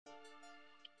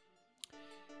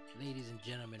Ladies and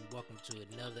gentlemen, welcome to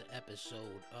another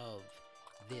episode of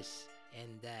This and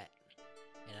That.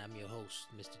 And I'm your host,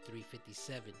 Mr.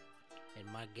 357. And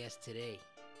my guest today,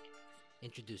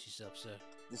 introduce yourself, sir.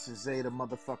 This is Zae The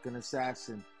Motherfucking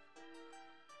Assassin.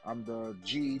 I'm the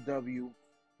GEW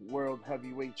World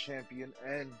Heavyweight Champion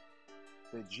and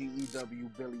the GEW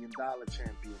Billion Dollar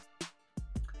Champion.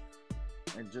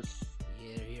 And just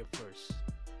Here first.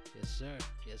 Yes, sir.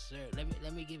 Yes, sir.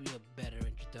 Let me give you a better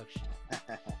introduction.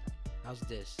 How's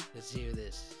this? Let's hear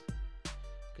this.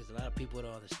 Because a lot of people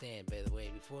don't understand, by the way.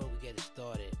 Before we get it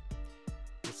started,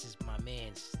 this is my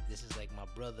man's. This is like my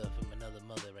brother from another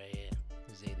mother right here.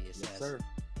 Zae The Assassin. yes, sir.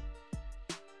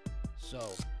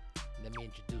 So, let me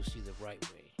introduce you the right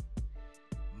way.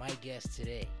 My guest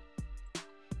today,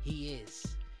 he is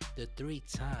the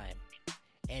 3-time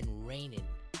and reigning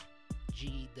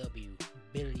GEW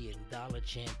Billion Dollar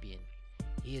Champion.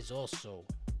 He is also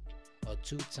a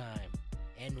 2-time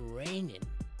and reigning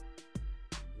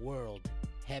World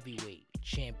Heavyweight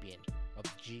Champion of the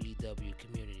GEW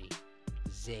community,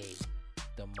 Zae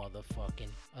the Motherfucking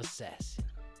Assassin.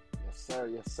 Yes, sir.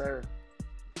 Yes, sir.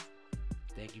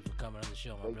 Thank you for coming on the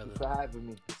show, my Thank brother. you for having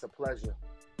me. It's a pleasure.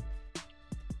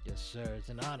 Yes, sir. It's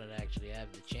an honor to actually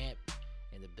have the champ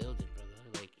in the building, brother.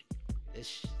 Like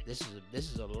this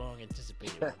is a long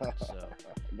anticipated one. So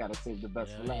Gotta save the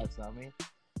best for last, I mean.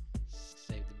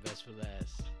 Save the best for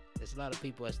last. There's a lot of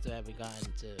people I still haven't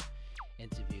gotten to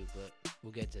interview, but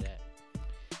we'll get to that.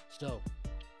 So,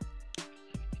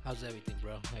 how's everything,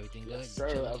 bro? Everything good? Yes, sir.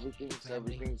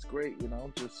 Everything's great,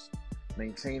 just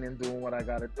maintaining, doing what I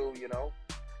gotta do,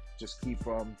 Just keep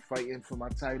fighting for my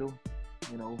title,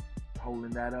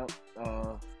 holding that up.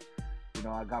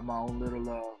 I got my own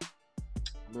little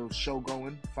show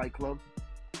going, Fight Club.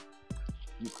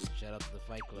 Shout out to the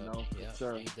Fight Club. Yes,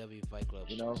 sir. AEW Fight Club.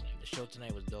 The show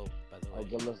tonight was dope, by the way. Oh,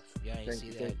 good luck. Yeah, I ain't Thank see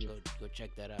you, that. thank you. Go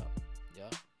check that out.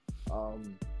 Yeah.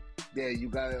 Yeah, you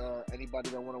got anybody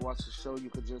that want to watch the show, you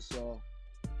could just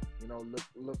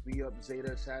look me up, Zae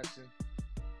The Assassin,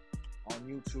 on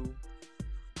YouTube.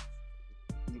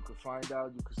 You could find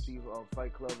out. You could see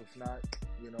Fight Club. If not,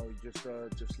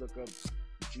 just look up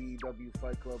GEW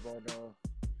Fight Club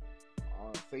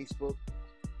on Facebook.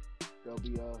 There'll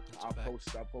be I'll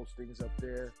post things up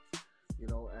there,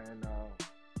 and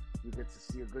you get to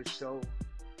see a good show.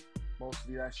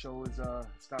 Mostly that show is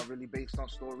it's not really based on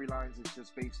storylines. It's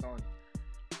just based on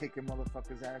kicking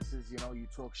motherfuckers' asses. You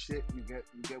talk shit, you get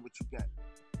what you get.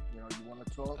 You want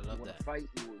to talk, you want to fight,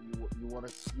 you want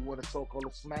to talk all the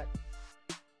smack.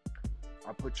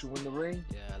 I put you in the ring.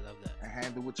 Yeah, I love that. And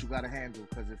handle what you gotta handle.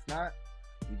 Because if not,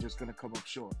 you're just gonna come up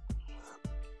short.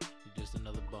 You're just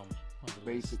another bum.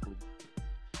 Basically.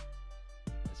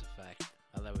 That's a fact.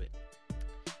 I love it.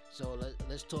 So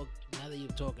let's talk, now that you're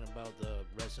talking about the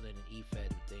wrestling and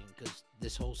Efed thing, because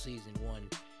this whole season 1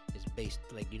 is based,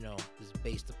 this is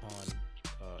based upon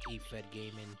Efed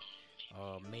gaming.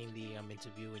 Mainly I'm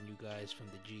interviewing you guys from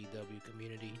the GW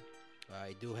community.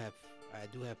 I do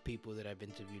have people that I've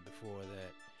interviewed before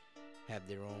that have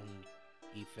their own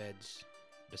Efeds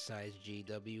besides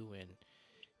GW, and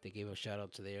they gave a shout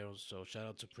out to theirs. So shout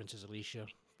out to Princess Alicia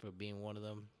for being one of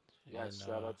them. Yes, and,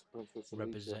 shout out to Princess Alicia.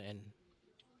 Representing.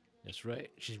 That's right.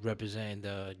 She's representing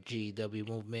the GW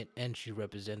movement, and she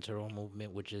represents her own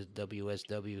movement, which is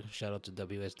WSW. Shout out to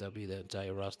WSW, the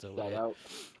entire roster. Shout out.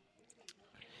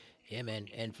 Yeah, man.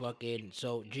 And fucking,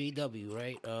 so GW,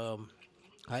 right?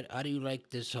 How do you like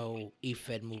this whole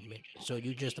Efed movement? So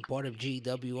you just a part of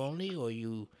GW only, or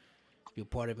you're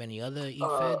part of any other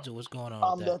Efeds, or what's going on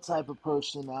I'm with that type of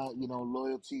person.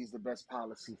 Loyalty is the best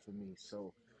policy for me.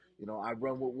 So, I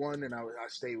run with one and I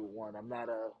stay with one. I'm not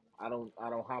I don't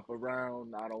hop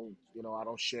around. I don't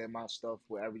share my stuff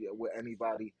with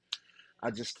anybody. I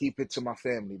just keep it to my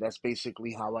family. That's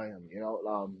basically how I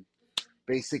am.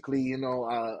 Basically,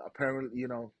 apparently,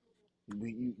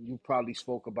 you probably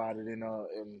spoke about it in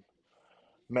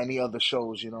many other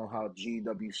shows. How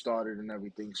GW started and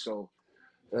everything. So,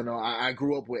 I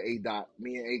grew up with A Dot.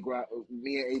 Me and A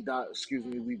Dot. Excuse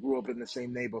me. We grew up in the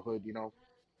same neighborhood.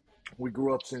 We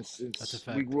grew up That's a since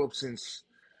we fact. grew up since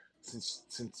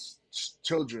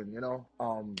children.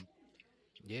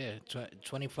 Yeah,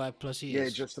 25 plus Yeah,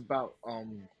 years. just about.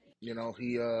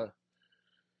 He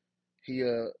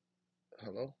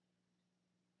hello.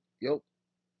 Yo.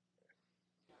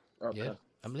 Yeah, Okay.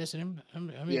 I'm listening. I'm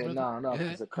here, Yeah. brother. No, Go because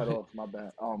ahead. it cut off. My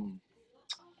bad.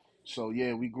 So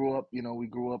yeah, we grew up.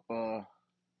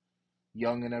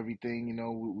 Young and everything.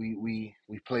 We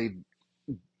played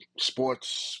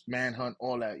sports, manhunt,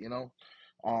 all that.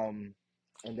 Um,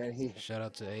 and then he Shout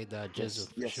out to A. Jizzle yes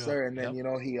for yes sure. sir, and then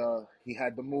Yep, he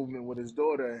had the movement with his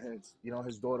daughter, and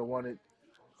his daughter wanted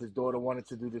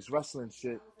to do this wrestling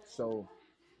shit. So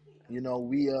we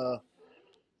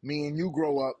me and you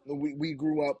grow up. We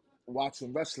grew up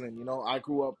watching wrestling. I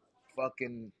grew up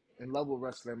fucking in love with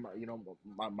wrestling.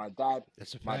 My dad,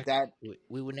 that's a my fact. dad.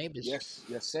 We were neighbors.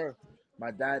 Yes, sir.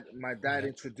 My dad Yep.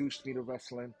 introduced me to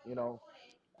wrestling.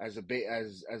 As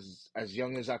as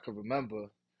young as I could remember.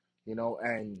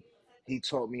 And he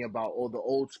taught me about all the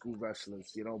old school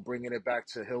wrestlers. Bringing it back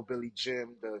to Hillbilly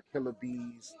Jim, the Killer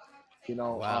Bees. You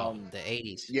know, Wow, um, the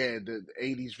 '80s. yeah, the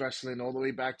 '80s wrestling all the way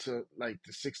back to like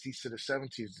the '60s to the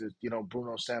 '70s.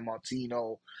 Bruno San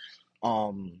Martino.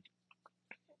 Um,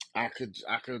 I could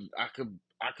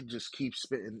just keep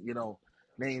spitting,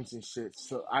 names and shit.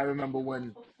 So I remember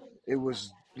when it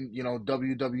was,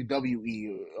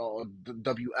 WWE or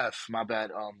WF. My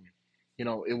bad.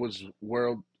 It was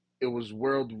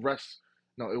World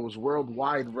No, it was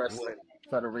Worldwide Well, Wrestling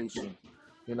Federation.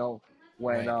 You know,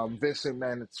 when right. Vince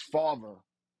McMahon's father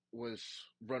was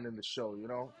running the show.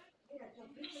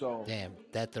 So Damn,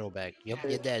 that throwback. Your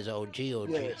yeah, dad's OG, yeah.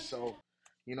 OG. So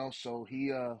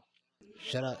he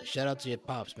Shout out to your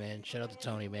pops, man. Shout out to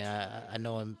Tony, man. I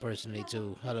know him personally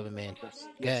too. Hell of a man. Go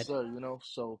yes ahead. sir.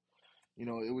 So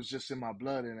it was just in my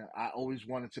blood, and I always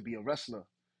wanted to be a wrestler.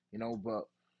 But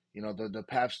the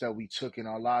paths that we took in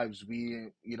our lives, we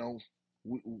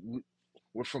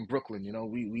we're from Brooklyn.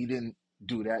 We didn't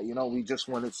do that.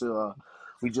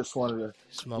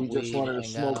 Smoke we just weed, wanted to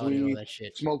hang out, and all that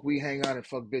shit. smoke weed, hang out, and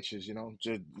fuck bitches.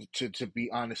 To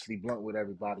be honestly blunt with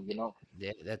everybody.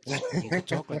 Yeah, that's you could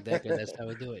talk like that because that's how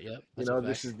we do it. Yep, that's a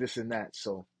This fact. is this and that.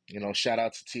 So shout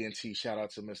out to TNT, shout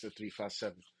out to Mister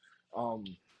 357. Um,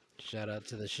 Shout out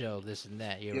to the show, this and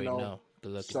that. You you already know, know.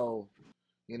 Good looking. so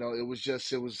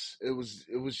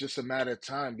it was just a matter of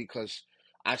time because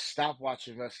I stopped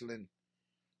watching wrestling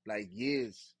like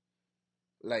years,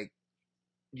 like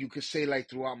you could say like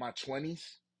throughout my 20s,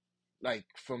 like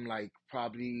from like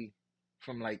probably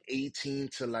from like 18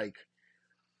 to like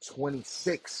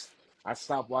 26. I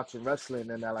stopped watching wrestling,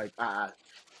 and I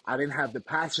didn't have the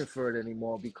passion for it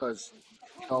anymore because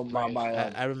my Right. my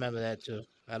I remember that too.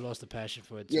 I lost the passion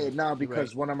for it yeah, too. now You're right.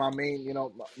 because one of my main,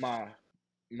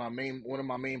 my main one of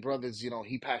my main brothers,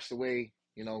 he passed away.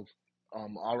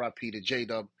 R.I.P. to J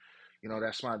Dub.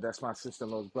 That's my sister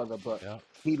in law's brother, but Yeah.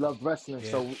 he loved wrestling,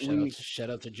 Yeah. so we Shout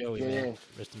out to Joey, man. yeah.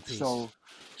 Rest in peace.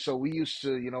 So we used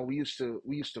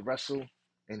to wrestle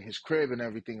in his crib and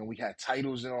everything, and we had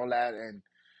titles and all that,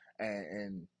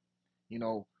 and you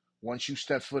know once you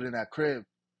step foot in that crib,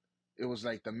 it was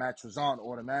like the match was on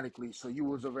automatically. So you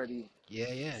was already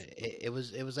Yeah, yeah. It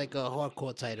was like a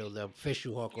hardcore title, the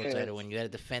official hardcore yeah. title, when you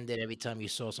had to defend it every time you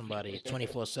saw somebody.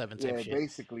 24/7 type Yeah, shit.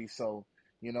 basically. So,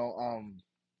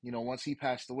 once he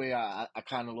passed away, I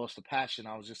kind of lost the passion.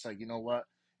 I was just like, you know what?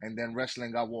 And then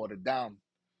wrestling got watered down.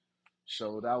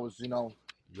 So that was,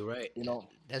 You're right. you know,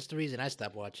 That's the reason I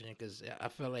stopped watching it because I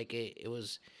felt like it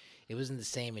wasn't the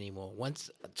same anymore. Once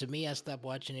to me, I stopped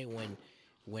watching it when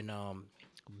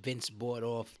Vince bought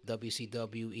off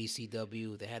WCW,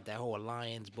 ECW. They had that whole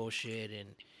alliance bullshit, and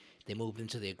they moved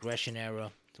into the aggression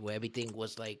era where everything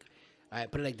was like. I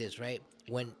put it like this, right?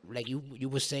 When like you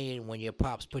were saying when your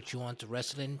pops put you on to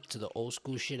wrestling to the old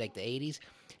school shit like the '80s,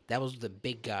 that was the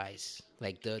big guys.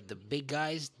 Like the big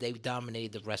guys, they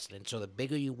dominated the wrestling. So the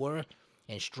bigger you were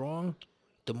and strong,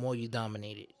 the more you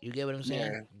dominated. You get what I'm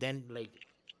saying? yeah, Then like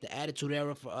the Attitude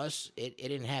Era for us, it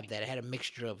didn't have that. It had a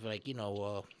mixture of like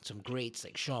some greats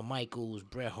like Shawn Michaels,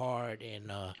 Bret Hart,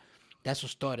 and that's what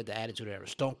started the Attitude Era.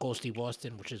 Stone Cold Steve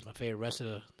Austin, which is my favorite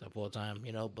wrestler of all time,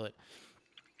 but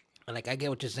like I get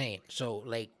what you're saying. So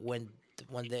like when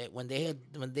they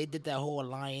did that whole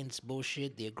alliance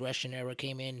bullshit, the aggression era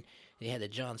came in. They had the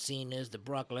John Cena's, the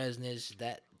Brock Lesnar's.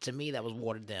 That to me that was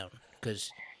watered down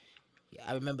because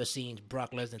I remember seeing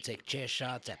Brock Lesnar take chair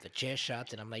shots after chair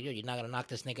shots, and I'm like, yo, you're not gonna knock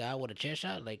this nigga out with a chair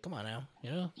shot? Like, come on now,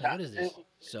 like That- what is it, this?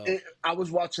 So I was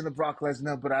watching the Brock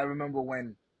Lesnar, but I remember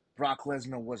when Brock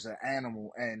Lesnar was an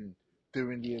animal, and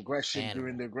during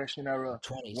animal, the aggression era,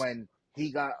 20s when he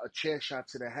got a chair shot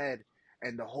to the head,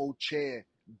 and the whole chair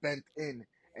bent in,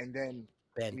 and then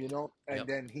bent. and Yep.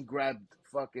 then he grabbed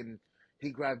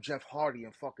Jeff Hardy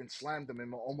and fucking slammed him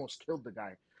and almost killed the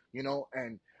guy,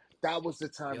 and that was the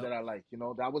time Yep. that I liked,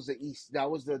 that was the East, that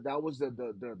was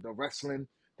the wrestling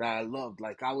that I loved.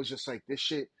 Like I was just like this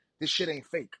shit ain't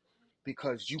fake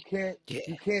because Yeah.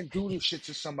 you can't do this shit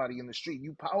to somebody in the street.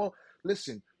 You power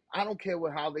listen, I don't care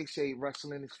how they say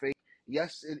wrestling is fake.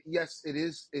 Yes it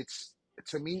is. It's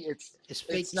to me It's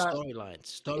fake it's not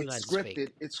storylines. Storylines is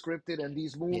fake. it's scripted, and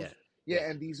these moves Yeah. Yeah. Yeah,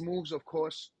 and these moves, of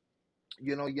course,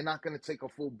 you're not going to take a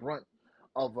full brunt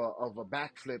of a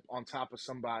backflip on top of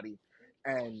somebody,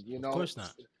 and Of course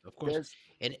not. Of course. there's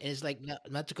And it's like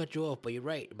not to cut you off, but you're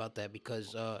right about that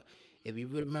because if you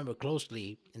remember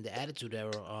closely in the Attitude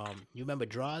Era, you remember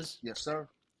Draws? yes, sir.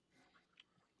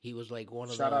 He was like one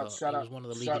of Shout out, the shout he out, was one of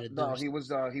the shout. Legion of No, Doom. he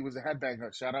was a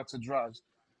headbanger. Shout out to Drugs.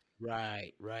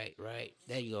 Right, right, right.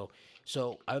 There you go.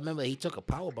 So I remember he took a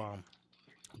power bomb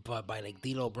by like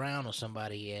D'Lo Brown or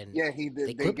somebody, and Yeah, he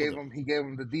they did. crippled him. He gave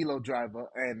him the Delo driver,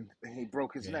 and he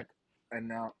broke his Yeah, neck. And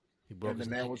now, he broke and the his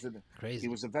man neck. was in. He Crazy.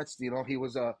 was a vet.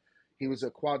 He was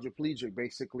a quadriplegic.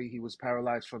 Basically, he was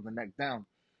paralyzed from the neck down.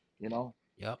 You know.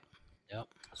 Yep, yep.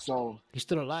 So He's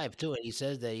still alive too, and he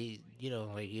says that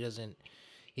like he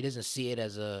doesn't see it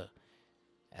as a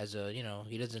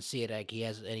he doesn't see it like he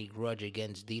has any grudge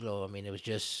against D'Lo. I mean, it was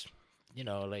just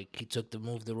like he took the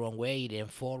move the wrong way. He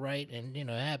didn't fall right, and it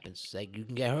happens. Like you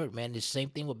can get hurt, man. The same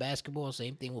thing with basketball.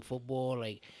 Same thing with football.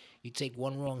 Like you take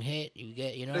one wrong hit, you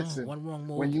get listen, one wrong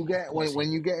move. Of course,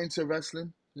 when you get into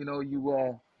wrestling,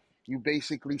 you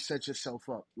basically set yourself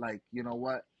up. Like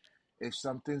if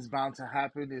something's bound to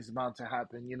happen, it's bound to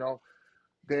happen.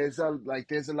 There's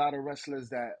a lot of wrestlers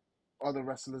that other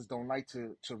wrestlers don't like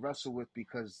to wrestle with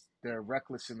because they're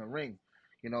reckless in the ring.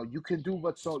 that's You can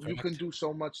correct. do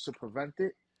so much to prevent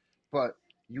it, but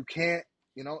you can't.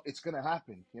 It's gonna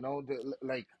happen.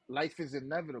 Like life is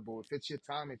inevitable. If it's your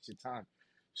time, it's your time.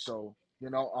 So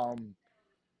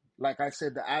like I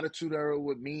said, the attitude era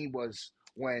with me was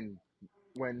when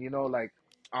like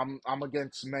I'm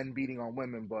against men beating on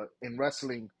women, but in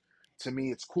wrestling, to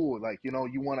me it's cool. Like you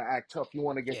want to act tough, you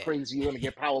want to get Yeah, crazy, you want to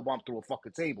get power bombed through a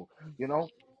fucking table. You know,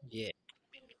 yeah.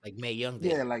 Like May Young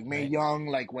did, yeah, like Mae right? Young,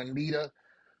 like when Lita,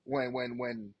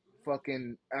 when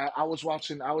fucking I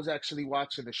was actually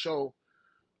watching the show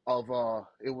of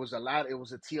it was a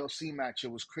TLC match.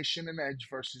 It was Christian and Edge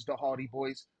versus the Hardy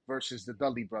Boys versus the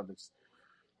Dudley Brothers,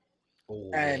 Oh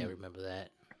yeah, I and remember that.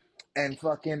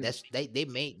 fucking That's they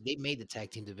made the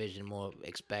tag team division more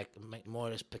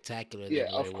spectacular yeah,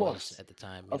 than what it was at the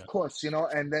time. of course,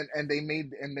 and they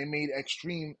made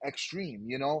extreme extreme,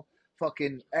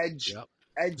 fucking Yep, hundred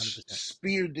Edge percent.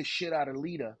 speared the shit out of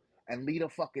Lita, and Lita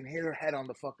fucking hit her head on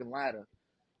the fucking ladder,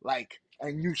 like,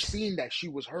 and you seen that she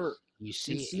was hurt, You you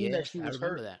see, seen yeah, that she I was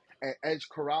remember hurt, that. and Edge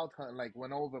corralled her, and like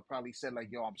went over, probably said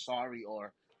like, "Yo, I'm sorry,"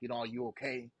 or "Are you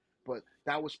okay?" But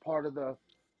that was part of the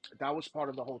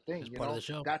whole It's thing, part of the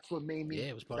show. Yeah,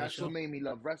 it was part of the that's what show. made me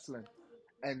love wrestling.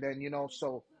 And then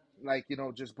so like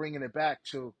just bringing it back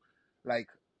to like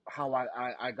how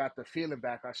I got the feeling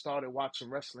back. I started watching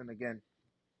wrestling again,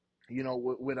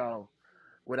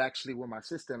 with actually with my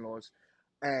sister-in-laws,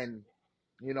 and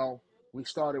you know we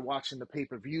started watching the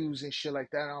pay-per-views and shit like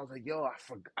that, and I was like, yo,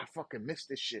 I fucking missed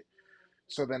this shit.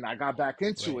 So then I got back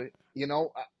into Right. it,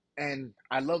 and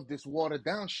I love this watered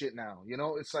down shit now.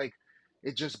 It's like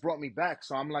it just brought me back.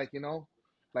 So I'm like,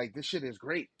 like this shit is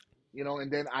great.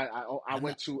 And then I'm not I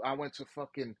went to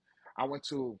fucking I went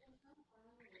to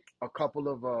a couple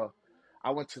of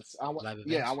live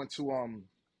yeah, events.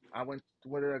 I went,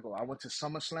 where did I go? I went to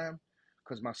SummerSlam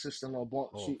because my sister-in-law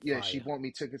Oh, she fire! bought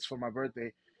me tickets for my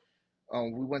birthday.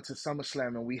 We went to SummerSlam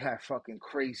and we had fucking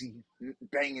crazy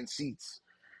banging seats,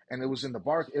 and it was in the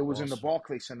Awesome.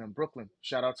 Barclays Center in Brooklyn.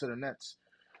 Shout out to the Nets.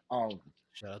 Um,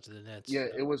 Shout out to the Nets. yeah,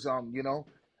 Yep. it was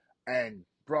and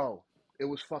bro, it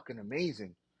was fucking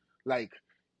amazing. Like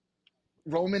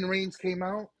Roman Reigns came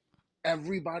out,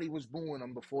 everybody was booing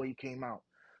him before he came out.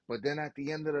 But then at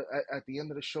the end of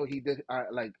the show, he did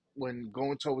like when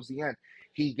going towards the end,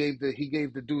 he gave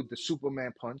the dude the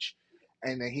Superman punch,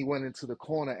 and then he went into the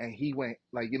corner and he went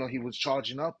like he was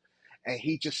charging up, and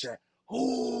he just said,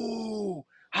 "Ooh,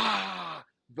 ah!"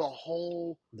 The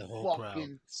whole The whole crowd.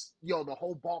 fucking the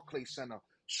whole Barclays Center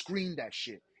screamed that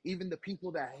shit.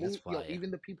 That's fire.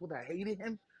 Even the people that hated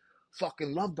him,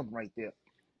 fucking loved him right there.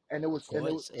 And it Of was and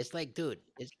it was, course, it's like, dude,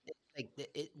 it's like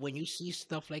when you see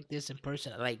stuff like this in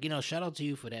person, like shout out to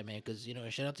you for that, man, because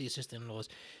and shout out to your sister-in-laws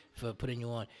for putting you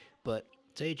on. But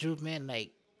tell you the truth, man,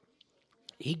 like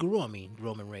he grew on me,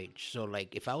 Roman Rage. So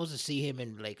like, if I was to see him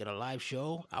in a live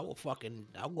show, I'll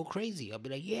go crazy. I'll be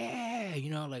like, yeah,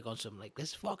 like on some like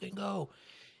let's fucking go,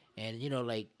 and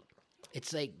like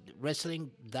it's like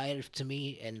wrestling died to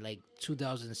me in like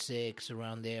 2006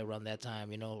 around there around that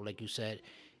time, like you said,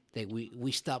 like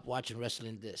we stopped watching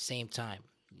wrestling at the same time.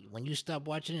 When you stop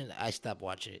watching it, I stopped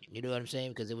watching it. You know what I'm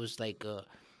saying? Because it was like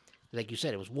you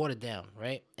said, it was watered down,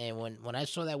 right? And when I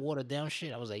saw that watered down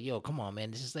shit, I was like, yo, come on,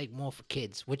 man, this is like more for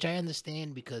kids, which I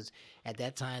understand because at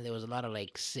that time there was a lot of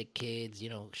like sick kids.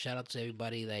 Shout out to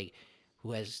everybody like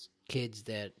who has kids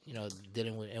that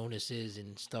dealing with illnesses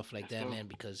and stuff like Yes, that, sir. man.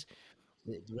 Because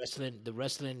the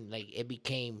wrestling, like it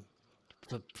became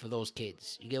for those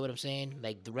kids. You get what I'm saying?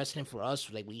 Like the wrestling for us,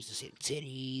 like we used to see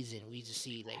titties and we used to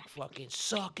see like fucking Yeah,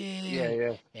 sucking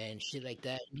yeah. and shit like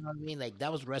that. You know what I mean? Like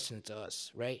that was wrestling to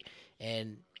us, right?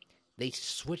 And they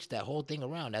switched that whole thing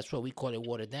around. That's why we call it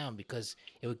watered down because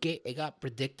it got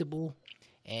predictable,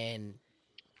 and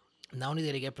not only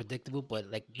did it get predictable, but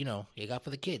like it got for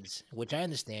the kids, which I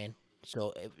understand.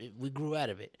 So we grew out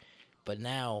of it, but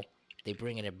now they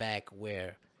bringing it back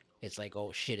where it's like,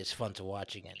 oh shit, it's fun to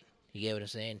watch again. You get what I'm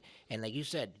saying? And like you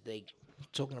said, like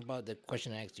talking about the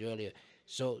question I asked you earlier.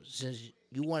 So since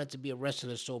you wanted to be a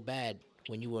wrestler so bad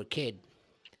when you were a kid,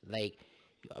 like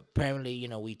apparently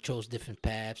we chose different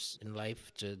paths in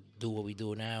life to do what we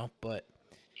do now. But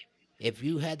if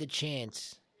you had the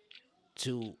chance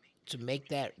to to make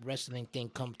that wrestling thing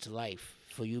come to life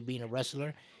for you being a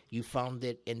wrestler, you found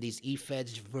it in these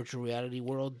Efed's virtual reality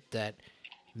world that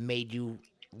made you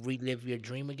relive your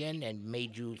dream again and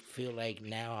made you feel like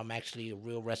now I'm actually a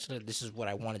real wrestler. This is what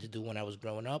I wanted to do when I was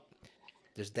growing up.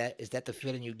 Is that the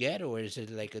feeling you get, or is it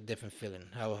like a different feeling?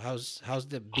 How's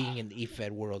the being in the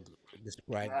Efed world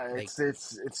described? Like It's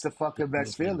the the fucking feeling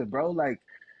best for you? feeling, bro. Like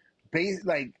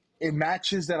in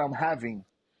matches that I'm having,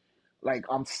 like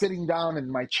I'm sitting down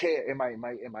in my chair, in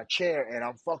my chair, and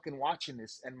I'm fucking watching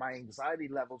this, and my anxiety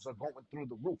levels are going through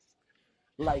the roof.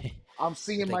 Like I'm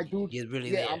seeing It's like my dude, you're really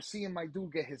yeah, there. I'm seeing my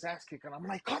dude get his ass kicked, and I'm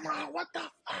like, come on, what the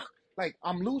fuck? Like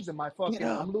Get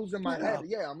I'm up, losing my get head. up.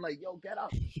 Yeah, I'm like, yo, get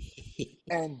up.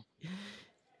 And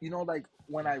like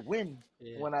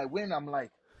Yeah, when I win, I'm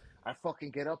like, I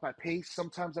fucking get up, I pace.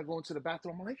 Sometimes I go into the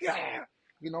bathroom, I'm like, yeah,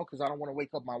 because I don't want to wake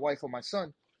up my wife or my son,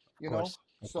 of you know. course,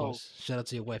 of So course. Shout out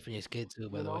to your wife and your kid too,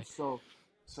 by you the know, way.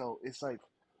 so it's like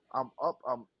I'm up,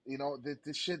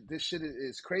 this shit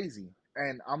is crazy,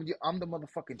 and I'm the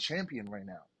motherfucking champion right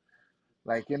now,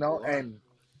 like You are. and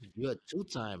You're a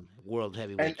two-time world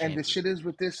heavyweight the champion. shit is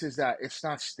with this is that it's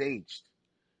not staged.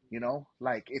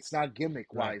 Like it's not gimmick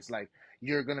Right, wise. Like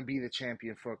you're gonna be the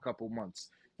champion for a couple months,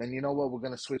 then you know what, we're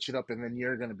gonna switch it up, and then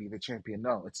you're gonna be the champion.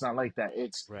 No, it's not like that.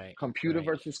 It's right, computer right.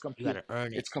 versus You computer. gotta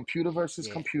earn it. It's computer versus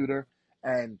Yeah. computer,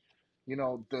 and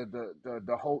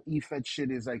the whole EFED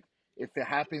shit is like, if it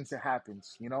happens, it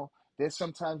happens. There's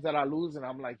sometimes that I lose, and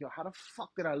I'm like, yo, how the fuck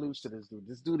did I lose to this dude?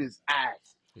 This dude is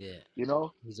ass. Yeah. You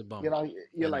know, He's a bum. you know,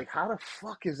 you're I know. like, how the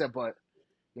fuck is that? But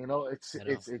I know.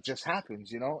 it just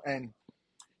happens. And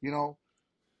you know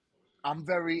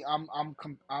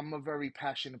I'm a very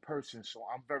passionate person, so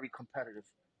I'm very competitive.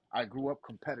 I grew up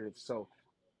competitive, so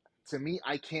to me,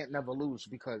 I can't never lose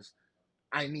because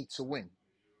I need to win.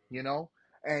 You know,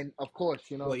 and of course,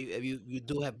 Well, you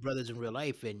do have brothers in real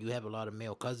life, and you have a lot of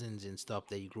male cousins and stuff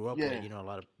that you grew up with. yeah. A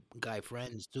lot of guy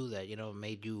friends too that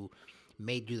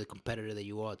made you the competitor that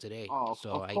you are today. Oh,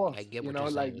 So of I course, get what you're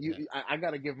like saying with that. I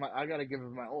gotta give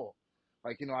it my all.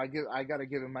 Like I gotta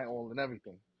give it my all and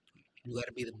everything. You got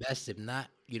to be the best. If not,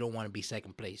 you don't want to be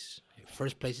second place.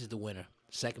 First place is the winner.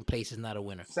 Second place is not a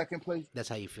winner. Second place, That's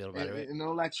how you feel about it, right? in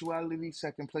all actuality,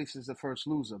 second place is the first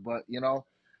loser. But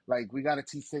like It makes we gotta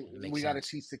sense.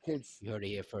 teach the kids. You heard it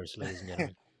here first, ladies and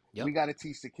gentlemen. We Yep. got to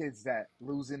teach the kids that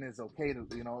losing is okay to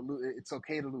it's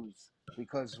okay to lose,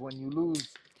 because when you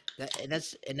lose,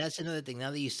 That's another thing.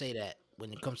 Now that you say that,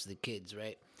 when it comes to the kids,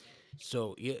 right?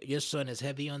 So your son is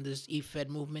heavy on this EFED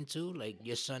movement too. Like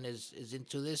your son is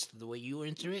into this the way you were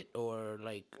into it, or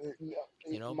like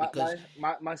yeah, because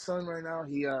my son right now,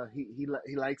 he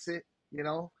likes it. You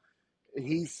know, right,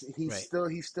 he's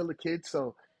still a kid,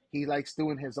 so he likes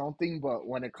doing his own thing. But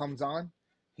when it comes on,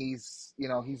 he's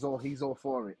all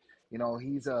for it.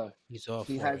 he's all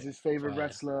He for has it. his favorite Fire.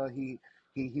 wrestler. He's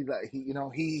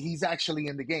actually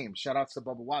in the game. Shout outs to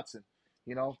Bubba Watson.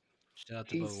 You know, Shout out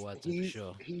to Bubba Watson for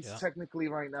sure. he's Yeah, technically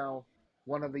right now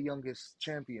one of the youngest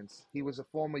champions. He was a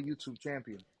former YouTube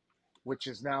champion, which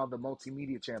is now the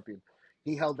multimedia champion.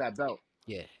 He held that belt,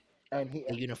 yeah. and he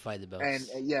They unified the and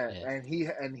belts. yeah, Yeah,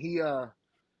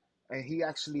 and he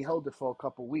actually held it for a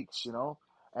couple weeks.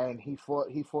 And he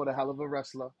fought a hell of a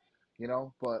wrestler.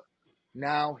 But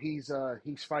now he's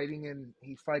fighting in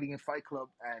Fight Club,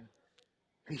 and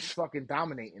he's fucking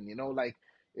dominating. Like,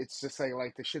 it's just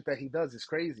like the shit that he does is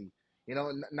crazy.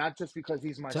 Not just because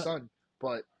he's my so, son,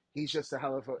 but he's just a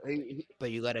hell of a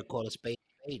but you gotta call a spade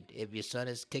a spade. If your son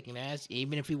is kicking ass,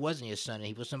 even if he wasn't your son and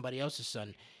he was somebody else's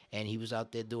son, and he was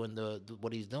out there doing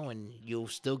what he's doing, you'll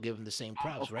still give him the same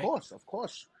props, of right? course, of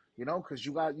course. Because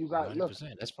you One got hundred look,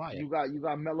 percent. That's fire. you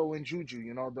got Mello and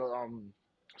Juju. The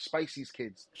Spicy's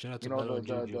kids. Shout out You to know Bello the and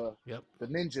the Juju. the Yep. the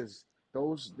ninjas.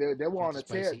 Those they were Shout out on to a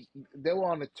tear. Spicy. They were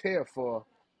on a tear for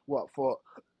what, for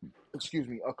excuse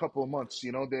me, a couple of months.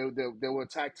 You know, there were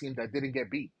tag teams that didn't get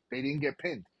beat. They didn't get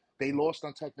pinned. They lost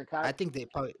on I technicality. think they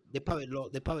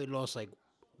probably lost like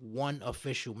one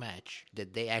official match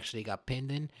that they actually got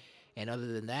pinned in, and other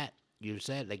than that,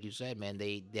 like you said, man,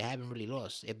 they haven't really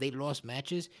lost. If they lost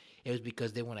matches, it was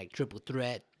because they were like triple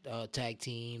threat tag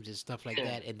teams and stuff like Yeah,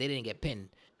 that, and they didn't get pinned.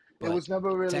 it But was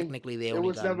never really. technically, they It only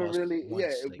was got never lost really.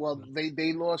 Yeah, once. Like, well,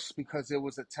 they lost because it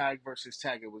was a tag versus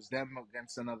tag. It was them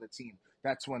against another team.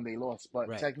 That's when they lost. But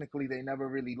right, technically, they never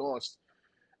really lost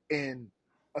in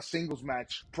a singles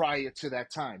match prior to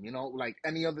that time. You know, like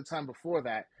any other time before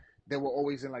that, they were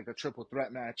always in like a triple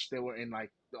threat match. They were in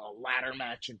like a ladder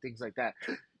match and things like that.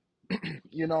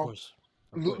 You of know, course,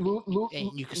 of course,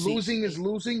 and you can see. losing is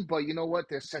losing, but you know what?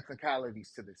 There's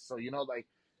technicalities to this. So you know, like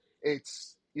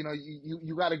it's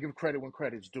you got to give credit when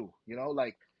credit's due. You know,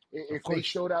 like Of if they course,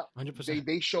 showed out, 100%.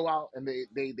 they show out and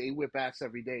they whip ass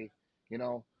every day. You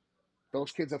know,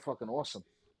 those kids are fucking awesome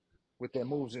with their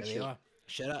moves and Yeah, they shit. are.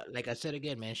 Shout out, like I said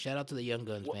again, man. Shout out to the young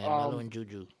guns, man. Mello Um, and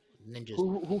Juju, ninjas.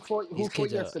 who These fought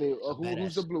kids are, yesterday? are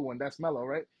Who's the badass. blue one? That's Mello,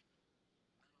 right?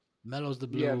 Mello's the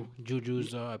Yeah, blue.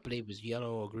 Juju's, I believe, is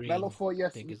yellow or Mello green. fought I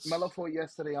yes. think Mello it's fought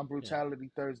yesterday on yeah,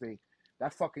 Brutality Thursday.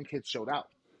 That fucking kid showed out.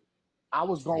 I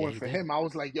was yeah. going He for did. him. I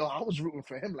was like, yo, I was rooting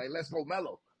for him. Like, let's go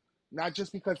Mello. Not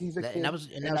just because he's a That, and that kid, was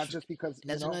and and not that's just because and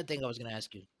that's another thing I was gonna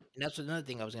ask you. And that's another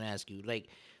thing I was gonna ask you. Like,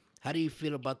 how do you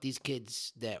feel about these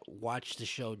kids that watch the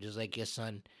show, just like your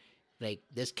son? Like,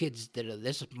 there's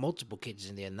multiple kids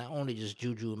in there, not only just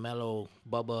Juju, Mello,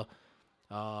 Bubba.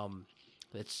 Um,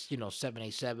 it's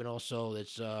 787 also.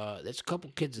 There's a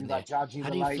couple kids in you there. got Jaji How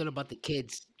the do you Light, feel about the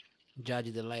kids?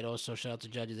 Jaji Delight also. Shout out to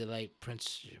Jaji Delight,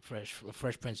 Prince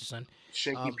Fresh Prince's son.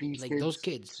 Shaky Peace Like those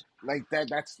kids, kids. like that.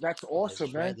 That's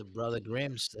awesome, That's right, man. the brother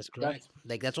Grimms. That's correct. That's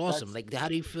Like that's awesome. that's Like how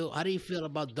do you feel? How do you feel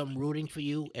about them rooting for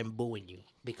you and booing you?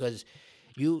 Because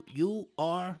you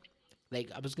are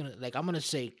I'm gonna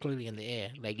say clearly in the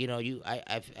air. Like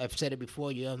I've said it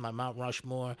before. You're on my Mount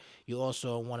Rushmore. You're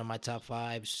also one of my top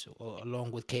fives,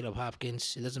 along with Caleb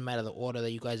Hopkins. It doesn't matter the order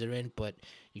that you guys are in, but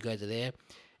you guys are there.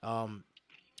 Um,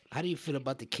 how do you feel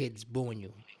about the kids booing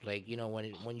you? Like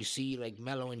when you see like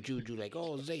Mello and Juju, like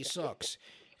Zay sucks,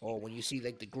 or when you see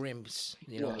like the Grimms,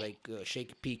 yeah. like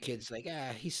Shaky P kids, like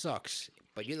he sucks,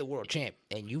 but you're the world champ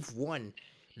and you've won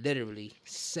literally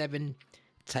 7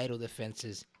 title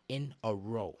defenses in a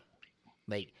row.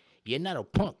 Like you're not a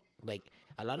punk. Like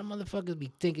a lot of motherfuckers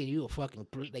be thinking you a fucking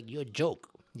like you're a joke.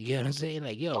 You get what I'm saying?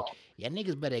 Like The, y'all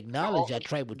niggas better the, acknowledge that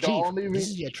tribal the chief. only This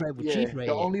is your tribal chief yeah, right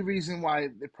the here. only reason why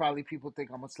probably people think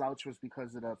I'm a slouch was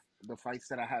because of the fights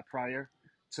that I had prior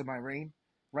to my reign.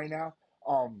 Right now,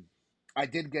 I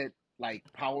did get like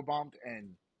power bombed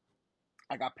and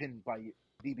I got pinned by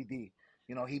DBD.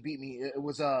 You know, he beat me. It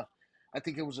was a, I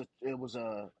think it was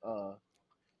a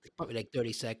Probably like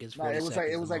 30 seconds, no, 40 it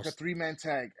seconds the was like a most. 3-man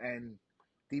tag, and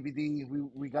DBD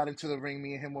we got into the ring.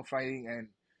 Me and him were fighting, and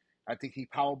I think he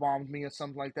power bombed me or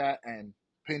something like that, and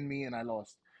pinned me, and I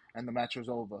lost, and the match was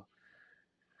over.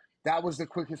 That was the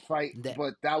quickest fight, That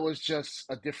but that was just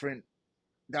a different.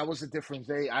 That was a different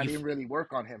day. I you didn't really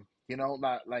work on him, you know,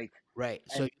 not like right.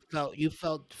 So and you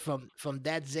felt from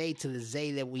that Zay to the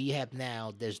Zay that we have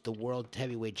now. There's the world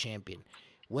heavyweight champion.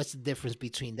 What's the difference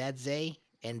between that Zay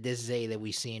and this Zay that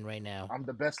we seeing right now? I'm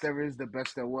the best there is, the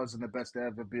best there was, and the best there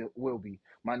ever will be.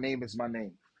 My name is my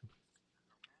name.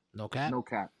 No cap. No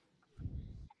cap.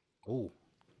 Oh,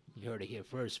 you heard it here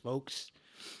first, folks.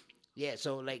 Yeah.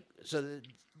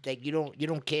 Like you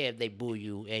don't care if they boo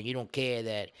you, and you don't care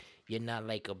that you're not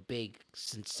like a big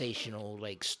sensational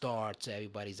like star to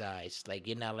everybody's eyes. Like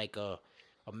you're not like a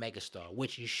megastar,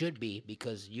 which you should be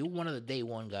because you one of the day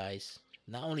one guys.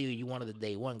 Not only are you one of the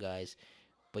day one guys,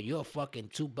 but you're a fucking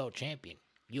two-belt champion.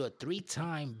 You're a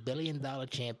three-time billion-dollar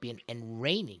champion and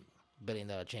reigning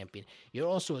billion-dollar champion. You're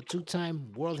also a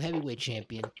two-time world heavyweight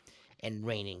champion and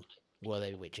reigning world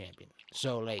heavyweight champion.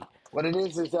 So like, What it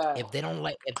is that if they don't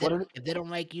like what it if they don't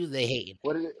like you, they hating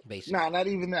what it nah, basically. not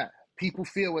even that. People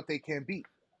feel what they can't beat.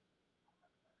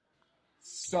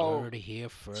 You So heard it here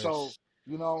so first.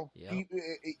 you know, Yep,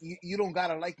 you don't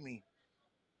gotta like me,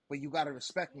 but you gotta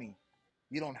respect me.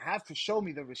 You don't have to show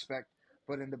me the respect,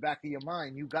 but in the back of your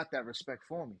mind, you got that respect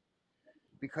for me.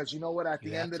 Because you know what? At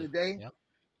you the have end of to. the day, Yep,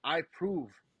 I prove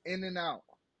in and out,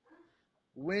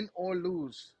 win or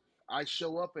lose, I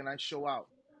show up and I show out.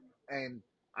 And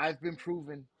I've been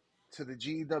proven to the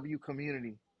GW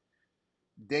community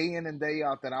day in and day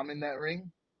out that I'm in that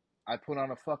ring. I put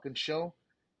on a fucking show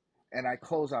and I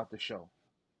close out the show.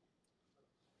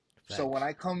 So when facts.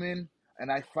 I come in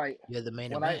and I fight, You're the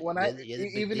main event. You're the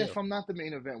big even if deal. I'm not the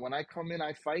main event, when I come in,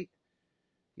 I fight,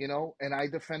 you know, and I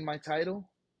defend my title.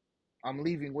 I'm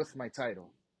leaving with my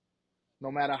title,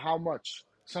 no matter how much.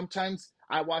 Sometimes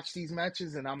I watch these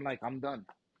matches and I'm like, I'm done.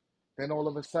 Then all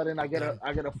of a sudden You're done.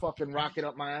 I get a fucking rocket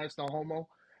up my ass, no homo,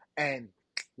 and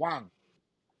whang,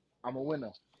 I'm a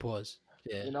winner. Pause.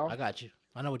 Yeah, You I know, got you.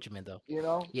 I know what you meant though.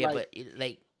 Yeah, like, but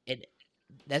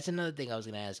that's another thing I was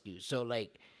gonna ask you. So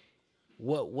like,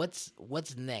 what's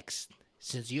next?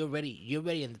 Since you're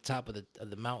already in the top of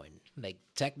the mountain. Like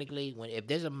technically, when if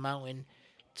there's a mountain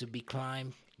to be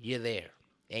climbed, you're there,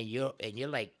 and you're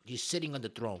like you're sitting on the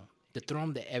throne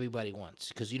that everybody wants.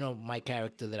 Because you know my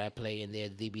character that I play in there,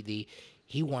 DBD,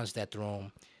 he wants that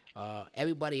throne.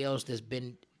 Everybody else that's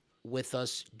been with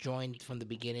us, joined from the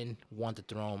beginning, want the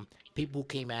throne. People who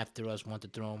came after us want the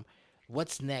throne.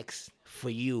 What's next for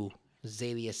you,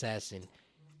 Zae the Assassin,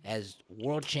 as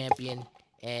world champion?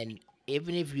 And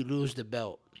even if you lose the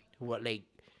belt,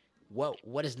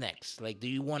 what is next? Like, do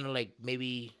you want to like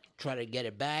maybe try to get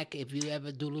it back if you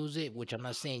ever do lose it? Which I'm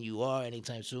not saying you are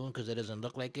anytime soon because it doesn't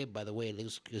look like it by the way it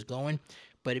is going.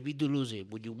 But if you do lose it,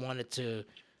 would you want it to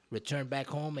return back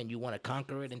home and you want to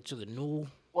conquer it until the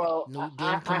well, new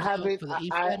game I comes out haven't for the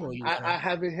EFED, or you I wanna?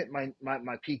 haven't hit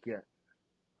my peak yet.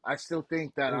 I still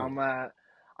think that Ooh,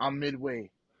 I'm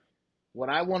midway. What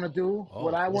I want to do,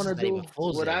 oh, so this is not even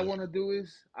full what Zay I yet. want to do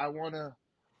is I want to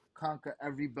conquer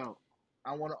every belt.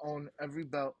 I want to own every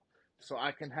belt so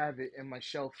I can have it in my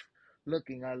shelf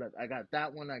looking. I look, I got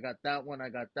that one, I got that one, I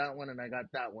got that one, and I got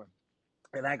that one.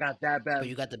 And I got that But bad.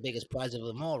 you got the biggest prize of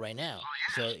them all right now.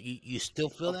 So you still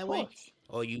feel Of that way, course.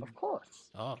 or you? Of course.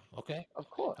 Oh, okay, Of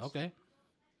course. okay.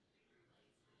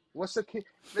 What's a king?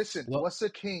 Listen, Well, what's a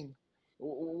king?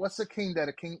 What's a king that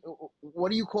a king?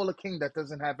 What do you call a king that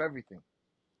doesn't have everything?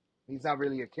 He's not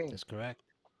really a king. that's correct.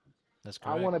 That's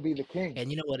I correct. want to be the king.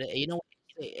 And you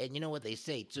know what they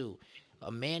say too.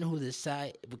 A man who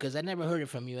decide because I never heard it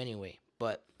from you anyway.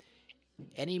 But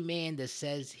any man that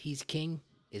says he's king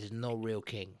is no real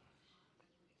king.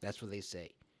 That's what they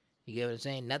say. You get what I'm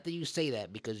saying? Not that you say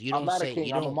that because I'm not a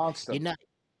king. I'm a monster. you're not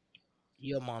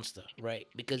you're a monster, right?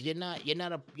 Because you're not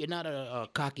a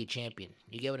cocky champion.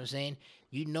 You get what I'm saying?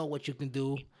 You know what you can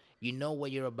do. You know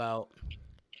what you're about,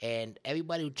 and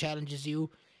everybody who challenges you,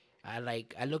 I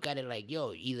look at it like,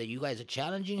 yo, either you guys are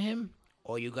challenging him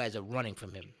or you guys are running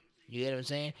from him. You get what I'm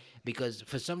saying? Because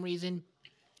for some reason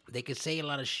they could say a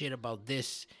lot of shit about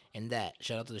this and that.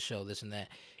 Shout out to the show, this and that.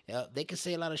 They could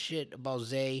say a lot of shit about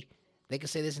Zay. They could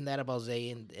say this and that about Zay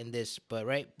and this, but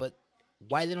right, but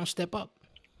why they don't step up?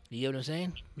 You know what I'm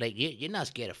saying? Like you're not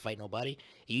scared to fight nobody.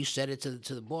 You said it to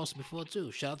the boss before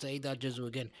too. Shout out to A. Jizzle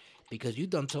again, because you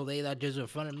done told A. Jizzle in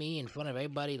front of me, in front of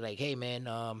everybody, like, hey man,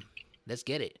 let's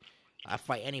get it. I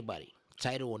fight anybody,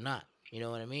 title or not. You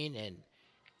know what I mean? And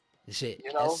shit,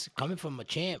 You know, that's coming from a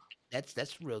champ.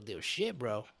 That's real deal shit,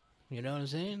 bro. You know what I'm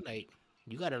saying? Like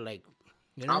you gotta like,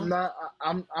 you I'm know, not.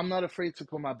 I'm not afraid to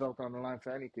put my belt on the line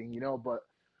for anything. You know, but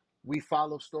we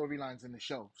follow storylines in the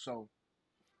show, so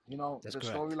that's the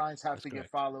correct. storylines have That's to get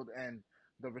correct. followed, and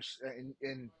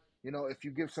if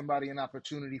you give somebody an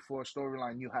opportunity for a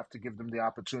storyline, you have to give them the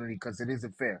opportunity because it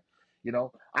isn't fair.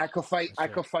 That's I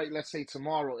right. could fight, let's say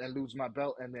tomorrow, and lose my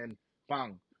belt, and then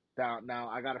bang, now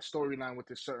I got a storyline with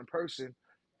this certain person.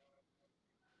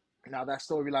 Now that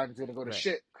storyline is gonna go to Right.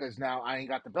 shit because now I ain't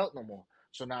got the belt no more.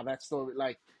 So now that story,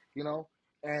 like, you know,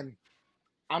 and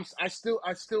I still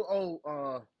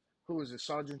owe who is it,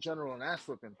 Sergeant General and ass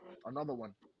whipping, another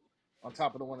one on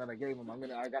top of the one that I gave him.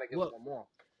 I gotta give him Well, one more.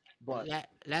 But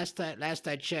last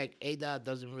I checked, A.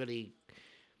 Doesn't really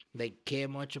like care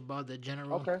much about the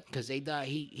general okay, because they die.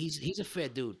 He's a fair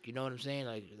dude. You know what I'm saying?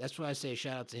 Like that's why I say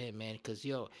shout out to him, man. Because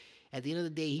yo, at the end of the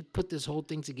day, he put this whole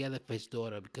thing together for his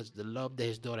daughter because the love that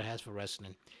his daughter has for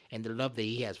wrestling and the love that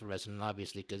he has for wrestling,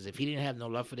 obviously. Because if he didn't have no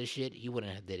love for this shit, he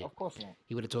wouldn't have did it. of course not.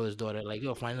 He would have told his daughter like,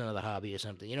 yo, find another hobby or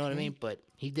something. You know what I Hmm. mean? But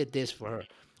he did this for her,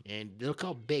 and look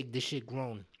how big this shit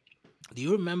grown. Do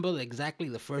you remember exactly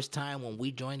the first time when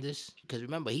we joined this? Because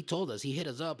remember, he told us, he hit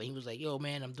us up, and he was like, "Yo,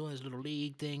 man, I'm doing this little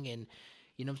league thing, and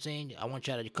you know what I'm saying? I want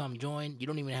y'all to come join. You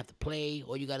don't even have to play.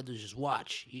 All you got to do is just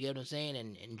watch. You get what I'm saying?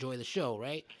 And enjoy the show,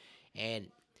 right?" And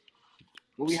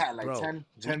But we had like bro,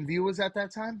 10 viewers at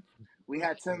that time. We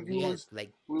had 10 we had viewers.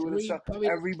 like We would have three, saw probably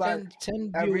everybody.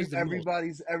 10 viewers the most.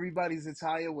 Everybody's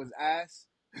attire was ass.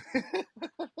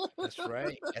 That's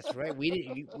right. That's right. We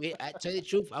didn't. I tell you the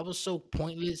truth. I was so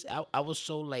pointless. I was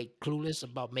so like clueless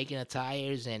about making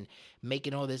attires and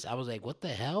making all this. I was like, what the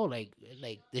hell? Like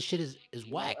this shit is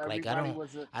whack. Like I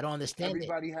don't understand it.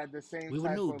 Everybody had the same We were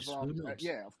type of noobs. We were noobs.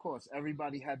 yeah, of course.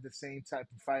 Everybody had the same type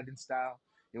of fighting style.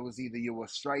 It was either you were a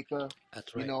striker,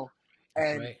 That's you right. know, That's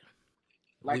and right.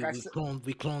 Like I We said.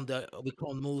 we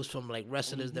cloned moves from like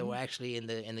wrestlers that Hmm. were actually in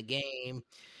the game.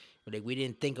 Like we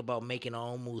didn't think about making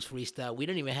our own moves freestyle. We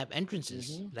didn't even have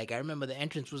entrances. Hmm. Like I remember the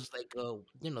entrance was like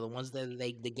you know the ones that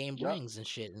like the game Yep. brings and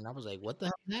shit. And I was like, what the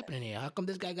hell is happening here? How come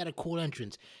this guy got a cool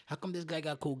entrance? How come this guy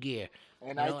got cool gear?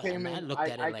 And You I know, came and I in. looked I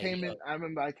at it I like, came yo, in. I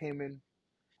remember I came in,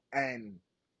 and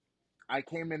I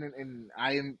came in, and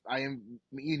I am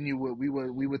me and you were we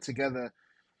were together.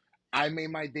 I made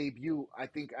my debut. I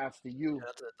think after you. shout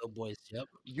out to the Dope Boys. Yep,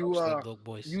 You Dope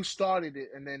Boys. you started it,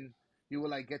 and then you were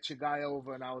like, get your guy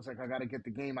over, and I was like, I gotta get the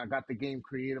game. I got the game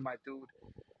created, my dude,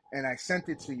 and I sent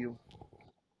it to you.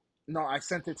 No, I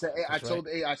sent it to A. I That's right. told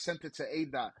A. I sent it to A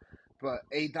dot, but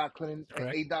That's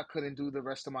correct. A dot couldn't do the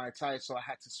rest of my attire, so I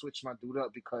had to switch my dude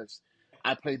up because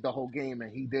I played the whole game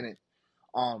and he didn't.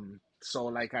 So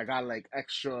like I got like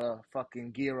extra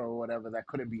fucking gear or whatever that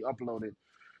couldn't be uploaded.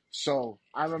 So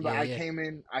I remember Yeah, I yeah. came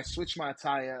in, I switched my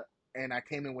attire, and I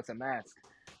came in with a mask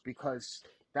because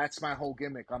that's my whole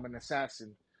gimmick. I'm an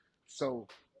assassin. So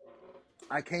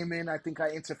I came in, I think I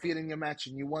interfered in your match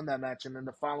and you won that match. And then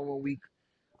the following week,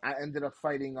 I ended up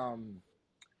fighting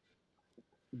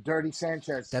Dirty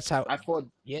Sanchez. That's how. I fought.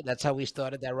 Yeah, that's how we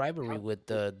started that rivalry Yep. with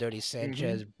the Dirty Hmm.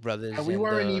 Sanchez And brothers we and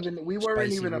weren't even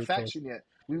Spicy a Rico. faction yet.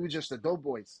 We were just the Dope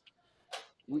Boys.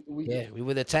 We Yeah, we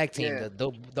were the tag team, yeah.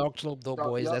 the Dark Slope Dope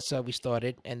Boys. Yep. That's how we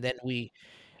started, and then we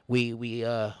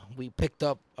picked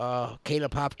up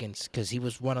Caleb Hopkins because he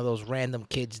was one of those random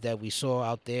kids that we saw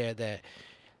out there that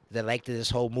liked this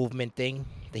whole movement thing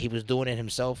that he was doing it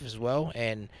himself as well,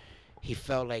 and he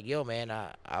felt like, yo, man,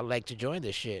 I like to join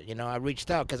this shit. You know, I reached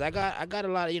out because I got a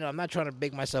lot of, you know, I'm not trying to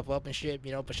big myself up and shit,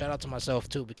 you know, but shout out to myself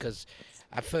too because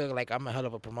I feel like I'm a hell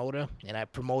of a promoter and I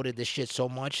promoted this shit so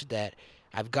much that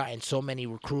I've gotten so many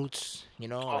recruits. You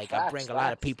know, Oh, like I facts, bring a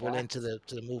lot of facts, people into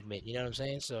facts, the movement. You know what I'm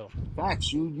saying? So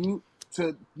facts. You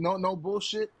to no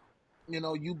bullshit.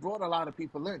 You brought a lot of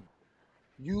people in.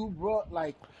 You brought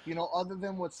like other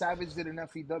than what Savage did in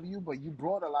FEW, but you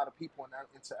brought a lot of people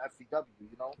into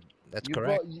FEW. that's You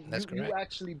correct. brought you, That's you you correct.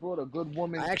 actually brought a good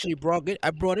woman. I actually brought it.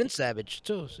 I brought in Savage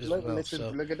too as well. Listen, So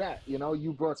look at that.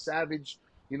 You brought Savage.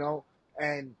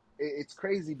 And it's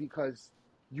crazy because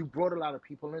you brought a lot of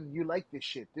people in. You like this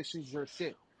shit. This is your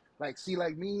shit. Like, see,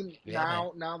 like me yeah,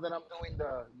 man. now that I'm doing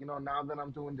now that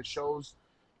I'm doing the shows,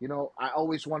 I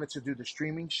always wanted to do the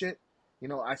streaming shit.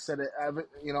 I said it ever,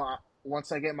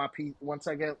 once I get once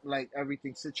I get like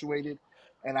everything situated,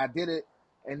 and I did it,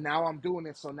 and now I'm doing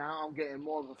it. So now I'm getting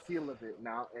more of a feel of it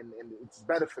now, and it's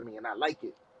better for me, and I like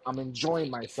it. I'm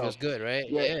enjoying It feels myself. good, right?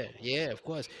 Yeah. Yeah, yeah, of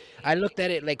course. I looked at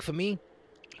it like for me,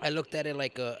 I looked at it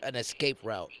like an escape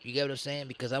route. You get what I'm saying?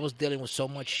 Because I was dealing with so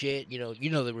much shit. You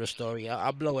know the real story.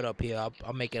 I'll blow it up here.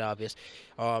 I'll make it obvious.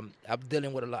 I'm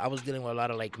dealing with a lot. I was dealing with a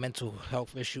lot of like mental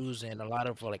health issues and a lot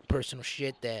of like personal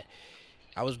shit that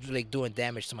I was like doing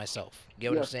damage to myself. You get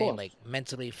what Yeah, I'm of saying? course. Like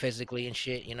mentally, physically, and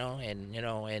shit.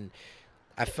 And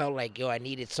I felt like I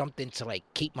needed something to like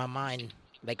keep my mind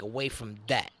like away from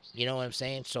that. You know what I'm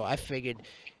saying? So I figured,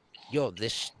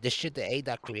 this shit that A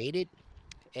Dot created,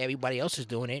 everybody else is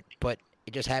doing it, but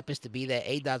it just happens to be that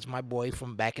A Dot's my boy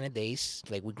from back in the days.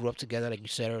 Like we grew up together, like you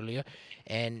said earlier,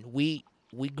 and we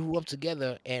grew up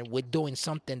together, and we're doing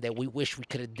something that we wish we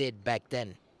could have did back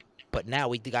then. But now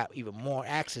we got even more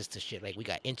access to shit. Like we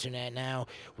got internet now.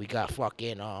 We got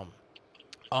fucking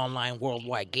online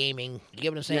worldwide gaming. You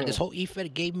get what I'm saying? Yeah. This whole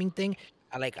Efed gaming thing,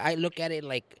 I look at it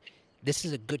like this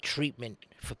is a good treatment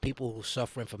for people who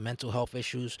suffering from mental health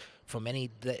issues, from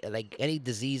like any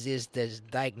diseases, there's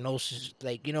diagnosis,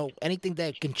 like anything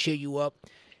that can cheer you up.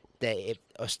 That if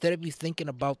instead of you thinking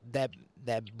about that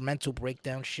mental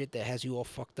breakdown shit that has you all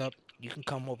fucked up, you can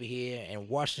come over here and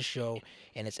watch the show,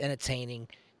 and it's entertaining,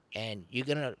 and you're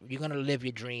gonna live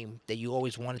your dream that you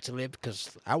always wanted to live.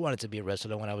 Because I wanted to be a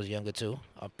wrestler when I was younger too.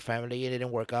 Family, it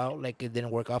didn't work out like it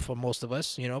didn't work out for most of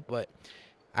us, but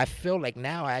I feel like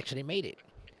now I actually made it.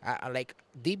 I like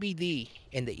DBD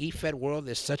in the EFED world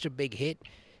is such a big hit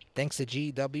thanks to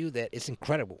GW that it's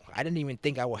incredible. I didn't even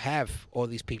think I would have all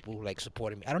these people like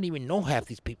supporting me. I don't even know half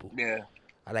these people. Yeah.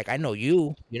 I know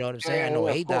you know what I'm Yeah, saying? I yeah, know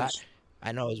yeah, A of Dot, course.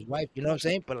 I know his wife, you know what I'm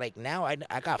saying? But like now I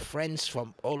got friends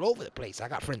from all over the place. I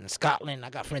got friends in Scotland, I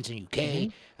got friends in UK, Hmm.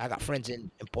 I got friends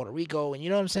in Puerto Rico, and you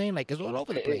know what I'm saying? Like it's all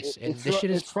over the place. And this shit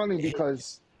is It's funny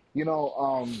because you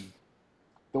know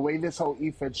the way this whole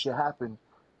EFED shit happened.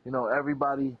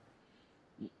 Everybody.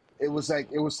 It was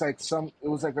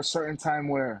like a certain time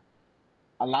where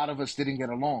a lot of us didn't get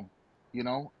along.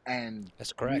 And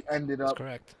that's we correct. ended That's up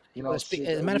correct. You want to speak? shit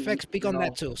As a that matter of we fact, speak you on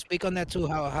that know too. Speak on that too.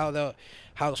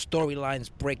 How storylines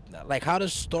break. Like how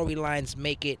does storylines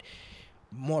make it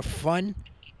more fun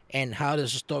and how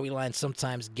does the storyline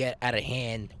sometimes get out of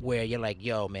hand where you're like,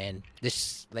 yo, man,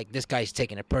 this guy's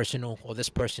taking it personal, or this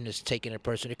person is taking it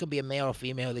personal. It could be a male or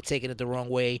female. They're taking it the wrong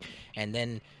way, and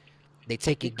then they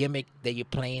take your gimmick that you're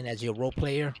playing as your role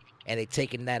player, and they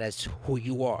taking that as who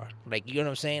you are. Like, you know what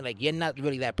I'm saying? Like, you're not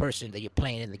really that person that you're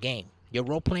playing in the game. Your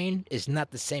role playing is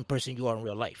not the same person you are in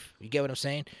real life. You get what I'm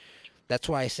saying? That's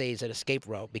why I say it's an escape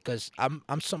route, because I'm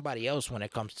somebody else when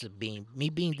it comes to being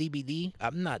DBD.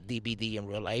 I'm not DBD in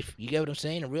real life. You get what I'm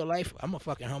saying? In real life, I'm a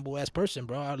fucking humble ass person,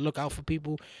 bro. I look out for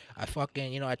people. I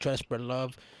fucking, I try to spread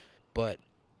love. But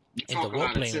You in the talk a role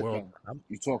lot of playing shit world, though.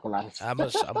 You talk a lot of I'm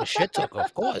a shit talker,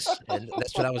 of course, and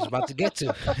that's what I was about to get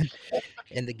to.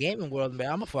 In the gaming world,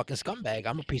 man, I'm a fucking scumbag.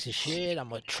 I'm a piece of shit.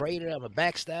 I'm a traitor. I'm a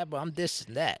backstabber. I'm this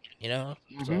and that.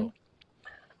 hmm So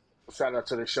Shout out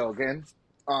to the show again.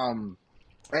 Um.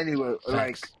 Anyway,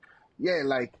 like, facts. yeah,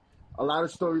 like a lot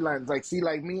of storylines. Like, see,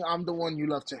 like me, I'm the one you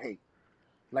love to hate.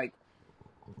 Like,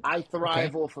 I Okay.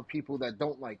 thrive off of people that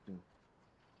don't like me.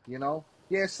 You know.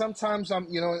 Yeah, sometimes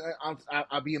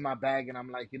I'll be in my bag and I'm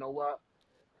like, you know what?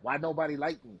 Why nobody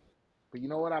like me? But you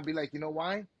know what? I'll be like, you know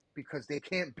why? Because they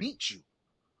can't beat you.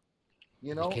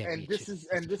 You They know, can't and beat you.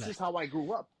 That's a this is fact. how I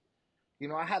grew up. You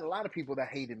know, I had a lot of people that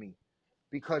hated me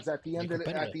because You're at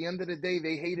competitive. the end of the day,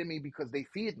 they hated me because they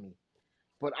feared me.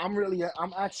 But I'm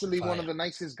actually one of Fire. the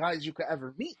nicest guys you could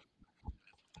ever meet.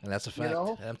 And that's a You fact.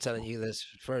 know, And I'm telling you this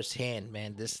firsthand,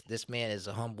 man. This man is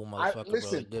a humble I motherfucker, bro. A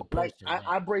listen. good Like person, man.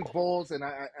 I break balls and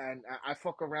I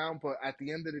fuck around, but at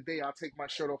the end of the day, I'll take my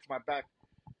shirt off my back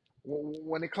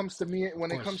when it comes to me. Of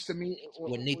When it comes course. to me,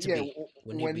 Would need to yeah, be.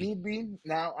 Would need when be. need be.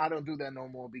 Now I don't do that no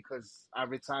more because I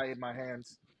retired my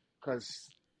hands. Because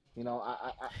you know, I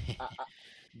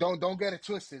don't get it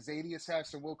twisted. Zae the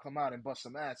Assassin will come out and bust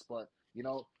some ass, but you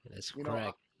know, That's you know,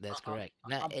 correct. That's correct.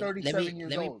 Now, I'm and 37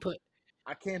 years let me old. put.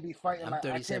 I'm I can't be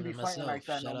 37 fighting like myself.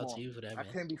 that no Shout out to more. you for that, I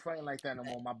man. can't be fighting like that no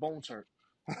more. My bones hurt.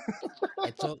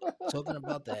 And talking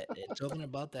about that, talking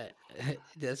about that,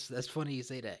 that's funny you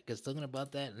say that, because talking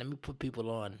about that, let me put people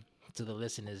on to the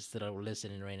listeners that are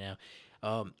listening right now.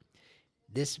 Um,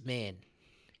 this man,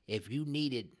 if you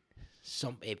needed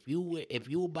if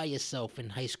you were by yourself in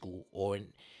high school or in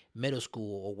middle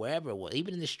school or wherever it was,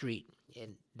 even in the street,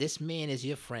 and this man is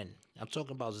your friend. I'm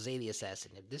talking about Zae the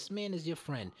Assassin. If this man is your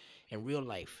friend in real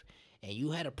life, and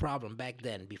you had a problem back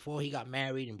then, before he got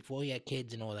married and before he had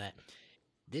kids and all that,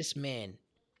 this man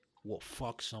will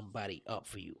fuck somebody up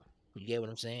for you. You get what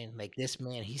I'm saying? Like, this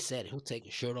man, he said he'll take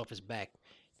his shirt off his back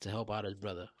to help out his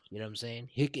brother. You know what I'm saying?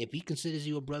 If he considers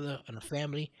you a brother and a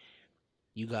family,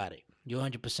 you got it. You're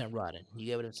 100% rotten. You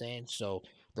get what I'm saying? So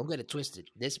don't get it twisted.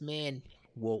 This man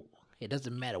will, it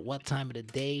doesn't matter what time of the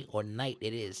day or night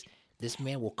it is, this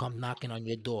man will come knocking on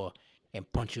your door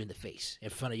and punch you in the face in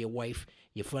front of your wife,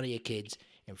 in front of your kids,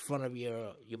 in front of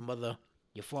your mother,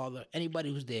 your father,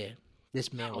 anybody who's there.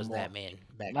 This Not man no was more. that man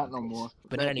back in Not no the days, more.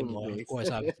 but not Back in the anymore. Of days.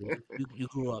 course, obviously, you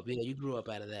grew up. Yeah, you grew up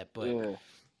out of that. But Yeah.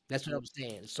 that's what I'm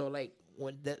saying. So, like,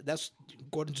 that's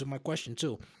according to my question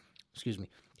too. Excuse me.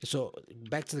 So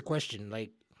back to the question,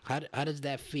 like, how does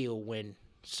that feel when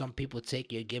some people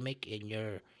take your gimmick and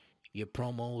your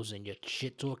promos and your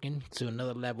shit talking to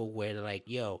another level where they're like,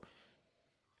 yo,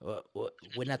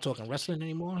 we're not talking wrestling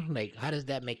anymore? Like, how does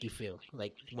that make you feel?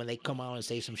 Like, when they come out and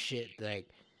say some shit, like,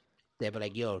 they're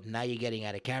like, yo, now you're getting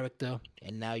out of character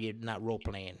and now you're not role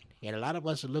playing. And a lot of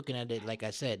us are looking at it, like I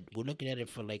said, we're looking at it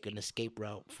for like an escape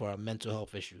route for our mental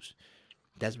health issues.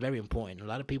 That's very important. A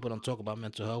lot of people don't talk about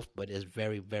mental health, but it's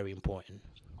very, very important.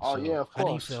 Oh So, yeah, of how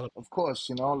do you course, feel? of course.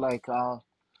 You know,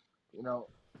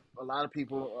 a lot of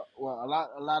people. Well,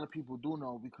 a lot of people do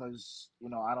know because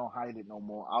I don't hide it no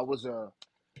more. I was an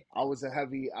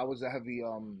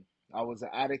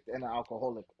addict and an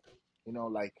alcoholic. You know,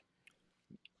 like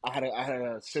I had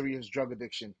a serious drug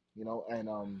addiction.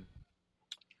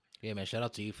 Yeah, man. Shout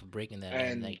out to you for breaking that, man.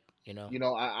 And Like, you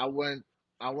know, I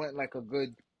went like a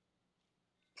good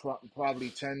probably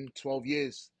 10, 12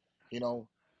 years. You know,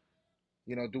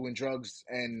 doing drugs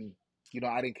and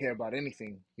I didn't care about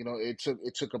anything. It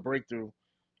took a breakthrough,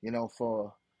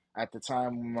 for at the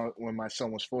time when my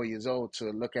son was 4 years old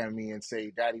to look at me and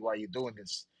say, "Daddy, why you doing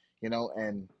this?"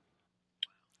 And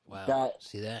wow. that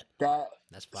See that? that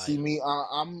That's see fire. me,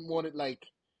 I'm wanted like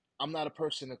I'm not a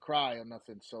person to cry or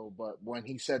nothing. So, but when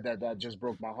he said that, that just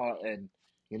broke my heart, and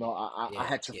I Yeah,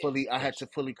 had to yeah, of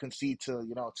course. fully concede to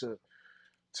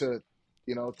to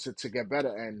to get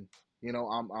better, and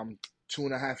I'm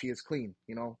 2.5 years clean.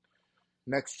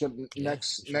 Yeah,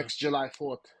 for sure. Next July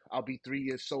 4th, I'll be 3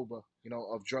 years sober.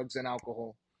 Of drugs and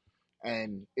alcohol,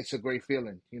 and it's a great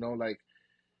feeling. Like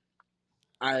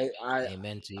I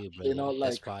Amen to you, you brother. know, That's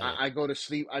like fire. I go to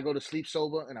sleep. I go to sleep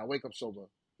sober, and I wake up sober.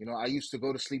 You know, I used to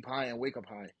go to sleep high and wake up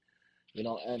high. You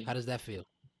know, and How does that feel?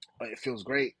 it feels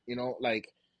great. You know, like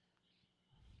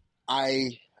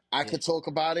I I Yeah, could talk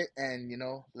about it, and you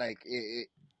know, like it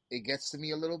gets to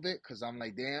me a little bit because I'm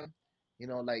like, damn, you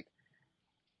know, like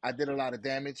I did a lot of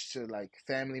damage to like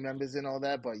family members and all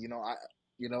that, but you know,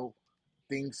 you know,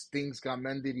 things got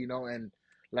mended, you know, and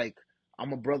like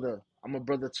I'm a brother. I'm a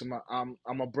brother to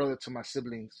my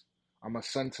siblings. I'm a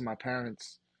son to my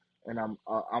parents, and I'm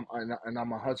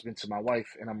a husband to my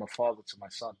wife, and I'm a father to my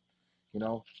son. You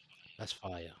know, that's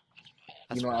fire. you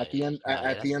That's know, at fire. the end Nah, yeah,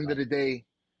 at that's the end of fire. the day,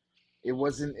 it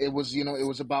wasn't. It was, you know, it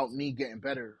was about me getting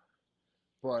better.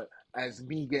 But as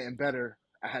me getting better,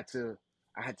 I had to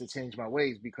change my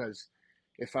ways because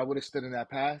if I would have stood in that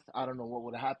path, I don't know what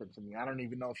would have happened to me. I don't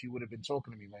even know if you would have been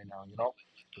talking to me right now. You know,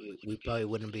 We probably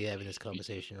wouldn't be having this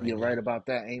conversation right you're right now. about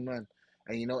that. Amen.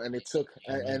 And you know, and it took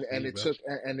Amen to and you, it bro. took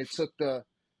and it took the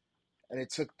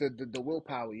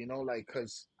willpower. You know, like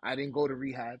because I didn't go to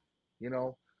rehab. You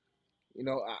know,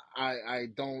 I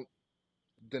don't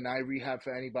deny rehab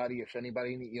for anybody. If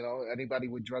anybody, you know, anybody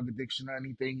with drug addiction or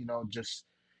anything, you know, just,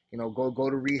 you know, go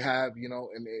to rehab, you know,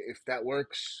 and if that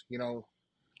works, you know,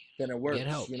 then it Get works,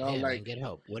 help. you know, Yeah, man, like get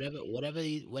help.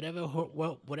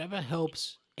 Whatever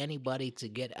helps anybody to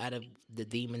get out of the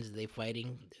demons they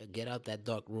fighting, get out that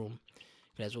dark room.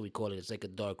 That's what we call it. It's like a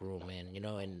dark room, man. You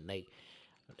know, and like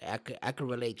I could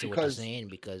relate to what you're because saying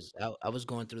because I was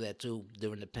going through that too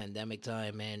during the pandemic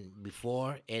time, man.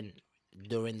 Before and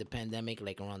during the pandemic,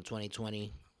 like around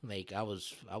 2020, like I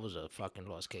was a fucking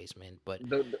lost case, man. But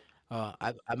the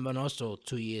I've been also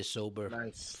 2 years sober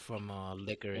nice, from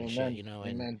liquor and shit, amen, you know,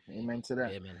 and amen to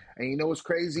that. yeah, man, And you know what's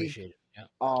crazy? appreciate it. Yeah.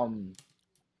 Um,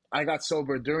 I got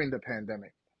sober during the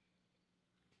pandemic,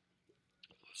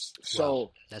 Wow,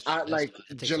 so that's I that's like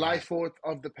that takes a July lot. 4th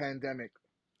of the pandemic.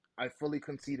 I fully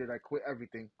conceded. I quit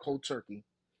everything, cold turkey.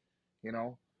 You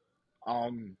know,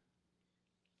 um,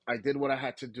 I did what I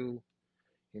had to do.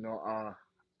 You know,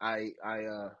 I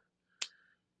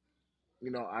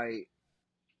you know,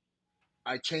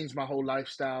 I changed my whole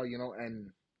lifestyle, you know, and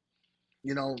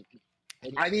you know,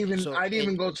 And so I didn't even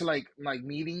and go to like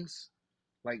meetings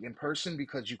like in person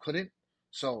because you couldn't.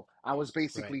 So I was right,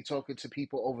 basically talking to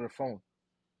people over the phone,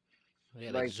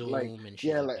 yeah, like like Zoom and shit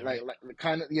yeah, like that, right? like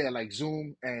kind of yeah, like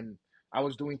Zoom, and I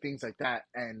was doing things like that,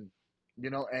 and you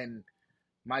know, and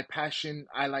my passion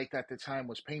I liked at the time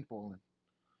was paintballing,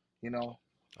 you know.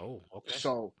 Oh, okay.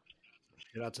 So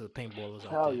Shout out to the paintballers out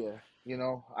hell there. yeah, you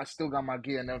know, I still got my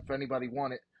gear, and if anybody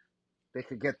want it, they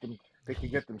could get them. They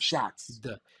could get them You, shots.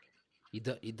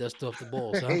 du- you dust off the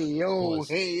balls, huh? Hey yo, Pause.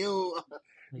 hey yo.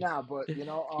 Nah, but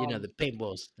You know the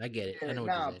paintballs. I get it. I yeah, know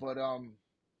what you're nah, saying. but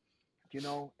you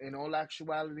know, in all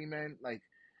actuality, man, like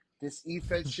this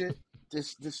Efed shit,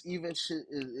 this Efed shit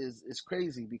is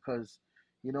crazy because,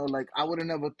 you know, like I would have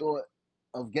never thought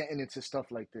of getting into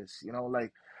stuff like this. You know,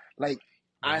 like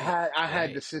Right, I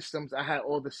had the right. systems, I had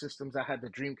all the systems, I had the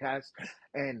Dreamcast,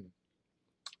 and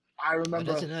I But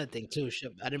that's remember another thing too.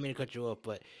 I didn't mean to cut you off,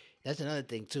 but that's another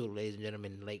thing too, ladies and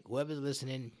gentlemen. Like whoever's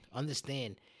listening,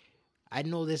 understand. I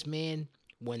know this man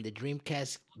when the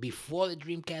Dreamcast before the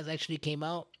Dreamcast actually came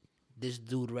out. This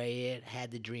dude right here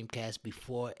had the Dreamcast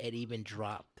before it even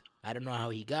dropped. I don't know how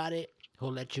he got it.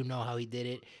 He'll let you know how he did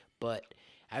it. But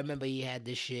I remember he had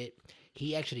this shit.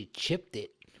 He actually chipped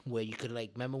it where you could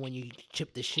like remember when you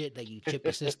chip the shit like you chip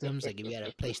the systems like if you had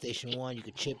a PlayStation 1 you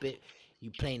could chip it.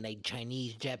 You playing like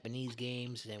Chinese, Japanese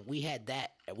games, and we had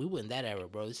that. We were in that era,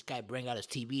 bro. This guy bring out his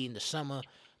TV in the summer,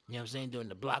 you know what I'm saying, during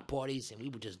the block parties, and we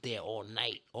were just there all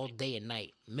night, all day and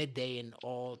night, midday and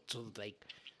all till like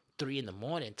 3 in the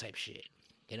morning type shit.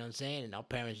 You know what I'm saying? And our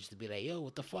parents used to be like, "Yo,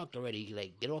 what the fuck already?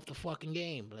 Like, get off the fucking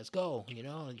game. Let's go. You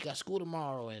know, you got school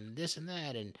tomorrow and this and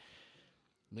that." And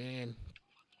man,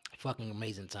 fucking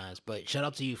amazing times. But shout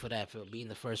out to you for that, for being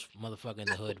the first motherfucker in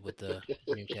the hood with the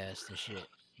Dreamcast and shit,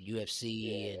 UFC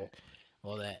yeah. and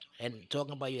all that. And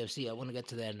talking about UFC, I want to get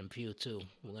to that in a few too.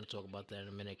 We're gonna talk about that in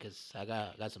a minute because I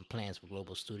got some plans for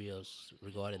Global Studios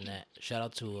regarding that. Shout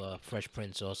out to Fresh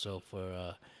Prince also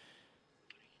for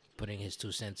putting his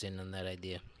 2 cents in on that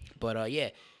idea. But yeah,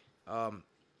 um,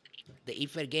 the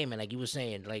EFED game, and like you were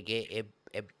saying, like it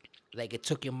like it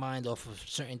took your mind off of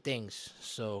certain things.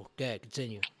 So go ahead,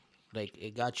 continue. Like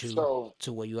it got you So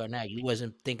to where you are now. You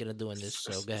wasn't thinking of doing this,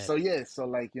 so go ahead. so yeah, so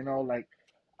like you know, like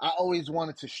I always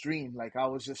wanted to stream. Like I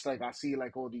was just like I see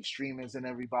like all these streamers and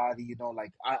everybody, you know,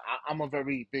 like I'm a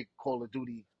very big Call of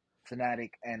Duty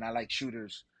fanatic, and I like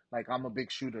shooters. Like I'm a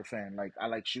big shooter fan. Like I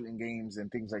like shooting games and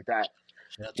things like that.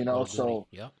 Shout out to You Call know, of Duty.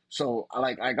 so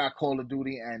Yep. I got Call of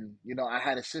Duty, and I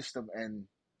had a system, and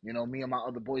me and my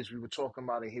other boys, we were talking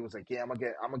about it. He was like, "Yeah, I'm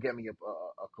gonna get me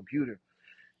a computer,"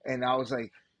 and I was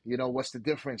like, "What's the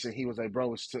difference?" And he was like,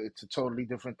 "Bro, it's a totally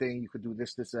different thing. You could do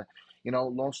this, this, that."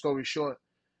 Long story short,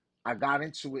 I got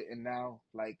into it, and now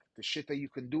like the shit that you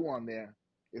can do on there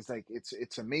is like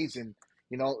it's amazing.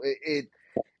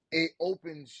 It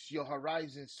opens your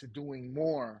horizons to doing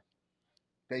more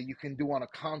that you can do on a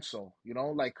console.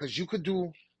 Like because you could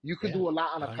do Yeah. a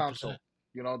lot on a 100%. console.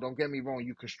 Don't get me wrong.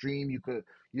 You could stream. You could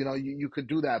you could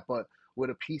do that, but with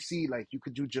a PC, like you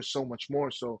could do just so much more.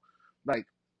 So, like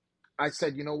I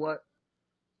said, you know what?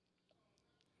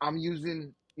 I'm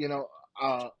using.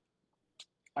 Uh,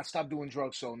 I stopped doing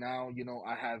drugs, so now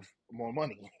I have more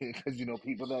money because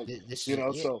people that This is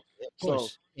yeah, so of so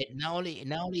course. Not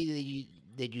only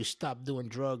did you stop doing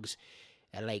drugs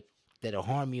and like that'll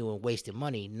harm you and wasting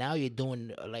money. Now you're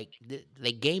doing like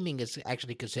gaming is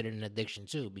actually considered an addiction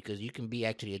too because you can be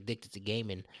actually addicted to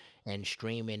gaming and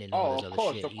streaming and all oh, this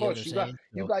other shit. of You get what course, I'm you got saying?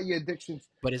 you So, got your addictions.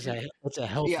 but You it's a Yeah,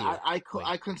 healthier I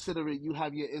way. consider it. You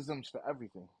have your isms for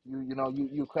everything.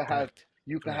 You could have Correct.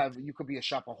 Correct. you could be a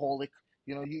shopaholic.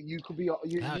 You could be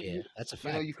Hell yeah, that's a you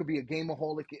fact. could be a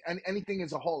gameaholic. And anything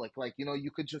is a holic. Like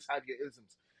you could just have your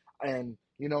isms. And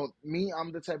me,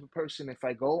 I'm the type of person. If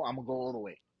I go, I'm gonna go all the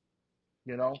way.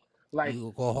 You know, like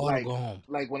You go hard or like go home.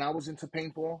 when I was into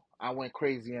paintball, I went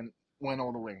crazy and went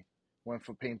all the way. Went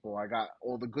for paintball. I got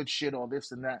all the good shit, all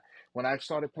this and that. When I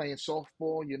started playing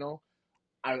softball,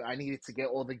 I needed to get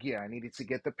all the gear. I needed to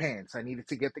get the pants. I needed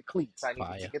to get the cleats. I needed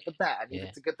to Fire. get the bat. I needed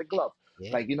Yeah. to get the glove.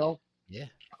 Yeah. Like Yeah.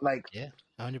 like Yeah.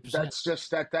 100%. that's just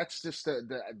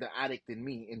the addict in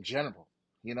me in general.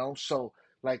 So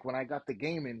like when I got the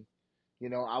gaming,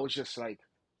 I was just like,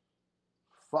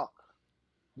 fuck.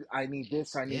 I need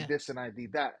Yeah. this, and I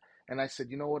need that. And I said,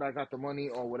 you know what? I got the money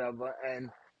or whatever,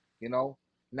 and you know,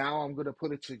 now I'm gonna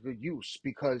put it to good use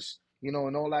because in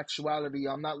all actuality,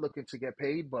 I'm not looking to get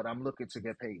paid, but I'm looking to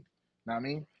get paid. Know what I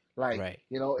mean? Like, Right.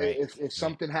 Right. if Right.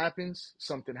 something happens,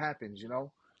 something happens.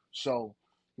 So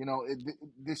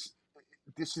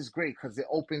this is great because it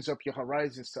opens up your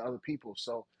horizons to other people.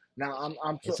 So now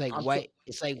It's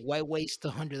like why waste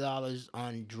 $100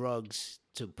 on drugs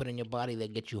to put in your body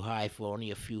that get you high for only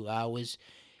a few hours?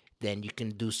 Then you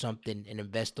can do something and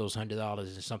invest those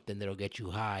 $100 in something that'll get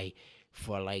you high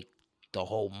for like the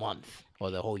whole month or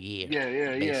the whole year,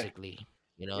 yeah. basically.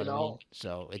 You know You what I mean? know,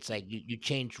 So it's like you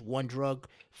change one drug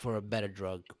for a better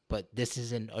drug, but this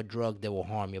isn't a drug that will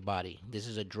harm your body. This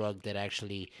is a drug that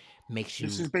actually makes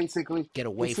this you is basically get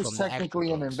away this is from the actual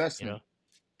technically an drugs. You investment. know,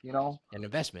 You know, an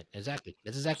investment. Exactly.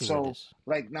 That's exactly what it so is.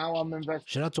 like now I'm invest.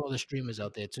 Shout out to all the streamers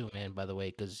out there too, man. By the way,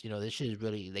 because this shit is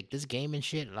really like this gaming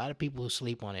shit. A lot of people who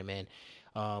sleep on it, man.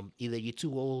 Either you're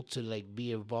too old to like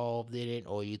be involved in it,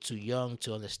 or you're too young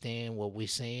to understand what we're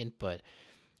saying. But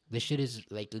this shit is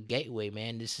like a gateway,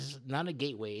 man. This is not a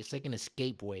gateway. It's like an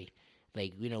escape way.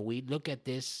 Like we look at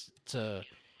this to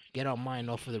get our mind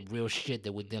off of the real shit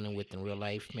that we're dealing with in real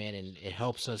life, man, and it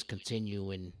helps us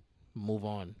continue and move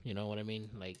on. You know what I mean?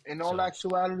 Like In all so.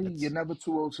 actuality, you're That's never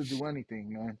too old to do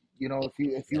anything, man. If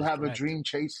you that is have a correct. dream,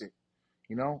 chase it.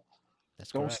 You know,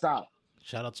 That's don't correct. stop.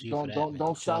 Shout out to you for Don't that, don't man.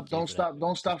 don't Shout out stop. to you Don't for that. stop. Don't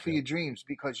That's stop for real. your dreams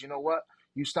because you know what?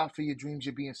 You stop for your dreams,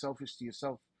 you're being selfish to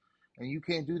yourself, and you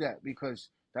can't do that because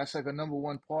that's like a number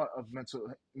one part of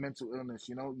mental illness.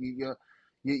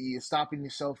 You're stopping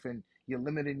yourself and you're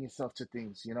limiting yourself to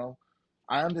things.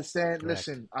 I understand. Correct.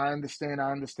 Listen, I understand.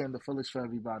 I understand the fullest for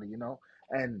everybody.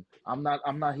 And I'm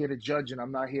not here to judge and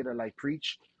I'm not here to like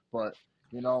preach, but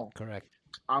you know, Correct.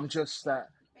 I'm just that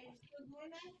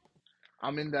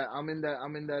I'm in that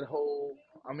whole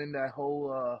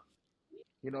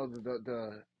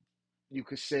the you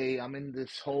could say I'm in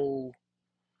this whole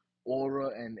aura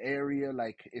and area.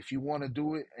 Like if you want to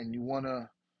do it and you want to,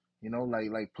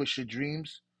 like push your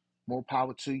dreams, more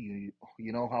power to you.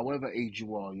 However age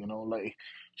you are, like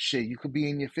shit, you could be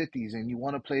in your 50s and you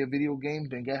want to play a video game,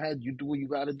 then go ahead, you do what you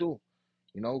got to do.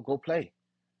 Go play.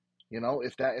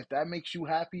 If that makes you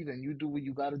happy, then you do what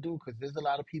you got to do. Because there's a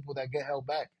lot of people that get held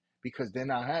back because they're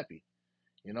not happy.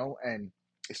 And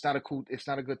it's not a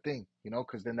good thing.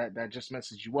 Because then that just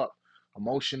messes you up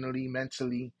emotionally,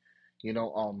 mentally, you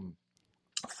know, um,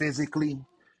 physically.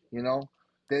 You know,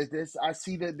 there's I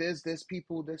see that there's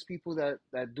people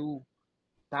that do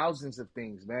thousands of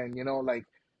things, man.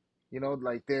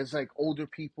 Like there's like older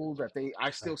people that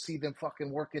I still Correct. see them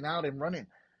fucking working out and running,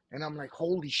 and I'm like,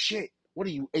 holy shit, what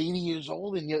are you 80 years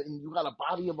old and you got a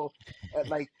body of a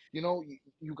like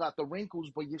you got the wrinkles,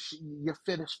 but you're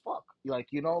fit as fuck. Like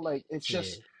like it's Yeah.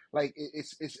 just like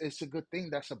it's a good thing.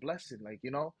 That's a blessing. Like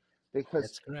because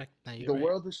That's correct. No, you're the right.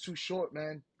 world is too short,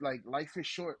 man. Like life is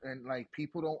short, and like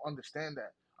people don't understand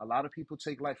that. A lot of people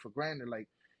take life for granted, like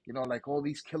like all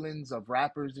these killings of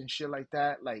rappers and shit like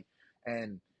that, like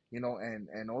and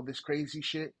and all this crazy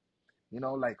shit.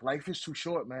 Like life is too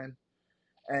short, man.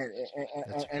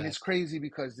 That's a And it's fact. crazy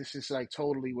because this is like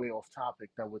totally way off topic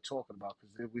that we're talking about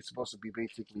because we're supposed to be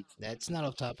basically, That's not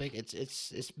off topic.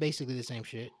 It's basically the same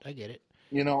shit. I get it.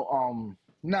 you know, um,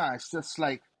 nah, it's just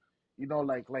like,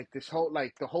 like this whole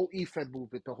like the whole EFED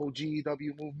movement, the whole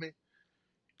GEW movement.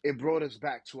 It brought us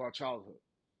back to our childhood,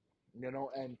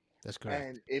 and That's correct.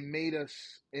 it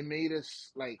made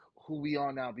us like who we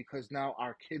are now because now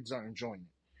our kids are enjoying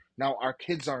it. Now our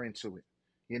kids are into it,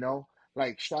 you know.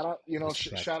 Like shout out, That's a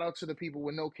fact. shout out to the people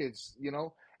with no kids,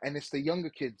 and it's the younger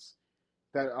kids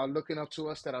that are looking up to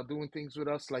us, that are doing things with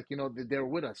us, like they're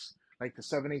with us, like the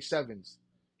 787s,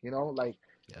 like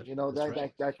Yep, that's that right.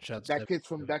 that that Shout out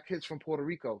to that kid's from Puerto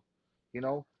Rico, you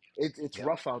know. It's Yep.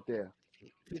 rough out there.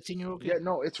 15-year-old Yeah, kid.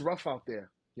 no, it's rough out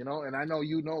there, and I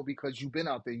know because you've been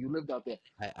out there, you lived out there.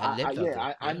 I lived out Yeah,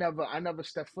 there. I Yeah. never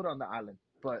stepped foot on the island,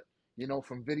 but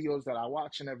from videos that I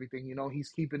watch and everything, he's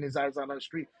keeping his eyes on the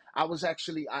street. I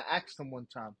asked him one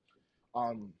time,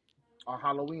 um, on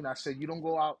Halloween, I said, "You don't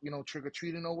go out, trick or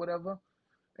treating or whatever,"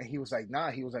 and he was like,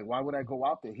 "Nah." He was like, "Why would I go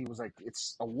out there?" He was like,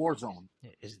 "It's a war zone."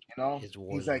 It's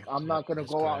war He's like, zone. "I'm Yep, not gonna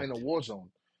that's go out in a correct. war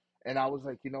zone," and I was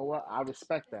like, "You know what? I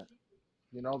respect that."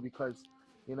 Because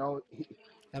he,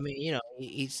 I mean,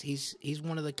 he's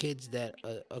one of the kids that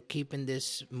are keeping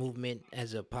this movement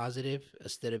as a positive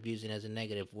instead of using it as a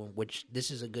negative. Which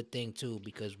this is a good thing too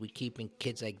because we keeping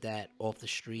kids like that off the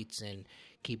streets and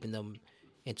keeping them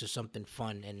into something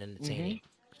fun and hmm entertaining.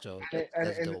 So and,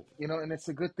 that's dope. and it's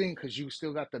a good thing because you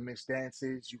still got the Miss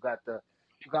Dances, you got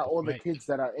That's all the right. kids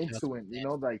that are Shout out to into it. my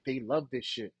dance. Like they love this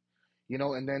shit.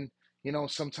 And then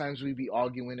sometimes we be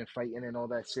arguing and fighting and all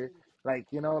that shit. Like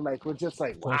like we're just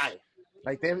like Of course, why,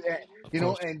 like they, of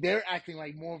course. and they're acting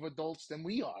like more of adults than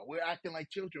we are. We're acting like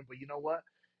children, but you know what?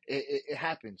 It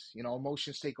happens.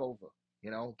 Emotions take over.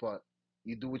 But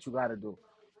you do what you got to do.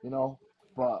 You know,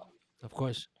 but Of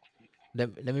course.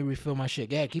 Let me refill my shit.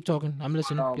 Go ahead, keep talking. I'm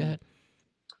listening. Go um ahead.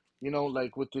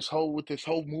 like with this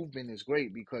whole movement is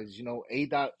great because a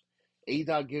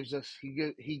dot gives us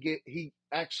he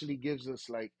actually gives us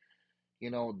like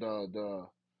the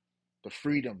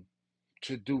freedom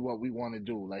to do what we want to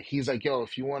do. Like he's like, yo,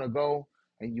 if you want to go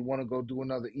and you want to go do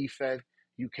another EFED,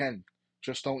 you can.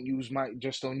 Just don't use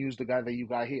the guy that you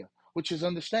got here, which is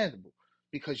understandable.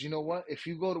 Because you know what? If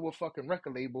you go to a fucking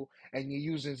record label and you're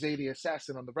using Zae The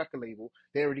Assassin on the record label,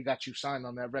 they already got you signed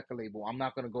on that record label. I'm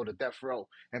not gonna go to Death Row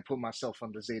and put myself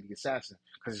under Zae The Assassin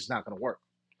because it's not gonna work.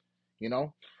 You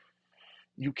know,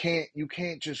 you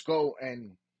can't just go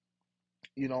and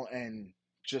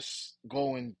just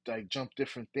go and like jump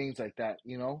different things like that.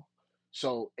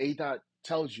 So A dot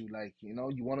tells you like, you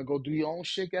want to go do your own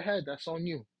shit, go ahead. That's on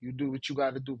you. You do what you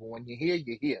got to do. But when you're here,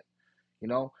 you're here.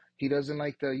 He doesn't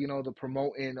like the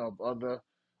promoting of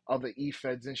other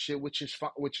e-feds and shit, which is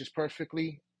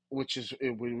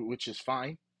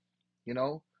fine. You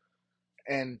know,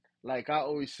 and like I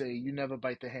always say, you never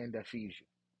bite the hand that feeds you.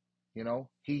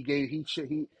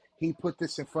 He put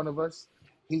this in front of us.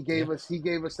 Yeah. He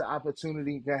gave us the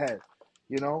opportunity. Go ahead,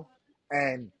 you know,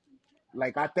 and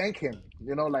like I thank him.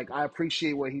 Like I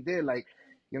appreciate what he did. Like,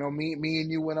 me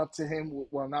and you went up to him.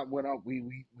 Well, not went up.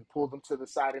 We pulled him to the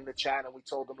side in the chat and we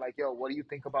told him like, yo, what do you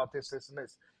think about this, and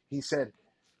this? He said,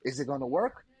 is it gonna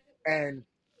work? And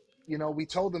we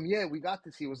told him, yeah, we got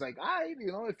this. He was like, all right,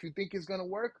 if you think it's gonna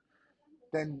work,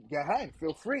 then go ahead,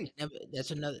 feel free.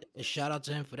 That's another a shout out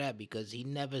to him for that because he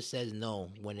never says no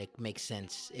when it makes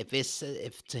sense. If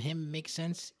to him makes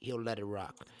sense, he'll let it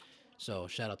rock. So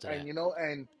shout out to And that.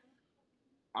 and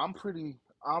I'm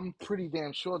pretty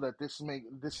damn sure that this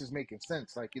is making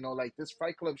sense. Like, like this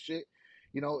Fight Club shit,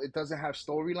 it doesn't have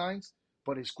storylines,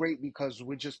 but it's great because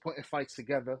we're just putting fights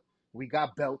together. We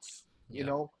got belts, Yep.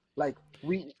 like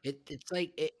we It's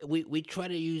like we try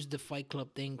to use the Fight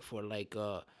Club thing for like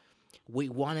we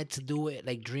wanted to do it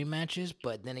like dream matches,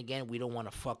 but then again we don't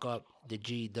want to fuck up the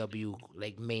GW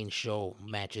like main show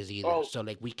matches either. oh So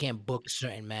like we can't book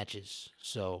certain matches.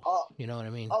 So uh, you know what I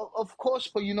mean? of course,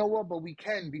 but you know what? But we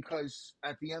can because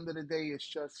at the end of the day,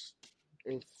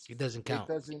 It doesn't it count.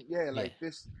 doesn't. Yeah, Yeah. like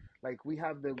this, like we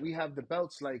have the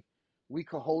belts. Like we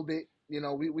could hold it.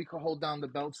 We could hold down the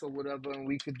belts or whatever, and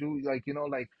we could do like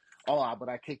like, oh, but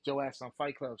I kicked your ass on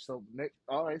Fight Club. So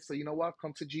all right, so you know what?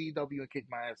 Come to GEW and kick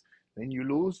my ass. Then you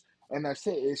lose, and that's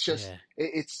it. It's just Yeah.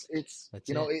 it's That's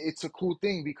it. it's a cool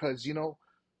thing because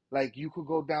like you could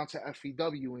go down to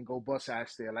FEW and go bust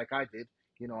ass there like I did.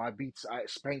 I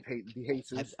spanked the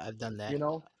Jesus. I've done that. You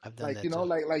know, I've done that too.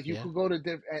 like you Yeah, could go to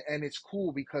and it's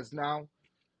cool because now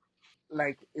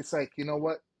like it's like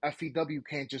FEW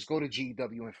can't just go to GW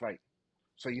and fight.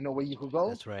 So you know where you could go?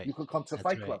 that's right. You could come to That's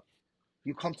Fight right. Club.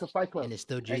 You come to Fight Club, And it's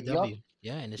still and yup, GW.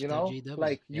 Yeah, and it's still GW.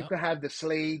 like you Yep. could have the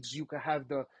Slades, you could have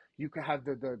the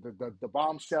The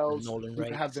bombshells, Nolan you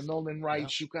could have the Wrights. Nolan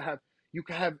Yep. Rights, you could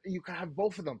have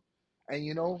both of them,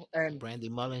 and Brandy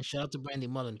Mullen. Shout out to Brandy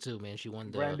Mullen too, man. She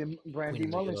won the Queen Brandy of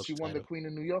New Mullins, York she won the title. Queen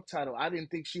of New York title. I didn't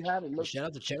think she had it. And Look, shout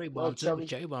out to Cherry Bomb look, too. Cherry.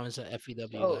 Cherry Bomb is a FEW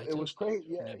Oh, guy it too. was crazy.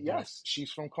 Yeah, Yeah, both. yes,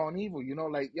 she's from Carnival.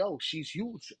 Like yo, she's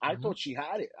huge. I Hmm. thought she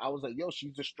had it. I was like, yo,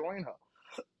 she's destroying her.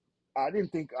 I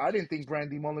didn't think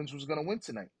Brandy Mullins was gonna win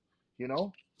tonight. You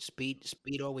know,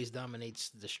 Speed always dominates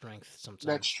the strength that's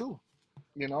sometimes. true.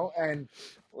 And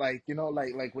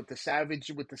like with the Savage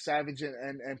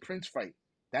and Prince fight.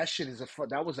 That shit is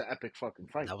that was an epic fucking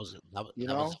fight. You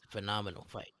That was know, a phenomenal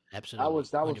fight. Absolutely,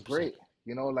 that was 100%. great.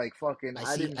 Like fucking,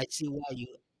 I didn't. I see why you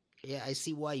yeah, I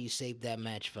see why you saved that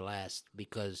match for last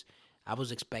because I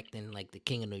was expecting like the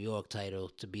King of New York title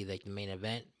to be like the main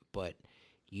event, but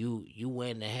you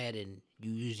went ahead and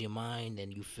you used your mind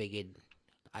and you figured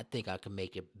I think I can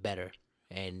make it better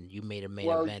and you made a main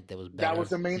Well, event that was that better was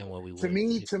the main. than what we To were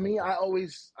me, expecting. I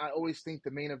always think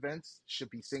the main events should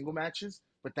be single matches,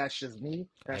 but that's just me.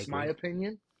 I That's my agree.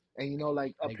 opinion. And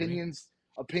like I agree.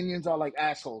 opinions are like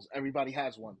assholes. Everybody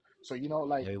has one. So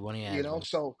Everybody has one.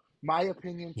 so my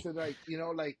opinion to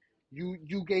like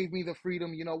you gave me the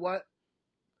freedom. You know what?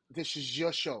 This is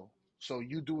your show, so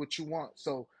you do what you want.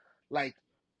 So like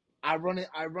I run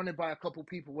it by a couple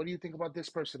people. What do you think about this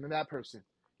person and that person?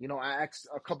 I ask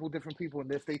a couple different people,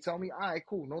 and if they tell me, all right,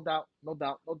 cool, no doubt, no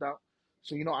doubt, no doubt.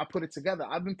 So I put it together.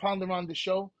 I've been pounding around the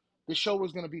show. The show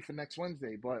was gonna be for next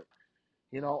Wednesday, but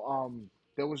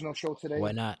there was no show Why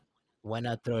today. not? Why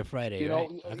not throw it Friday, right?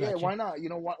 I Yeah, got you. why not?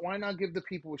 Why not give the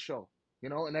people a show?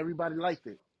 And everybody liked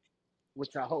it,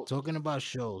 which I hope. Talking about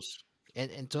shows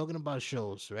and talking about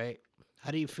shows, right?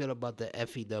 How do you feel about the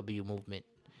FEW movement?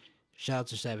 Shout out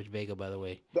to Savage Vega, by the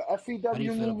way. The How do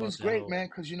you FEW feel move about is that great, whole? man,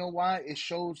 because you know why? It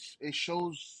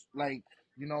shows like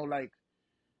like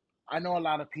I know a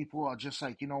lot of people are just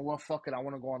like, what, fuck it, I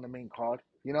want to go on the main card,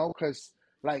 because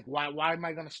like why am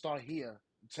I gonna start here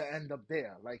to end up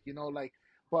there, like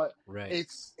but Right.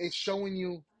 it's showing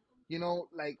you,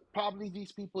 like probably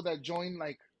these people that join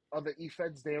like other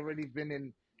EFEDs, they already been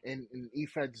in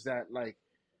EFEDs that like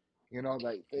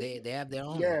like They have their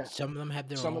own. yeah, Some of them have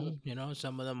their some of the, own.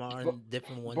 Some of them are but in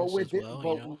different but ones with as it, well.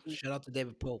 but Shout out to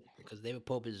David Pope because David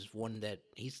Pope is one that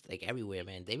he's like everywhere,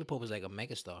 man. David Pope is like a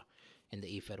megastar in the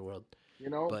EFED world.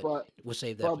 But but we'll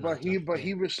save that for another time. Yeah.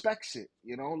 he respects it,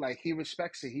 like he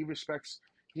respects it.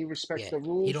 He respects Yeah, the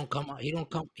rules.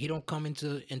 he don't come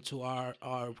into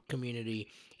our community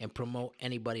and promote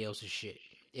anybody else's shit.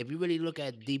 If you really look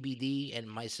at DBD and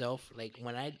myself, like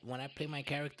when I play my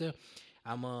character,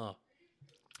 I'm a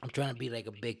I'm trying to be like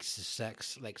a big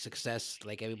success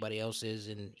like everybody else is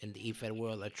in the EFED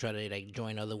world. I try to like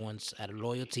join other ones out of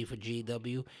loyalty for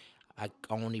GW. I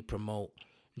only promote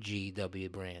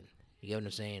GW brand. You get what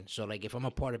I'm saying? So like if I'm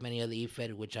a part of any other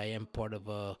EFED, which I am part of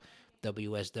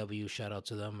WSW, shout out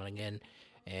to them again.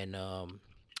 And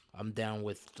I'm down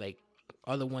with like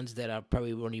other ones that I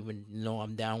probably won't even know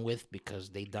I'm down with because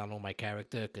they download my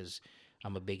character because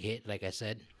I'm a big hit, like I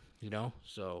said,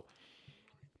 So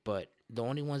but the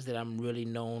only ones that I'm really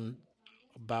known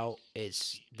about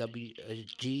is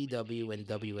GW and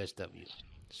WSW.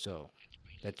 So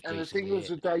that's And the thing basically is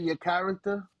it. with that, your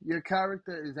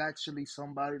character is actually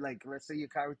somebody, like, let's say your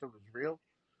character was real,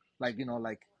 like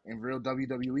like in real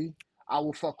WWE. I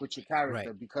will fuck with your Right,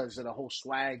 character because of the whole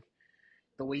swag,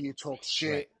 the way you talk right,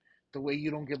 shit, the way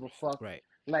you don't give a fuck. right.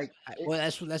 Like Well,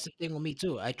 that's the thing with me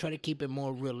too. I try to keep it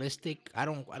more realistic. I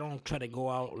don't try to go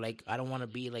out like I don't want to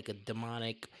be like a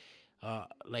demonic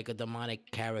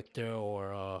character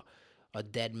or a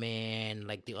dead man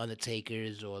like the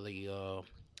Undertakers or the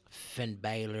Finn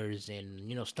Balor's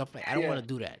and stuff like. I don't want yeah, to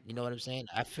do that. You know what I'm saying?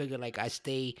 I figure like I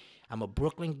stay. I'm a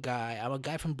Brooklyn guy. I'm a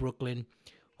guy from Brooklyn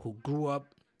who grew up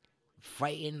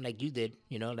fighting like you did,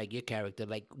 like your character.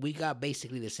 Like we got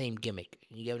basically the same gimmick.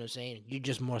 You get what I'm saying? You're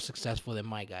just more successful than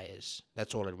my guy is.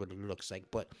 That's all it really looks like.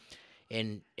 But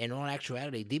in all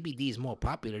actuality, DBD is more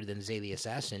popular than Zae The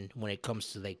Assassin when it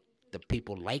comes to like the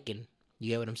people liking. You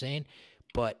get what I'm saying?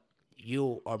 But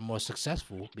you are more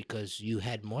successful because you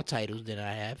had more titles than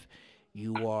I have.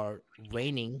 You are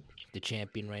reigning the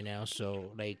champion right now.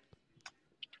 So like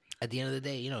at the end of the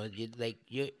day,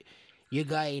 your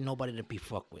guy ain't nobody to be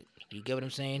fucked with. You get what I'm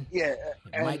saying? yeah,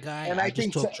 My guy, and I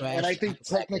just talk I trash. I think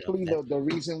back it up. technically That's the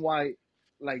reason why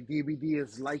like DBD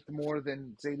is liked more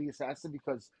than Zae the Assassin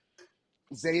because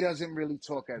Zae doesn't really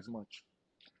talk as much.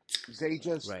 Zay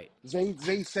just Right.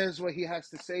 Zay says what he has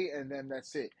to say, and then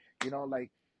that's it.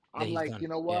 Like Then I'm he's like, done. you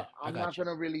know Yeah, what? I I'm not got you.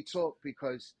 gonna really talk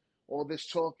because all this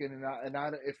talking,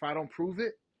 if I don't prove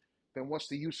it, then what's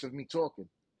the use of me talking?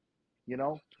 You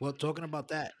know? Well, talking about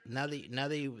that, now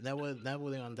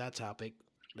we're on that topic.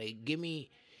 Like, give me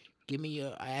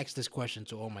your. I asked this question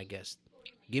to all my guests.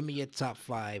 Give me your top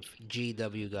five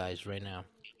GW guys right now,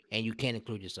 and you can't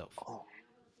include yourself Oh,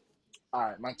 all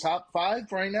right, my top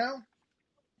five right now.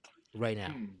 right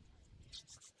now. Hmm.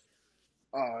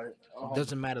 Uh,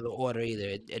 Doesn't matter the order either.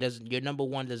 It doesn't. Your number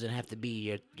one doesn't have to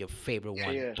be your favorite yeah,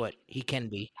 one, yeah. but he can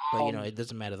be. But Um, it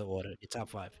doesn't matter the order. Your top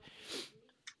five.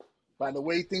 by the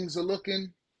way things are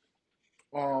looking,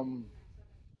 um,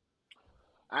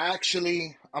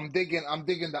 I'm digging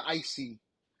the icy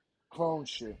clone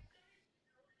shit.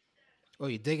 Oh,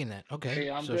 you're digging that? Yeah, Okay.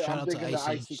 yeah, So shout I'm out to digging the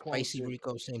Icy, icy clone Spicy shit.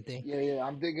 Rico, same thing. Yeah, yeah,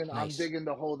 I'm Nice. digging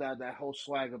the whole that whole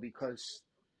swagger because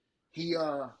he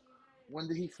when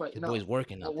did he fight? The No, boy's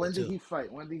working out there when did too. he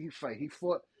fight? When did he fight? He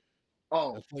fought.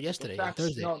 Oh, For the yesterday on faction.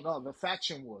 Thursday. No, the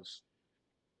faction was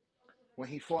when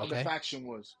he fought in the Okay. faction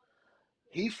was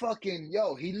he fucking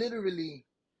yo. He literally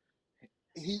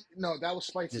he no that was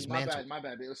spicy. My Dismantled. bad, my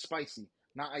bad. It was spicy,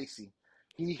 not icy.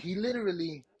 He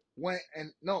literally went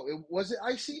and no, it was it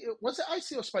icy. Was it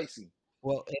icy or spicy?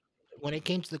 Well, when it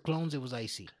came to the clones, it was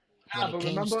Icy. When Nah, it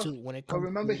came to when it but comes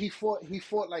remember, to he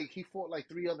fought like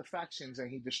three other factions and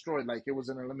he destroyed like it was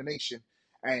an elimination,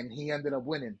 and he ended up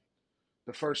winning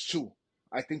the first two.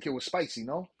 I think it was spicy,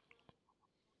 no?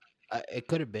 it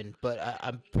could have been, but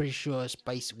I'm pretty sure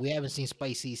Spicy. We haven't seen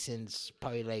Spicy since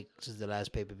probably like since the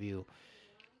last pay per view.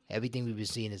 Everything we've been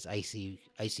seeing is Icy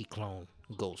clone,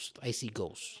 Ghost, Icy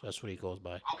Ghost. That's what he goes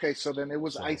by. Okay, so then it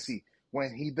was So icy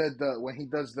when he does the when he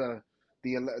does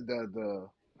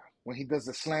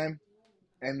the slam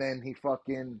and then he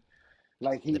fucking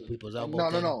like the he people's elbow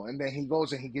thing. no and then he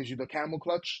goes and he gives you the camel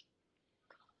clutch.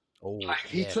 Oh Like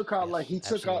yeah, yes,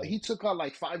 absolutely. he took out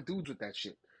like five dudes with that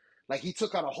shit. Like he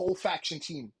took out a whole faction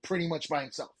team pretty much by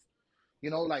himself.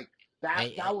 Like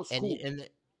And that was and cool. and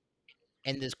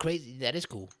and this crazy that is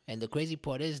cool. And the crazy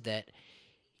part is that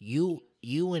you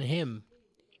and him,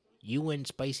 you and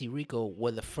Spicy Rico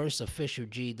were the first official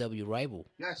GW rival.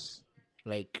 Yes,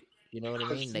 Like, you know what I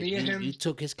mean? because Like you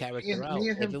took his character me out.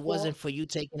 and If him it fought. wasn't for you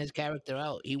taking his character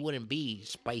out, he wouldn't be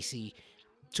Spicy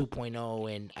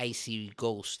 2.0 and Icy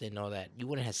Ghost and all that. You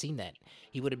wouldn't have seen that.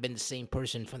 He would have been the same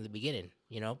person from the beginning,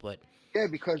 but Yeah,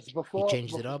 because he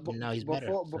changed it up and now he's better.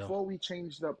 So before we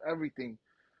changed up everything,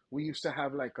 we used to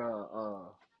have like a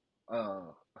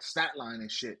stat line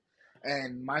and shit.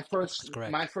 And that's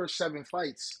correct. my first seven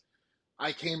fights,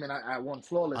 I came and I won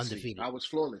flawlessly. Undefeated. I was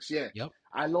flawless. Yeah, Yep.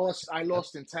 I Yep.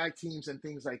 lost in tag teams and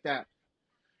things like that.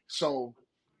 So,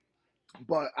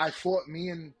 but I fought me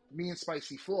and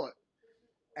Spicy fought,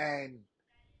 and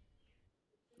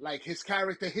like his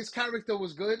character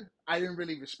was good. I didn't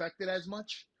really respect it as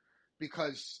much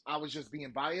because I was just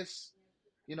being biased.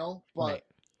 But Right.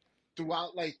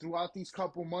 throughout these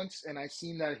couple months, and I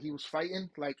seen that he was fighting.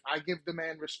 Like I give the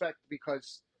man respect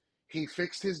because he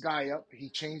fixed his guy up, he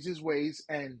changed his ways,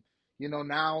 and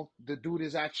now the dude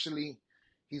is actually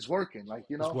he's working. Like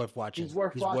It's worth watching. he's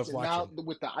worth He's worth watching. Now watching.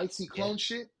 with the icy Yeah. clone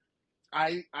shit,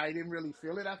 I didn't really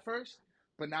feel it at first,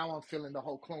 but now I'm feeling the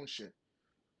whole clone shit.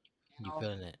 You You know,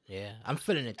 feeling it? Yeah, I'm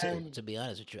feeling it too. and To be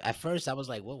honest with you, at first I was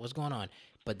like, what's going on?"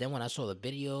 But then when I saw the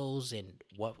videos and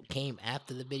what came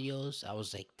after the videos, I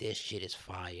was like, "This shit is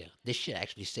fire. This shit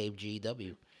actually saved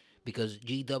GW, because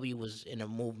GW was in a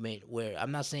movement where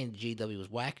I'm not saying GW was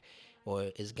whack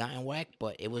or it's gotten whack,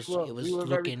 but it we was were very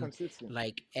looking consistent.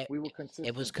 like We were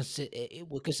it was consistent. it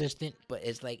was consistent, but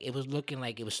it's like it was looking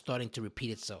like it was starting to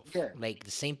repeat itself. Yeah. Like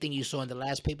the same thing you saw in the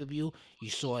last pay per view, you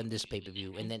saw in this pay per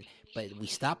view, and then but we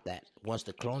stopped that once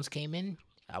the clones came in.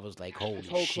 I was like, holy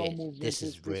shit, this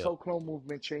is This real. whole clone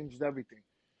movement changed everything.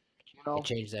 You It know,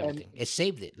 changed and everything. It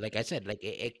saved it. Like I said, like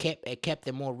it kept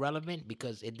it more relevant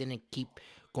because it didn't keep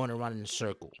going around in a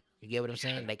circle. You get what I'm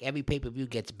saying? Like every pay per view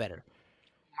gets better.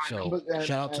 So number and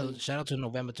shout out to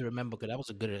November to Remember, because that was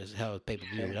a good as hell pay per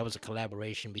yeah, view. That was a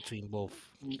collaboration between both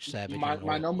Savage and my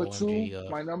OMG. number two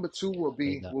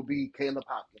AEW. will be Caleb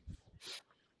Hopkins.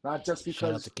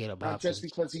 Shout out to Caleb Not just Hopkins.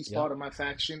 because he's Yep. part of my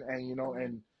faction and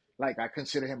and like I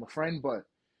consider him a friend, but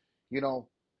you know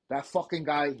that fucking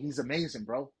guy, he's amazing,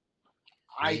 bro.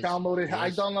 He is. He I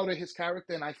is. downloaded his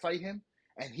character and I fight him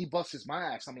and he busts my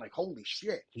ass. I'm like, holy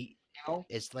shit, He you know?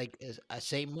 it's like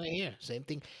same way here, same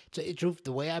thing. So the truth,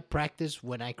 the way I practice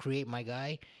when I create my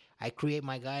guy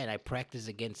and I practice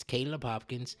against Caleb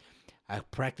Hopkins. I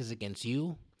practice against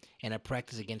you, and I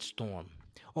practice against Storm.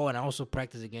 Oh, and I also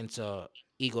practice against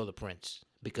Ego the Prince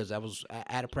because I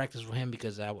had a practice for him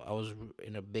because I was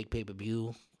in a big pay per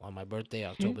view on my birthday,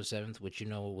 Hmm? October 7th, which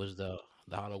was the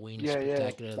Halloween Yeah, yeah.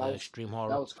 spectacular, That the was extreme that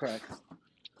horror. was cracked.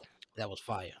 That was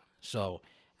fire. So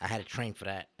I had to train for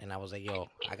that, and I was like, yo,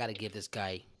 I gotta give this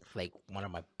guy like one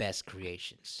of my best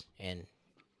creations, and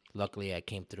luckily I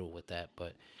came through with that.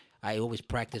 But I always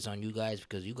practice on you guys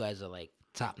because you guys are like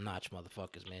top notch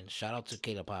motherfuckers, man. Shout out to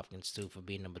Caleb Hopkins too for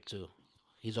being number 2.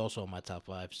 He's also in my top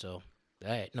 5. So, all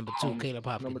right, number 2, Caleb Number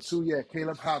Hopkins. two, yeah,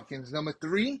 Caleb Hopkins. Number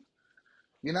three,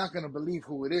 you're not gonna believe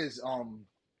who it is.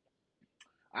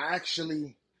 I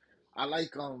actually I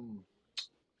like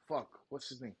fuck, what's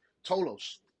his name?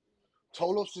 Tolos.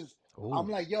 Tolos is. I'm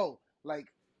Ooh, like, yo, like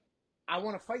I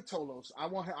want to fight Tolos. I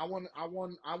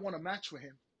want a match with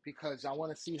him because I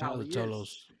want to see shout how out he to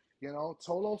is. Tolos.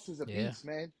 Tolos is a Yeah, beast,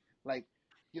 man. Like,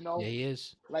 you yeah, know, he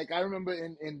is. like I remember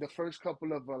in the first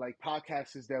couple of like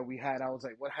podcasts that we had, I was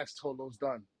like, what has Tolos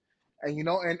done?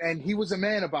 And and he was a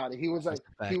man about it. He was That's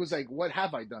like, a fact. what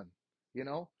have I done? You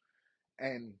know,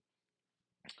 and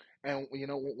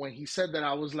when he said that,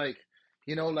 I was like,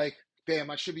 like,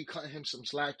 damn, I should be cutting him some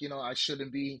slack. I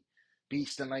shouldn't be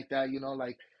beasting like that.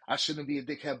 Like I shouldn't be a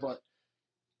dickhead. But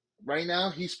right now,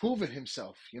 he's proven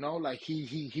himself. Like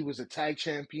he was a tag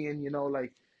champion.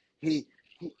 Like he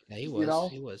he Yeah, he you was. know,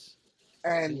 He was. He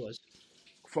and was.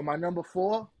 for my number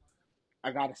four,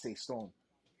 I gotta say Storm.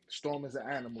 Storm is an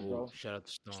animal, Ooh, bro. shout out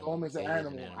to Storm. Storm is an Yeah, he is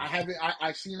an animal. I animal. haven't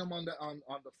I seen him on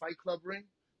the Fight Club ring,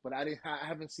 but I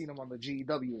haven't seen him on the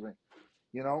GEW ring.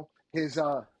 You know his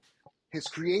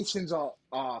creations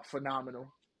are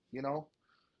phenomenal. You know,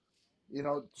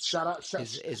 shout out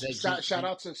Is like he shout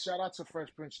out to Fresh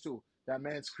Prince too. That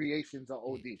man's creations are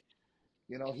OD.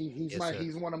 yes sir.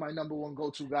 He's one of my number one go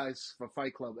to guys for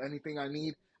Fight Club. Anything I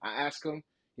need, I ask him.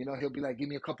 He'll be like, give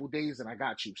me a couple days and I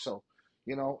got you. So,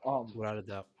 you know, um, Without a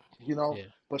doubt. you know, Yeah.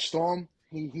 but Storm,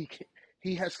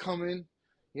 he has come in,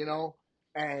 you know,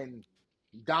 and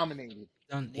dominated,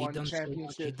 He won done so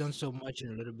much. He done championships. so much in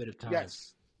a little bit of time.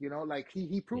 Yes, like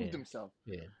he proved Yeah. himself.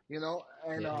 Yeah.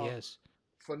 And Yeah. Yes.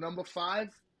 for number five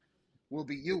will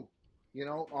be you. You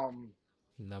know,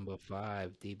 Number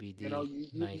 5, you know, DBD. you, you,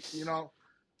 you Nice. know,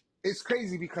 it's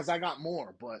crazy because I got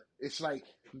more, but it's like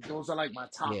those are like my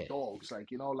top Yeah. dogs. Like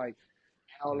you know, like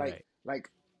Right. like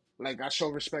like I show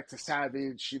respect to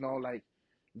Savage. Like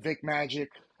Vic Magic.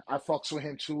 I fucks with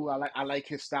him too. I like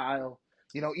his style.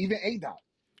 Even A Dot.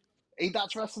 A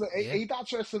Dot's wrestler. Yeah. A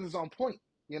Dot's wrestler is on point.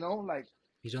 Like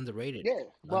He's underrated. yeah.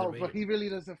 Well, but Underrated. he really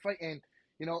doesn't fight, and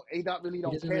A Dot really He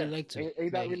don't doesn't really care. like to. A Yeah.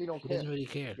 Dot really don't He care. doesn't really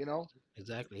care. You know,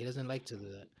 Exactly. He doesn't like to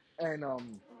do that. and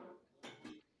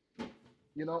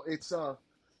it's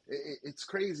it's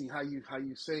crazy how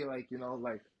you say like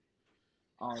like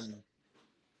um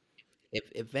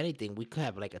If anything, we could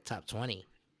have like a top 20,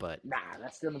 but nah,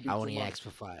 that's gonna be I too only much. asked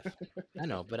for 5. I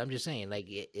know, but I'm just saying, like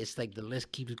it's like the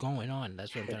list keeps going on.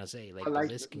 That's what I'm trying to say. I Like the like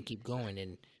list can keep going,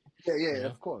 and yeah, you yeah, know,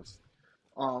 of course.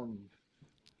 Um,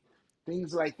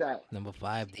 things like that. number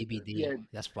 5, Yeah, DBD.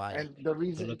 That's fire. and the Good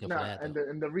reason, looking for nah, that and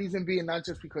though. the reason being not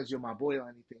just because you're my boy or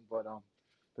anything, but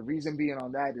the reason being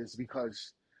on that is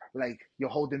because like your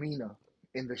whole demeanor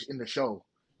in the show,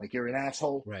 like you're an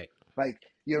asshole, Right. like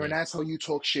you're an Yeah. asshole. You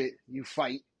talk shit, you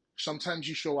fight. Sometimes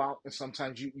you show out, and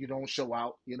sometimes you don't show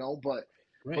out. But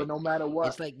Right. no matter what,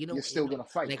 It's like you're still gonna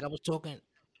fight. like I was talking.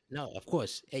 No, of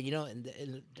course, and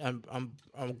and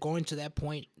I'm going to that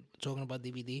point talking about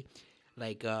DVD.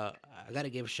 Like I gotta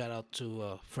give a shout out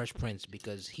to Fresh Prince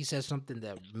because he said something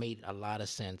that made a lot of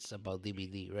sense about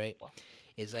DVD. Right?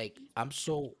 It's like I'm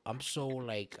so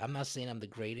like I'm not saying I'm the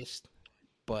greatest,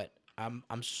 but I'm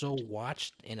so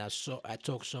watched and I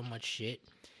talk so much shit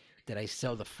that I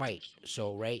sell the fight.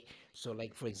 So right. So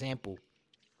like for example,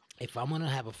 if I'm gonna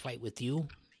have a fight with you,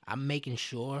 I'm making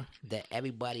sure that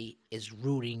everybody is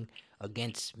rooting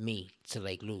against me to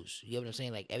like lose. You get what I'm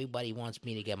saying? Like everybody wants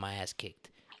me to get my ass kicked.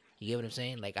 You get what I'm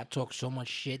saying? Like I talk so much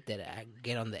shit that I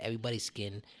get under everybody's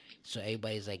skin, so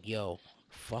everybody's like, "Yo,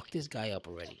 fuck this guy up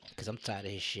already," because I'm tired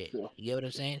of his shit. Yeah, You get what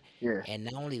I'm saying? yeah, And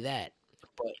not only that,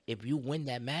 but if you win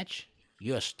that match,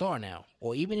 you're a star now.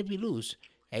 Or even if you lose,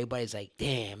 everybody's like,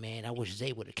 "Damn, man, I wish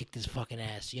Zay would have kicked his fucking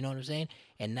ass." You know what I'm saying?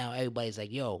 And now everybody's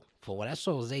like, "Yo, for what I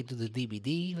saw Zay do the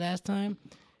DVD last time,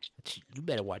 you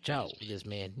better watch out with this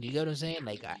man." You get what I'm saying?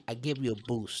 Like I give you a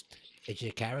boost. It's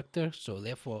your character, so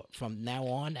therefore, from now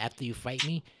on, after you fight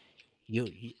me,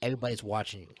 everybody's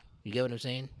watching you. You get what I'm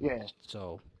saying? yeah.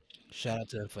 So, shout out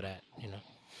to him for that.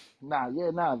 Nah,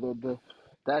 yeah, nah. The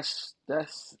that's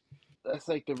that's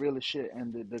like the realest shit,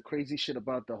 and the crazy shit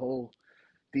about the whole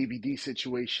DVD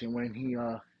situation when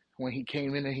he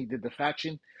came in and he did the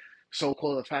faction,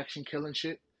 so-called faction killing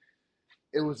shit.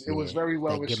 It was Yeah, very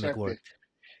well that gimmick respected. worked.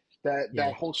 That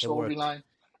Yeah, whole it worked. storyline,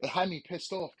 it had me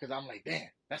pissed off because I'm like, damn,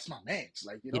 that's my man's.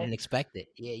 Like, you You know, didn't expect it.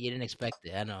 Yeah, you didn't expect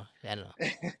it. I know. I know.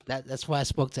 That's why I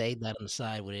spoke to A Dot on the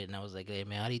side with it, and I was like, "Hey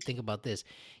man, how do you think about this?"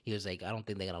 He was like, "I don't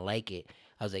think they're gonna like it."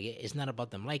 I was like, "It's not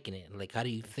about them liking it. Like, how do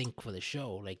you think for the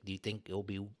show? Like, do you think it'll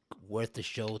be worth the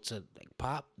show to like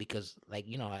pop? Because like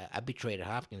I betrayed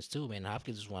Hopkins too, man.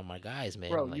 Hopkins is one of my guys,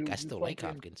 man. bro, Like, I you still like fucking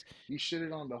Hopkins. you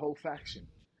shitted on the whole faction.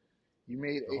 You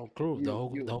made The it. whole crew, the You whole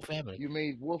you the whole family. you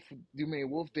made Wolf. You made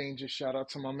Wolf Danger. Shout out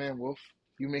to my man Wolf.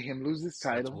 You made him lose his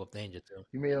Shout out to title. Wolf Danger too.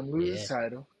 You made him lose his Yeah,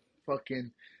 title.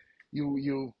 Fucking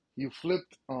you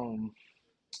flipped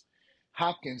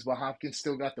Hopkins, but Hopkins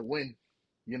still got the win.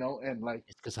 And like,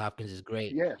 it's because Hopkins is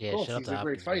great. yeah, of Yeah, course shout out he's to a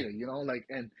great Hopkins, man. fighter. Like,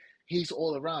 and he's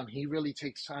all around. He really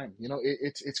takes time.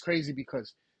 It's crazy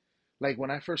because like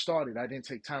when I first started, I didn't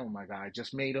take time with my guy. I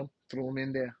just made him, threw him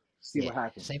in there, see Yeah, what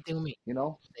happens. same thing with me. You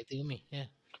know, Same thing with me. Yeah.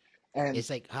 and It's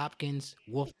like Hopkins,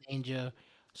 Wolf Danger,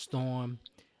 Storm,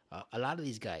 a lot of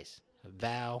these guys,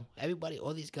 Val, everybody,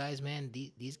 all these guys, man.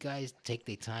 These guys take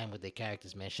their time with their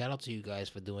characters, man. Shout out to you guys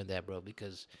for doing that, bro.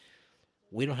 Because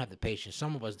we don't have the patience.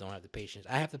 Some of us don't have the patience.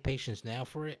 I have the patience now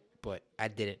for it, but I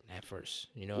didn't at first.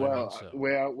 You know what I mean? well, So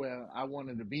where I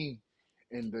wanted to be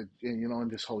in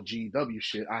this whole GW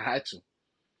shit, I had to.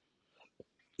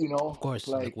 You of know, course,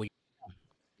 like like we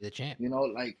the champ,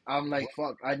 like I'm like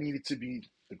fuck. I needed to be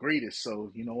the greatest,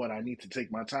 so you know what? I need to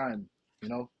take my time.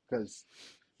 Because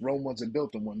Rome wasn't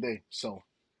built in one day. So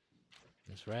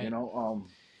that's you right. know, um,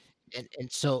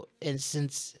 And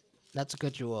since not to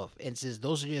cut you off, and since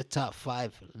those are your top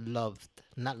five loved,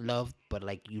 not loved, but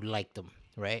like you like them,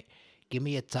 right? Give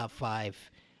me a top five.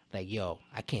 Like, yo,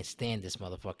 I can't stand this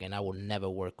motherfucker, and I will never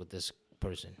work with this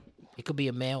person. It could be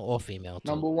a male or female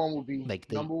too. Like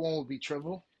the number one would be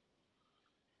Triple.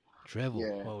 Trevel.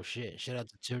 Yeah, Oh shit! Shout out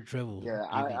to Trevel, yeah.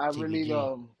 I TV, really TVG.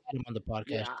 Had him on the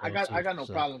yeah. podcast I too. got no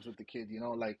So problems with the kid.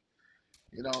 Like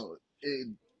you know it,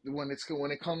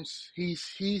 when it comes,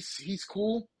 he's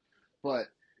cool, but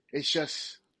it's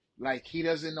just like he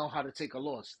doesn't know how to take a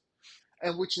loss,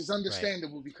 and which is right,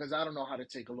 understandable because I don't know how to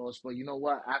take a loss. But you know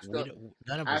what? we don't,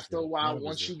 none of us After do. a while, None of us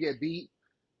once do. you get beat,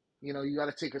 you got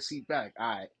to take a seat back. All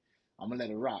right, I'm gonna let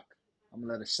it rock. I'm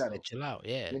gonna let it settle. Like, chill out,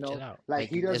 yeah, chill out. Like Like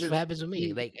he that's what doesn't. happens with me.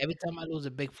 He Like every time I lose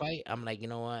a big fight, I'm like, you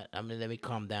know what? I'm gonna let me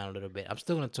calm down a little bit. I'm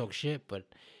still gonna talk shit, but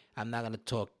I'm not gonna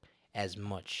talk as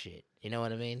much shit. You know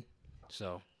what I mean?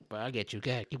 So, but I get you.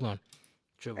 Go ahead, keep going.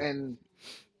 Triple. and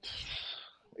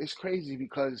it's crazy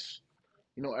because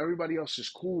everybody else is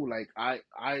cool. Like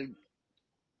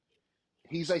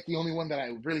he's like the only one that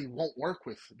I really won't work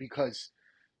with because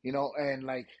and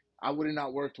like I would have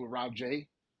not worked with Rob J.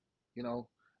 You know,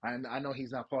 I know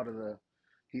he's not part of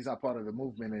the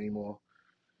movement anymore.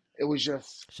 It was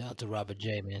just Shout out to Robert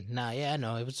J, man. Nah, yeah, I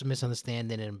know it was a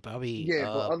misunderstanding and probably yeah,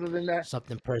 but other than that,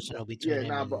 something personal between yeah,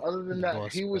 him nah. But other and than the that,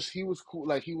 boss, but he was cool.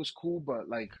 Like he was cool, but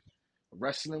like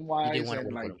wrestling you didn't wise want to and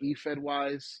work with like him. Efed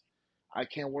wise, I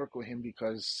can't work with him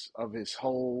because of his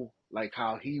whole like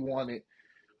how he wanted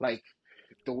like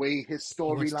the way his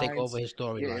He wants to take over storylines, his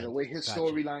yeah, the storyline. way his Gotcha,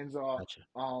 storylines are. gotcha.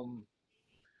 Um,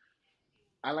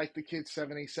 I like the kid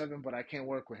 787, but I can't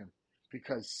work with him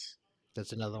because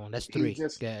That's another one. That's he three.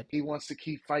 just Good. he wants to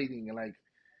keep fighting and like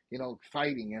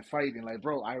fighting and fighting. Like,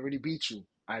 bro, I already beat you.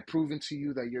 I proven to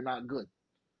you that you're not good.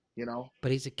 You know?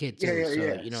 But he's a kid Yeah, too, yeah, so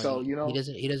yeah. So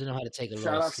he doesn't know how to take a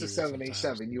shout loss outs to either sometimes.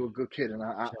 787. You a good kid, and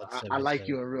Shout out to I seventy like seven.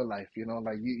 you in real life.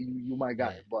 Like you my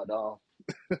guy. Yeah. But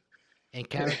In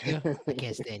character, I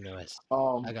can't stand your ass.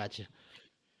 I um, got you.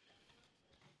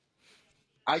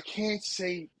 I can't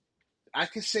say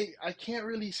I can't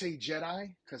really say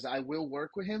Jedi because I will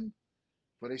work with him,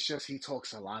 but it's just he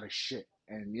talks a lot of shit,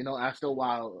 and after a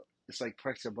while it's like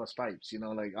pressure bust pipes.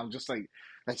 Like I'm just like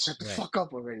shut the Right. fuck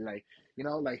up already. Like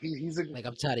like he's a Like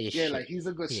I'm tired of your yeah, like shit. he's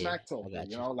a good Yeah, smack I talker.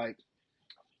 got you. Like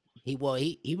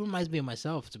He reminds me of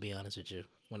myself, to be honest with you.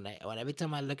 When every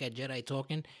time I look at Jedi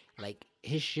talking, like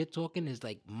his shit talking is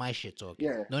like my shit talking.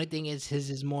 yeah, The only thing is his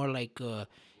is more like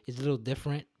it's a little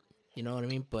different. You know what I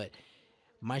mean? But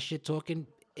my shit talking,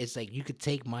 it's like you could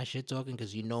take my shit talking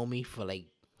because you know me for like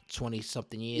 20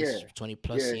 something yeah, years, 20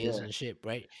 plus yeah, years yeah, and shit,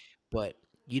 right? But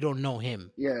you don't know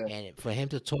him. yeah. And for him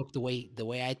to talk the way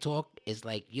I talk is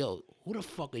like, yo, who the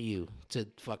fuck are you to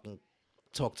fucking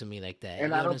talk to me like that?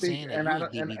 And You I know what don't I'm think, saying? Like and you I a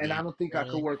don't, and I DVD. don't think You know I what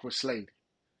I could mean? work with Slade.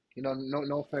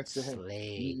 No offense to him.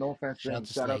 Slade. No offense to Shout him. out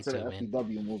to Shout out Slade to the too, man.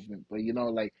 FEW movement. But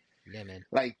Yeah, man.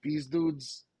 like these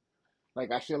dudes,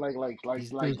 like I feel like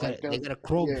These dudes got they them. gotta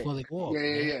crawl Yeah, before they walk, yeah,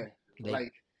 yeah, man. yeah. Like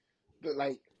Like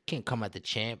like Can't come at the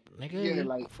champ, nigga. yeah, You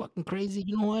like fucking crazy.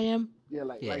 You know who I am? yeah,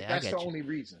 like Yeah, I that's the got you. only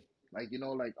reason. Like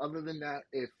like other than that,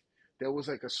 if there was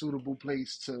like a suitable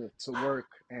place to work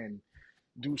and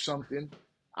do something,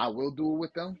 I will do it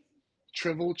with them.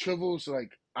 Trivil's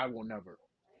like I will never.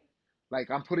 Like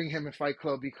I'm putting him in Fight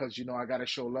Club because I gotta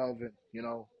show love and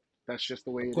that's just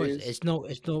the way Of it course, is. it's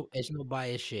no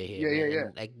bias shit here, Yeah, man. yeah, yeah,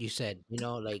 And like you said,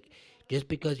 like just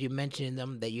because you mention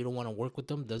them that you don't want to work with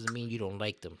them doesn't mean you don't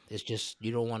like them. It's just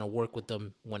you don't want to work with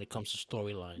them when it comes to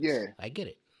storylines. yeah. I get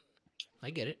it. I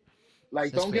get it.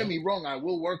 Like That's don't get fair. me wrong, I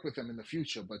will work with him in the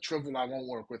future, but Trivil I won't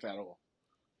work with At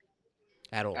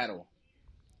all. at all.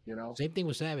 You know. Same thing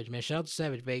with Savage, man. Shout out to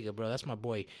Savage Vega, bro. That's my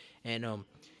boy. And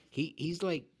he's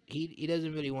like he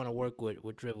doesn't really want to work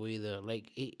with Dribble either. Like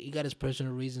he got his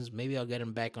personal reasons. Maybe I'll get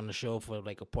him back on the show for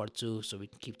like a part two so we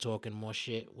can keep talking more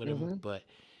shit with him. hmm But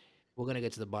we're gonna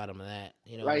get to the bottom of that.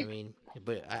 You know what I Like mean?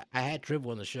 But I had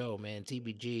Dribble on the show, man.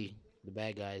 TBG, the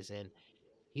bad guys, and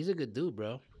he's a good dude,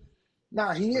 bro.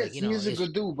 nah, he Like is. He is a it's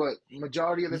good dude, but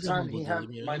majority of the he's a time humble he have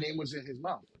dude. You my know, name was in his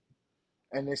mouth,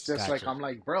 and it's just like gotcha. I'm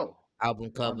like, bro, Album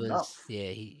enough. covers, yeah.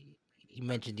 He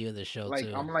mentioned you in the show Like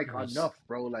too. I'm like It was enough,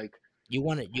 bro. Like you're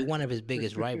one of his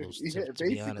biggest rivals yeah, to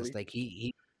be honest. basically, Like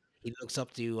he looks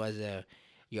up to you as a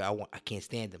I can't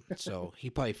stand him. So he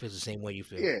probably feels the same way you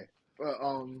feel. yeah. But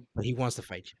But he wants to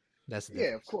fight you. That's the yeah,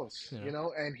 of difference. course, You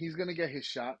know. and he's gonna get his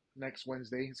shot next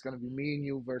Wednesday. It's gonna be me and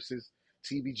you versus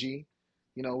TBG.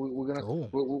 We're gonna Oh,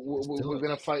 let's we're do it.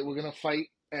 gonna fight. We're gonna fight,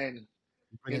 and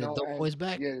Bringing the dope and boys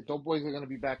back. yeah, Dope Boys are gonna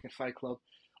be back in Fight Club.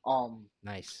 Um,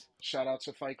 Nice. Shout out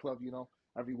to Fight Club.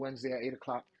 Every Wednesday at 8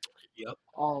 o'clock. Yep.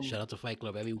 Um, Shout out to Fight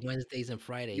Club every Wednesdays and yeah,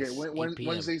 Fridays, 8 p.m.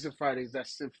 Wednesdays and Fridays.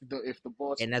 That's if the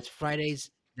boss. And that's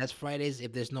Fridays. That's Fridays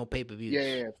if there's no pay per Yeah, yeah, views.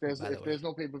 yeah. If there's By the if way, there's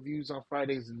no pay-per-views on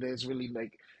Fridays and there's really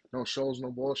like no shows,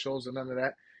 no ball shows, or none of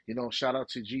that. Shout out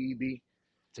to GEB,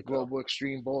 to go. Global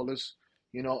Extreme Ballers.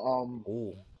 You know,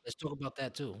 Oh, let's talk about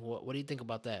that too. What do you think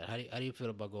about that? How do you feel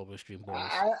about Global Extreme Ballers?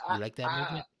 I, You like that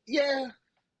movement? yeah,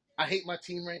 I hate my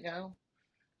team right now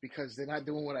because they're not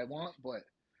doing what I want, but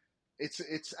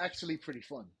it's actually pretty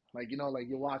fun. Like you're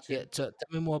Yeah. watching. Tell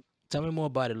me more. Tell me more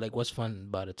about it. Like, what's fun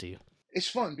about it to you? It's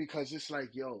fun because it's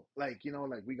like, yo, like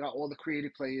we got all the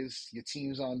creative players, your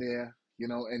team's on there,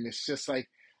 and it's just like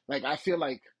I feel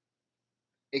like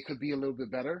it could be a little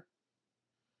bit better,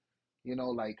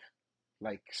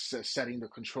 like setting the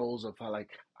controls of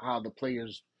how the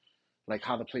players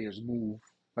how the players move,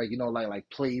 like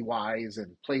play wise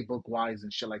and playbook wise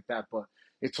and shit like that. But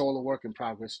it's all a work in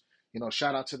progress.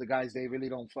 Shout out to the guys. They really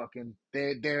don't fucking.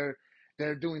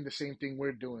 They're doing the same thing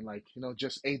we're doing. Like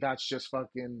just A Dot's just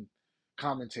fucking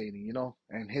commentating.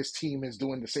 And his team is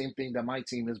doing the same thing that my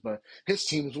team is, but his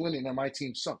team is winning and my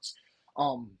team sucks.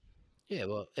 Um, Yeah.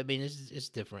 Well, I mean, it's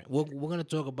different. We're gonna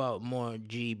talk about more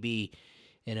GB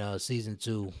in season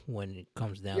two when it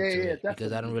comes down yeah, to yeah, yeah, it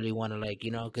because I don't definitely. really want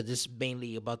to because it's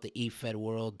mainly about the Efed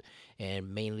world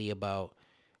and mainly about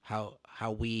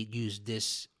how we use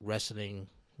this wrestling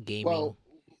gaming Well,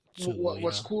 to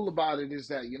what's cool about it is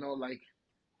that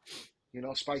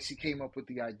Spicy came up with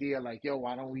the idea like, yo,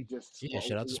 why don't we just yeah.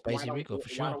 Shout out to why Spicy don't Rico for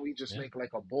why sure. don't we just Yeah. make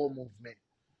like a ball movement,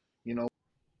 you know?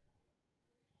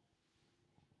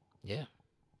 Yeah.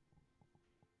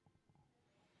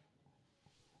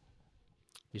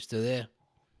 You still there?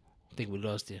 I think we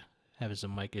lost you. Having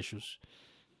some mic issues.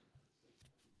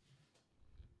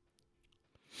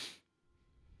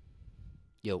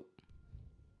 Yo,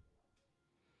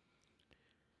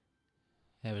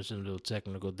 having some little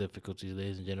technical difficulties,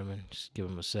 ladies and gentlemen. Just give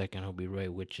him a second. I'll be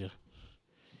right with you.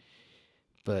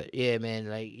 But yeah, man,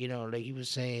 like like he was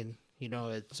saying,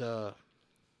 it's a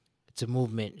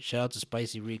movement. Shout out to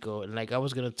Spicy Rico. And like I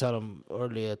was gonna tell him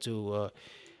earlier too,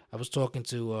 I was talking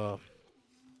to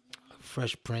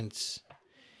Fresh Prince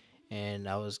and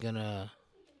I was gonna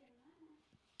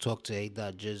talk to A.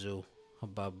 Jizzle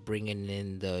about bringing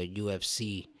in the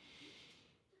UFC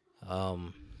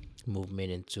um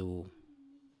movement into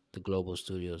the global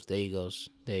studios. There he goes.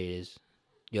 There he is.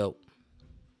 Yo,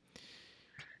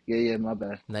 Yeah, yeah, my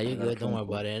bad. now I you're got a good. Don't phone worry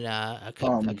call. about it. Nah, I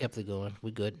Um, kept it going.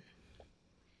 We good.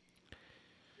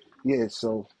 yeah,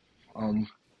 so um,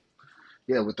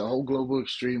 yeah, with the whole global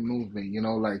extreme movement,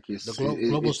 like The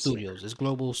global it's studios. It's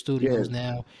global yeah, studios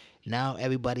now. Now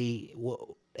everybody,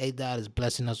 A Dot is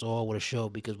blessing us all with a show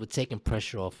because we're taking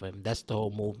pressure off him. That's the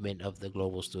whole movement of the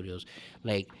global studios.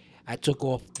 Like I took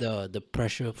off the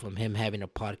pressure from him having a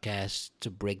podcast to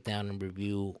break down and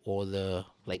review all the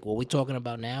like what we're talking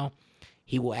about now.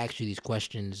 He will ask you these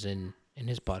questions in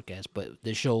his podcast, but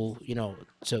the show,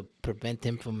 to prevent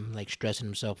him from like stressing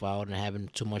himself out and having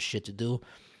too much shit to do,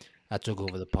 I took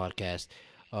over the podcast.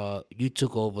 you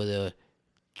took over the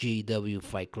GW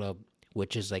Fight Club,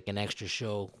 which is like an extra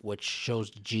show, which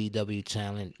shows the GW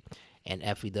talent and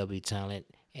FEW talent,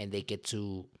 and they get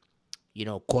to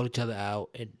call each other out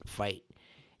and fight.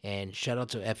 And shout out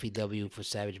to FEW for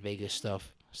Savage Vega's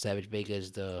stuff. Savage Vega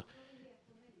is the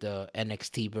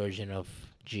NXT version of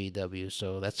GW,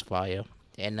 so that's fire.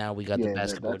 And now we got the Yeah,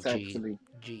 basketball that's actually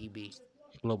GEB,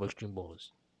 Global Extreme Ballers.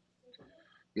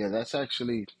 yeah, that's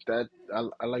actually that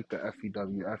I like the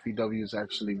FEW. FEW is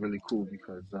actually really cool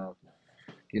because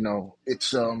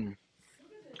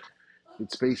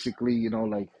it's basically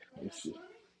like it's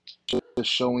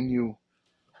just showing you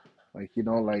like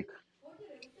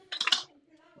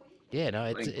Yeah, no,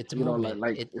 it's a movement.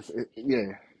 if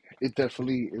yeah, it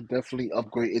definitely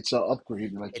upgrade. It's a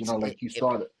upgrade. Like It's like it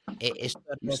started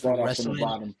you off from start off from the wrestling.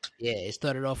 bottom. Yeah, it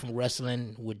started off from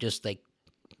wrestling with just like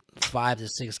 5 to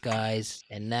 6 guys,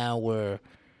 and now we're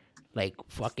like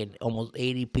fucking almost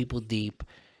 80 people deep.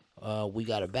 We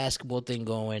got a basketball thing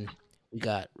going. We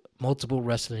got multiple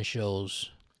wrestling shows,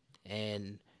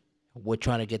 and we're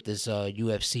trying to get this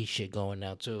UFC shit going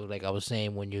now too. Like I was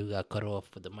saying when you got cut off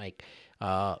with the mic,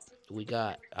 uh,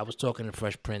 I was talking to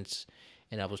Fresh Prince,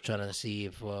 and I was trying to see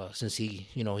if since he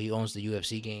owns the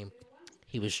UFC game,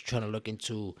 he was trying to look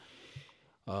into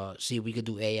see if we could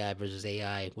do AI versus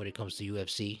AI when it comes to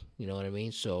UFC. You know what I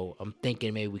mean? So I'm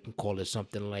thinking maybe we can call it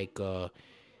something like uh,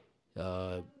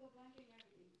 oh,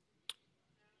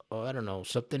 I don't know,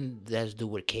 something that has to do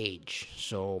with cage.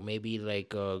 So maybe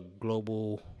like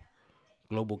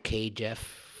global cage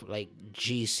F, like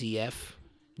GCF,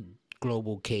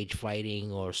 global cage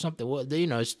fighting or something. Well,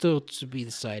 it's still to be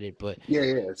decided, but Yeah,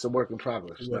 yeah, it's a work in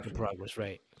it's progress, a work in definitely. progress,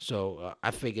 right? So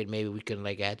I figured maybe we can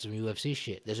like add some UFC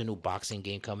shit. There's a new boxing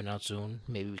game coming out soon.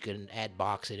 Maybe we can add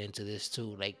boxing into this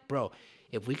too. Like, bro,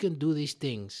 if we can do these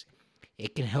things,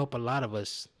 it can help a lot of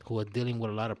us who are dealing with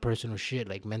a lot of personal shit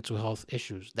like mental health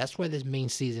issues. That's why this main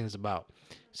season is about.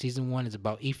 Season one is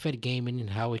about Efed gaming and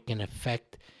how it can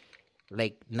affect,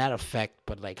 like not affect,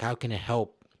 but like how can it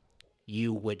help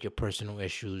you with your personal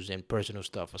issues and personal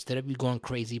stuff. Instead of you going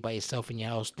crazy by yourself in your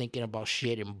house thinking about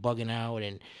shit and bugging out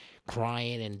and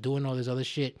crying and doing all this other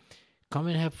shit, come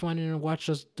and have fun and watch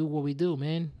us do what we do,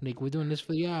 man. Like we're doing this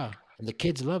for y'all. And the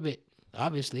kids love it,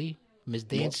 obviously. Miss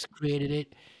Yep. Dance created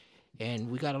it. And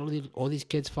we got all these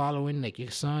kids following, like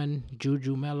your son,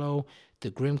 Juju Mello,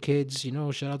 the Grim kids,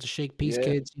 shout out to Shake Peace Yeah,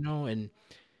 kids, and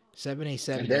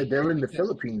and 787. they're in the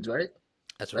Philippines, right?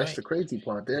 That's That's right. the crazy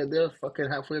part. They're fucking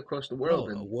halfway across the world, Bro,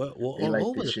 and we're they all like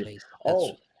over this the shit. place. That's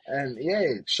Oh, and yeah,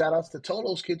 shout outs to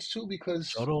Toto's kids too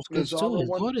because Jodo's kids too, Lazaro his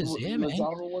won. daughters. Yeah, man.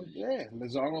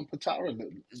 Lazaro and Patara.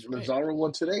 That's right. Lazaro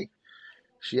won today.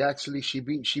 She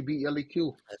beat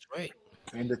LEQ That's right.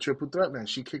 in the triple threat, man.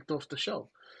 She kicked off the show.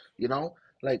 You know,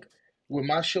 like with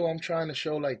my show, I'm trying to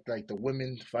show like the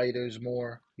women fighters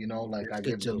more. Like That's I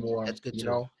good give them too. more. That's good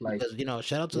too. Because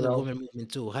shout out to You the know, women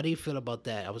movement too. How do you feel about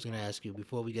that? I was gonna ask you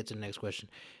before we get to the next question.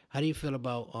 How do you feel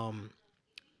about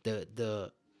the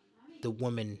the the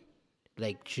women?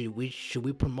 Like should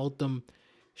we promote them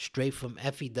straight from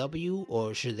FEW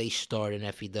or should they start in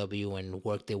FEW and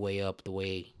work their way up the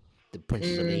way the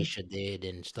Princess mm, Alicia did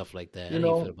and stuff like that? How you do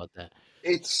you feel know, about that?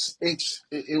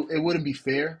 it wouldn't be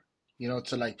fair,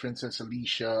 to like Princess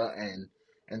Alicia and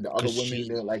the other Because women.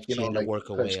 They're like she had to like work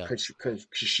her way because up.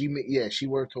 she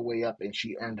worked her way up and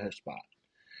she earned her spot.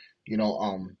 You know,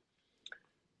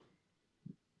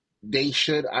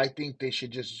 I think they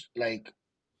should just like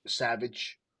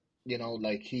Savage.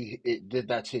 Like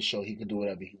that's his show. He can do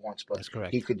whatever he wants, but That's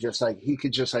correct. he could just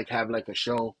like have like a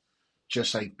show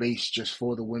just like based just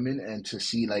for the women and to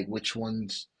see like which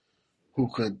ones who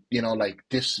could, like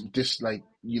this like,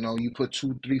 you put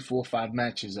two, three, four, five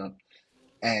matches up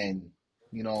and,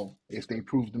 if they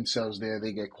prove themselves there,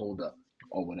 they get called up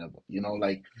or whatever.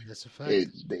 Like That's a fact.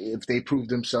 if they prove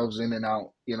themselves in and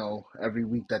out, every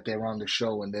week that they're on the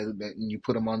show and and you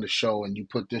put them on the show and you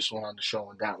put this one on the show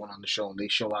and that one on the show and they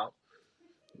show out,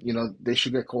 they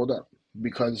should get called up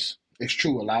because it's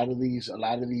true. A lot of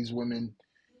these women,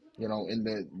 in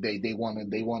they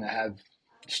wanna have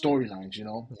storylines,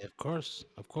 Yeah, of course,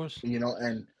 of course.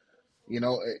 and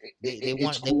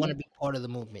it's They want to cool. be part of the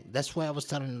movement. That's why I was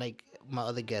telling like my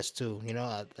other guests too.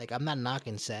 Like I'm not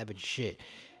knocking Savage shit.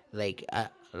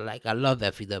 I love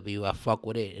FEW. I fuck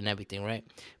with it and everything, right?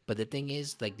 But the thing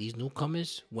is, like these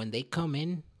newcomers, when they come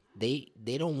in, they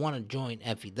don't want to join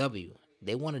FEW.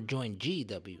 They want to join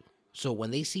GW. So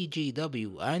when they see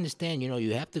GW, I understand.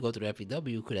 You have to go through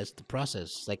FEW because that's the process.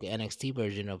 It's like the NXT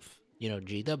version of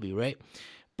GW, right?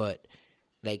 But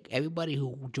like everybody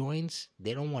who joins,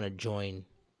 they don't want to join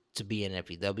to be in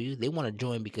FEW. They want to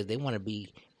join because they want to be.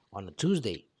 on a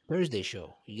Tuesday, Thursday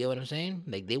show. You get what I'm saying?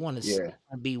 Like they want to Yeah,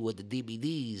 be with the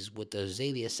DBDs, with the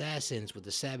Zae The Assassins, with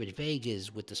the Savage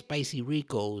Vegas, with the Spicy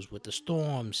Ricos, with the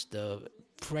Storms, the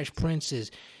Fresh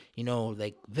Princes,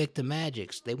 like Victor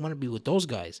Magics. They want to be with those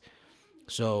guys.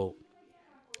 So,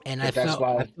 and but I felt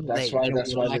they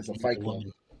that's were why there's a lacking with Fight the Club.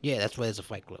 women. Yeah, that's why there's a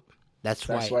Fight Club. That's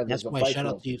That's why. why That's there's a why. Fight Shout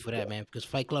out Club. to you for that, man. Because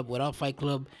Fight Club, without Fight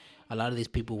Club, a lot of these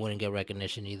people wouldn't get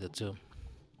recognition either, too.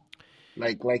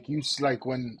 Like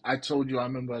when I told you, I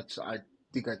remember I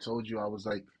think I told you I was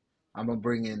like, I'm gonna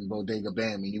bring in Bodega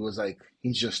Bam, and you was like,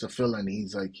 he's just a fill-in.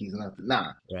 He's like, he's nothing.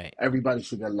 Nah, Right. everybody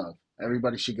should get love.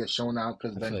 Everybody should get shown out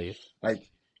because I then, feel you. like,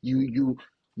 you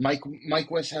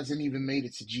Mike West hasn't even made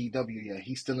it to GW yet.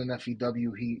 He's still in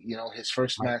FEW. His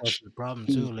first Mike West match, is the problem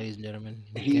too, he ladies and gentlemen.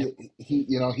 He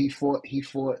can't. he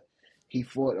fought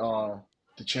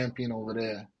the champion over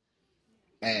there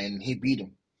and he beat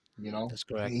him. You know, That's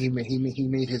correct. he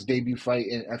made his debut fight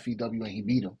in FEW and he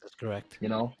beat him. That's correct. You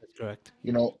know, That's correct.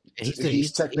 you know, And he's the he's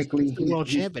he's technically he's the world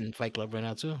he's champion in Fight Club right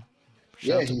now too. Shout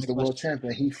yeah, out to he's Mike the world West.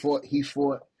 champion. He fought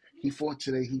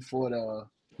today. He fought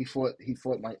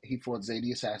Zae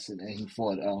the Assassin and he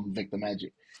fought Victor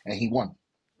Magic and he won.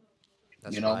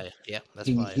 That's You know, fire. Yeah, that's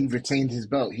he fire. he retained his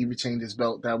belt. He retained his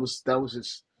belt. That was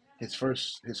his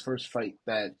first fight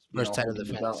that First title holding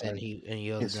the defense, belt and and he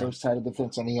held it his down. first title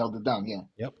defense and he held it down. Yeah,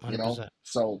 Yep, you hundred know. percent.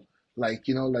 So like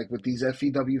with these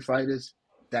FEW fighters,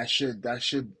 that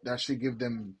should give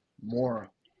them more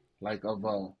like I of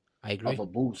agree. a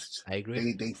boost. I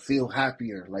agree. They feel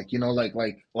happier. Like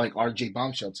RJ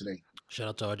Bombshell today. Shout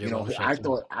out to RJ You know, Bombshell I too.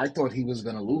 thought I thought he was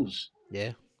gonna lose.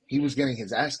 Yeah, He was getting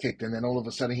his ass kicked, and then all of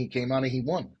a sudden he came out and he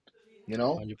won. You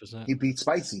know, 100%, he beat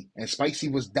Spicy, and Spicy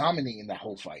was dominating that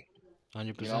whole fight.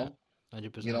 hundred You percent,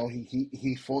 know, 100%.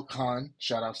 he fought Khan.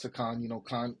 Shout outs to Khan.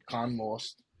 Khan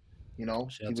lost. Shout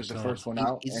He out to was the Khan. first one He's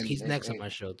out, he's he's next on my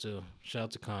show too. Shout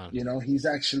out to Khan. he's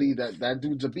actually that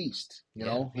dude's a beast. Yeah,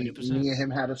 hundred Me percent. and him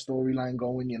had a storyline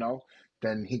going.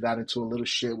 Then he got into a little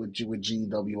shit with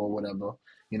GW or whatever.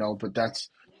 But that's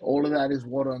all of that is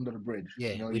water under the bridge.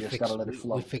 Yeah, You just gotta let it we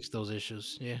flow. fixed those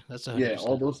issues. Yeah, that's a hundred Yeah,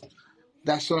 all percent. those.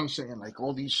 That's what I'm saying. Like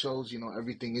all these shows,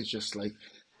 everything is just like,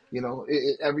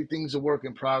 everything's a work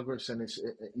in progress, and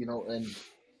and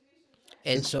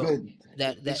And it's so good.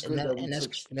 It's good that we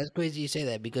took. that's crazy you say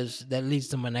that because that leads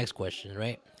to my next question,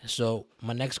 right? So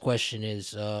my next question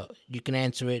is, you can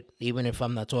answer it even if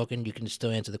I'm not talking. You can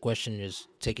still answer the question. Just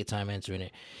take your time answering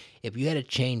it. If you had to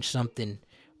change something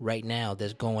right now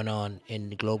that's going on in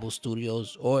the global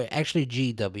studios, or actually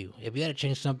GW, if you had to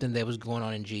change something that was going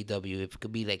on in GW, if it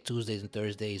could be like Tuesdays and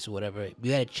Thursdays or whatever, if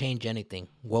you had to change anything,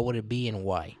 what would it be and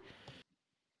why?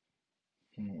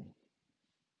 Hmm,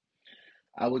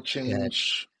 I would Go ahead.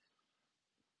 change.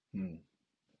 Hmm,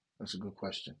 that's a good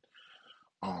question.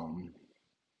 Um,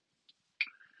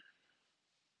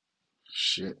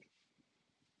 shit.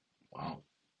 Wow.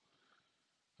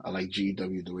 I like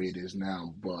GW the way it is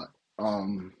now, but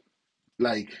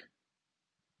like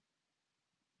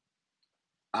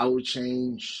I would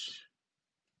change.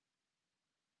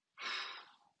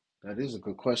 That is a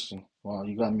good question. Wow,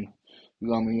 you got me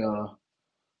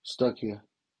stuck here.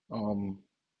 Um,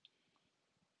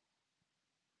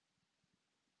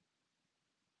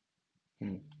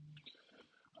 hmm.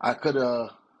 I could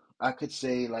I could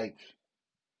say like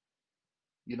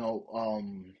you know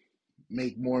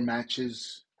make more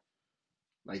matches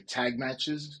like tag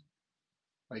matches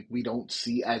like we don't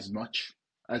see as much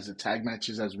as the tag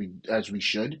matches as we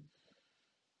should,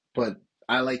 but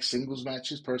I like singles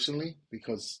matches personally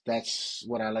because that's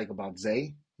what I like about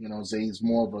Zay. Zay's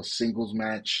more of a singles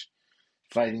match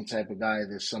fighting type of guy.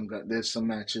 There's some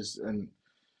matches and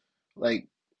like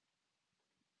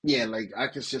yeah, like I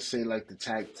could just say like the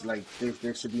tag like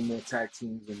there should be more tag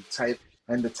teams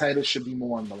and the title should be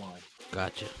more on the line.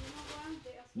 Gotcha.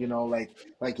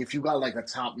 Like if you got like a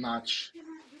top notch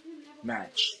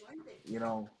match, you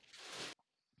know,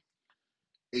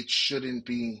 it shouldn't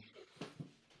be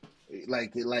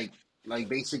like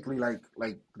basically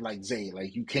like Zay.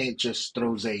 Like you can't just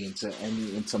throw Zay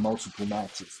into multiple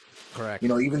matches. Correct.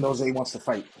 Even though Zay wants to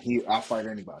fight, I'll fight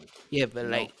anybody. Yeah, but You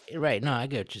know, right, no, I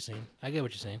get what you're saying. I get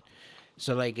what you're saying.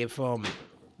 So like if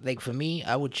like for me,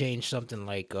 I would change something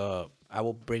like I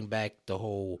will bring back the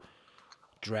whole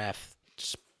draft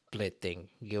split thing.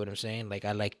 You get what I'm saying? Like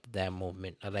I like that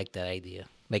movement. I like that idea.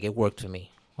 Like it worked for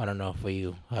me. I don't know for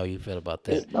you how you feel about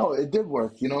that. no, it did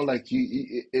work. Like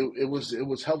it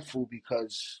was helpful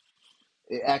because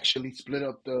it actually split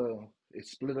up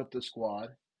the squad.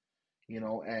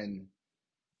 And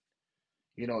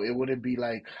it wouldn't be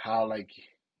like how like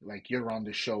you're on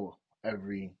the show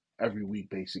every week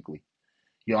basically.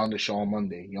 You're on the show on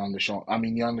Monday. You're on the show. I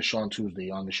mean, you're on the show on Tuesday.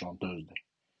 You're on the show on Thursday.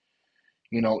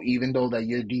 Even though that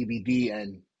you're DVD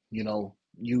and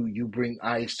you bring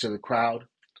eyes to the crowd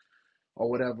or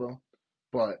whatever,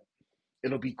 but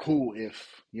it'll be cool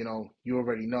if you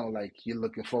already know, like, you're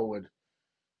looking forward.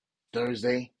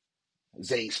 Thursday,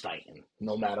 Zay's fighting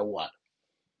no matter what.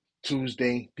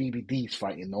 Tuesday, BBD's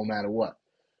fighting no matter what.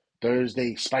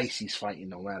 Thursday, Spicy's fighting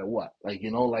no matter what. Like,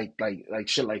 like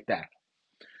shit like that.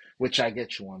 Which I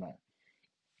get you on that.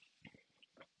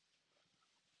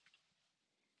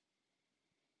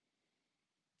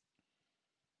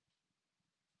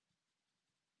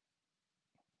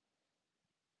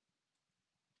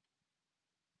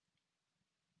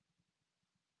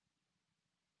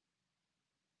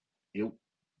 Yep.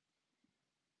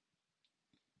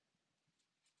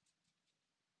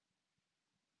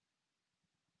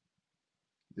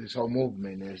 This whole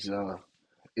movement is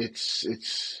it's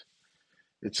it's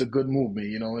it's a good movement,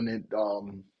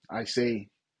 and I say,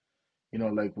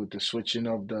 like, with the switching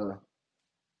of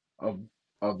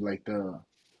like the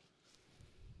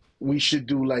we should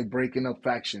do, like, breaking up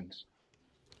factions.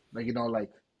 Like,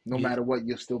 like, no You matter what,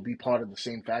 you'll still be part of the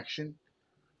same faction,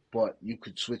 but you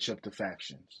could switch up the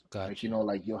factions. Like, gotcha.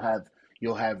 like,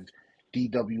 you'll have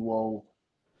DWO,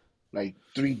 like,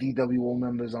 three DWO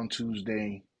members on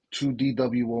Tuesday, two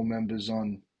DWO members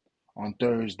on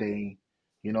Thursday.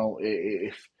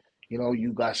 If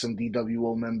you got some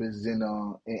DWO members in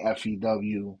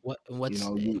FEW. What's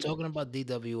You talking about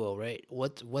DWO, right?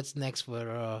 What's next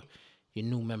for your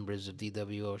new members of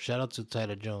DWO? Shout out to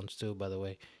Tyler Jones too, by the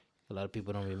way. A lot of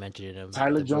people don't be mentioning him.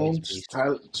 Tyler The voice Jones, beast.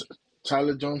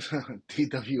 Tyler Jones,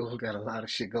 DWO got a lot of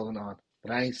shit going on,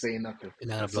 but I ain't saying nothing. You're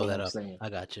not gonna That's blow all that I'm up. saying. I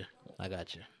got you. I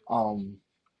got you. Um,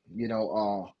 you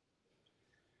know,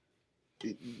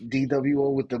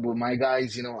 DWO with my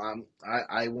guys.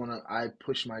 I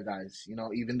push my guys.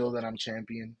 Even though that I'm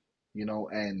champion.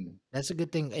 And That's a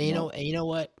good thing. you know, And you know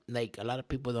what? Like a lot of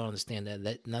people don't understand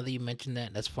that. Now that you mentioned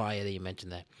that, that's fire that you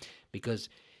mentioned that, because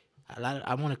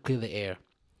I want to clear the air.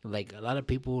 Like a lot of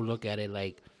people look at it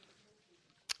like,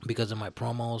 because of my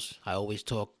promos, I always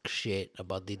talk shit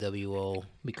about DWO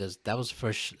because that was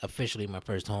first officially my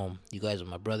first home. You guys are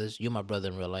my brothers. You're my brother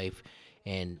in real life,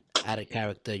 and out of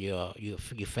character, you're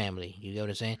family. You get what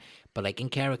I'm saying? But like in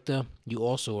character, you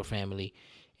also are family,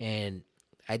 and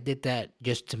I did that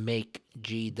just to make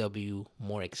GW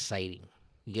more exciting.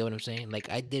 You get what I'm saying? Like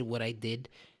I did what I did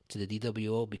to the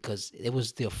DWO because it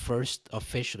was the first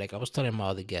official. Like I was telling my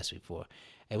other guests before,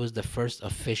 it was the first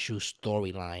official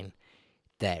storyline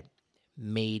that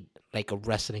made like a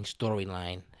wrestling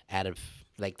storyline out of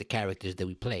like the characters that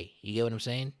we play. You get what I'm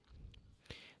saying?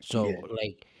 So yeah,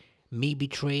 like me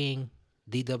betraying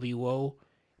DWO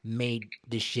made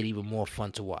this shit even more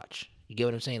fun to watch. You get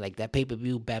what I'm saying? Like that pay per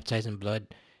view, Baptized in Blood,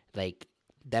 like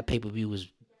that pay per view was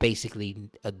basically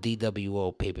a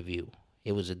DWO pay per view.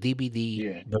 It was a DBD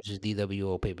yeah, versus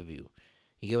DWO pay per view.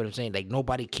 You get what I'm saying? Like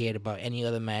nobody cared about any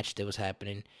other match that was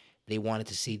happening. They wanted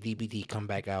to see DBD come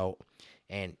back out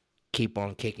and keep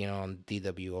on kicking on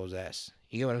DWO's ass.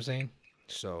 You get what I'm saying?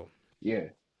 So yeah,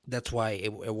 that's why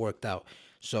it worked out.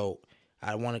 So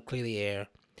I want to clear the air.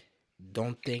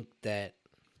 Don't think that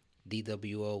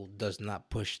DWO does not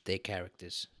push their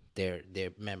characters, their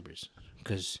members,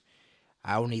 because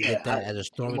I only yeah. did that as a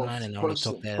Well, storyline, and I only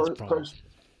took that as promo.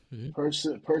 Hmm.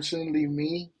 personally,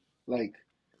 me, like,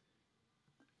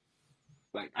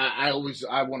 I always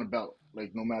I want a belt,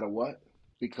 like, no matter what,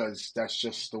 because that's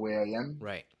just the way I am.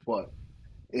 Right. But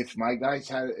if my guys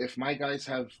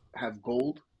have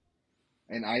gold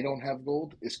and I don't have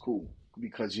gold, it's cool,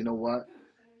 because you know what?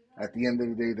 At the end of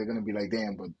the day, they're gonna be like,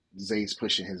 damn, but Zay's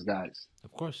pushing his guys.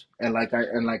 Of course. And like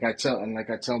I tell my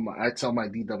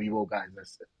DWO guys,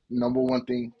 that's number one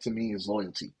thing to me is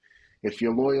loyalty. If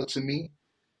you're loyal to me,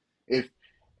 if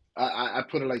I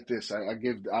put it like this, I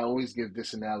always give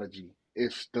this analogy.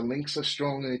 If the links are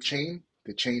strong in a chain,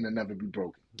 the chain will never be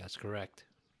broken. That's correct.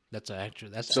 That's an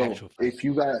So actual fact.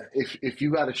 if you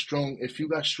got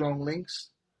strong links,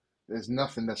 there's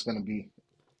nothing that's gonna be.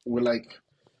 We're like,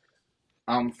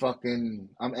 I'm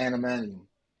animanium,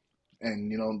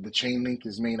 and the chain link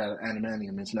is made out of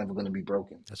animanium. It's never gonna be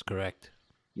broken. That's correct.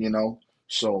 You know,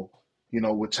 so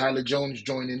with Tyler Jones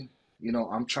joining,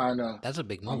 That's a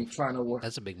big I'm move. trying to work.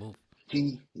 That's a big move.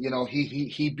 He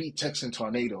beat Texan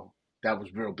Tornado. That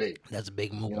was real big. That's a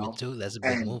big You movement know, too. That's a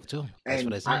big and move too. That's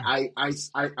what and I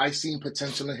said. I seen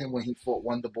potential in him when he fought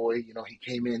Wonder Boy. He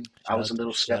came in. I was a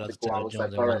little Shout out to skeptical. I Tyler was like,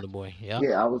 Jones all and right, Wonder Boy. Yep.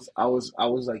 yeah. I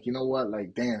was like, you know what?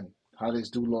 Like, damn, how this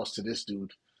dude lost to this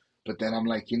dude. But then I'm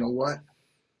like, you know what?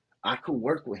 I could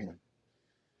work with him.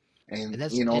 And And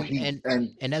that's you know he and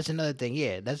and that's another thing.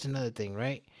 Yeah, that's another thing,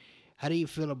 right? How do you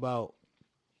feel about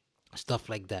stuff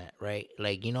like that, right?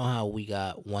 Like you know how we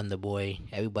got Wonder Boy.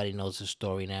 Everybody knows the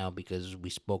story now because we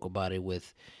spoke about it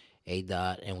with A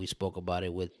Dot and we spoke about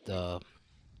it with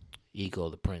Ego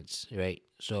the Prince, right?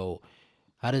 So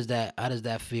how does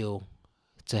that feel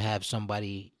to have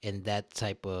somebody in that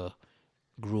type of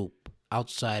group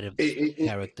outside of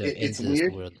character in it's this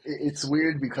weird. world? It's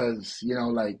weird because you know,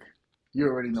 like you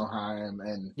already know how I am,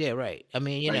 and Yeah, right. I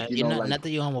mean, you know, like you you're know, not that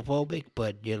you're homophobic,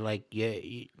 but you're like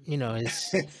you know,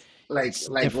 it's different. like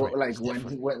It's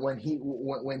different.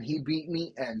 when he beat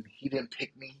me and he didn't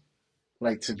pick me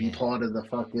like to be Yeah. part of the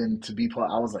fucking to be part.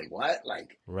 I was like, what?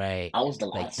 Like Right. I was the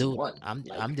Like, last dude, one.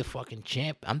 Like I'm the fucking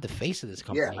champ. I'm the face of this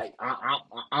yeah, company. like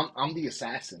I'm the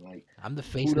assassin. Like I'm the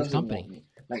face who of this doesn't company. want me?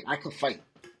 Like I could fight.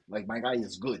 Like my guy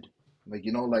is good. Like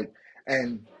you know, like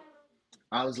and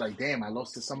I was like, damn, I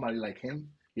lost to somebody like him.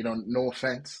 You know, no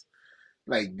offense.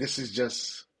 Like this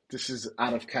is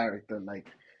out of character. Like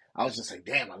I was just like,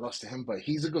 damn, I lost to him, but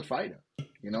he's a good fighter,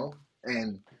 you know.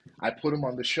 And I put him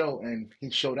on the show, and he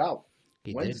showed out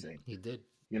He did. Wednesday. He did.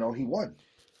 You know, he won.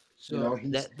 You know,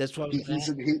 So that's what I was gonna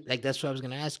he's he. that's what I was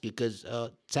gonna ask you because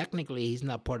technically he's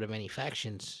not part of any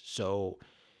factions. So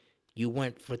you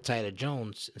went for Tyler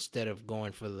Jones instead of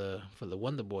going for the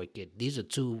Wonder Boy kid. These are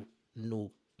two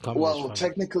newcomers Well, from.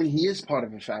 technically, he is part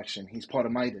of a faction. He's part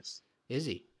of Midas. Is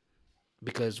he?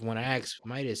 Because when I asked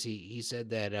Midas, he said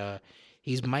that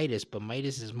he's Midas, but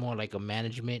Midas is more like a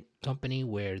management company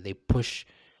where they push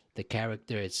the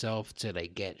character itself to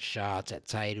like get shots at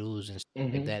titles and stuff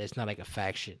like Hmm. that. It's not like a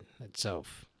faction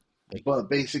itself. Like, But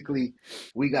basically,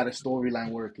 we got a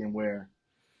storyline working where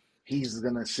he's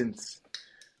gonna since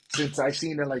I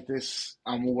seen it like this,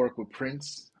 I'm gonna work with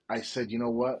Prince. I said, you know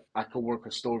what? I could work a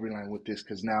storyline with this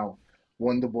because now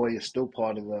Wonder Boy is still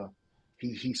part of the.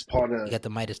 He's part you of got the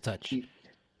Midas touch. he.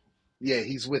 Yeah,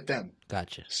 he's with them.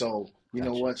 Gotcha. So you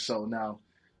know Gotcha. what? So now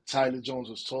Tyler Jones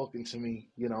was talking to me,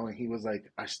 you know, and he was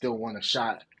like, I still want a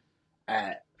shot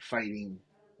at fighting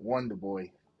Wonder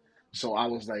Boy. So I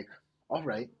was like, all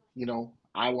right, you know,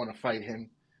 I want to fight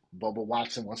him. Bubba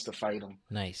Watson wants to fight him.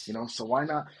 You Nice. know, so why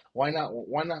not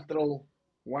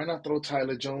throw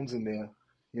Tyler Jones in there,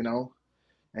 you know?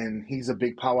 And he's a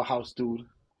big powerhouse dude.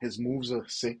 His moves are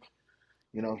sick.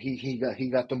 You know, he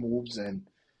got the moves and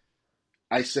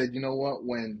I said, you know what,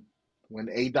 when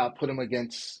A Dot put him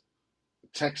against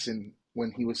Texan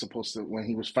when he was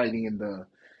fighting in the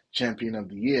champion of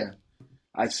the year,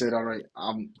 I said, all right,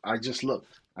 I just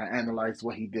looked. I analyzed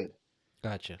what he did.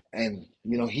 Gotcha. And,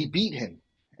 you know, he beat him.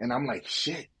 And I'm like,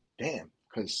 shit, damn,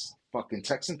 because fucking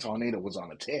Texan Tornado was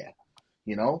on a tear,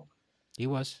 you know? He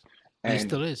was. He And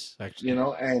still is you actually.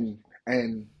 know,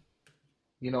 and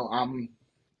you know,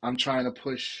 I'm trying to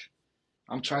push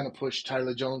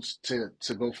Tyler Jones to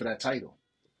go for that title,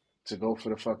 to go for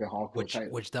the fucking hardcore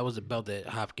title. Which that was a belt that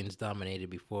Hopkins dominated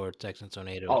before Texan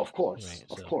Tornado. Oh, of course, Right.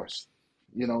 of So course.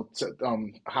 You know,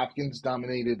 Hopkins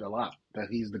dominated a lot. That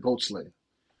he's the goat slayer.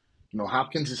 You know,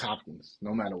 Hopkins is Hopkins,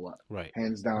 no matter what. right.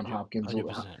 Hands down,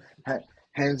 100%.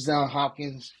 Hands down,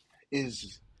 Hopkins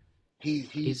is He's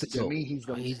the he's to goat. me he's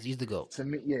the He's the goat. to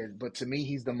me yeah, but to me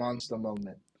he's the monster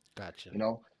moment. Gotcha. You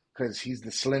know, because he's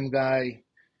the slim guy.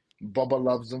 Bubba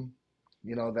loves him.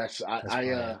 You know, That's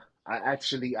fire. I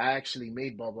actually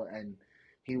made Bubba, and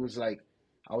he was like,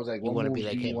 I was like, You what want to be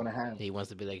moves do like you him. want to have? He wants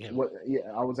to be like him. What? Yeah,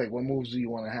 I was like, what moves do you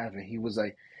want to have? And he was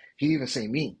like, he even say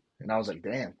me, and I was like,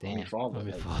 damn, I'm your Damn. father. I'm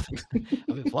your Like, father.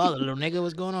 I'm your father, little nigga.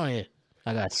 What's going on here?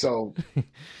 I got so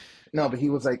no, but he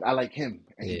was like, I like him,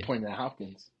 and he you. Yeah. pointed at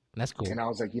Hopkins, That's and cool. I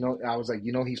was like,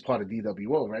 he's part of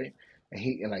DWO, right?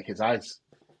 And like his eyes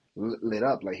lit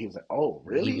up, like he was like, oh,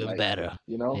 really? Even Like, better.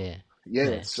 you know, Yeah. yeah.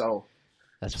 Yeah. So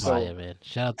That's so fire, man.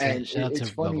 Shout and out to it's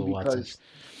funny Bubba Watson. because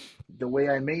the way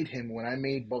I made him when I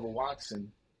made Bubba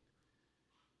Watson,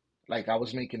 like I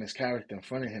was making his character in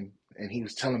front of him, and he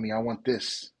was telling me I want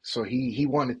this. So he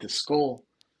wanted the skull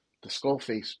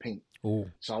face paint. Ooh,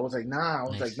 So I was like, nah. I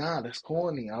was like, nice. nah, that's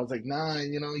corny. I was like, nah,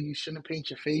 you know, you shouldn't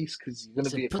paint your face because you're He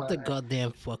gonna be said, a put clown. the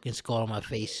goddamn fucking skull on my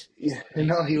face. Yeah, you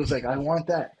know, he was like, I want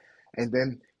that. And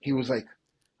then he was like,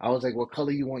 I was like, what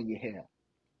color you want your hair?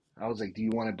 I was like, do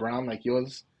you want it brown like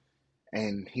yours?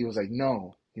 And he was like,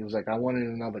 no. He was like, I wanted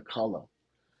another color.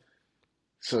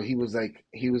 So he was like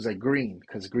green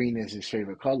because green is his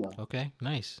favorite color. Okay,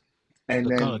 nice. And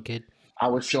Good color, then kid. I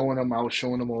was showing him all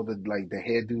the like the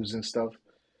hairdos and stuff.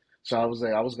 So I was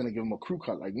like, I was gonna give him a crew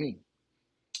cut like me,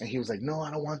 and he was like, no,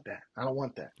 I don't want that. I don't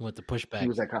want that. You want the He pushback.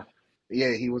 was like,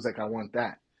 yeah, he was like, I want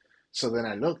that. So then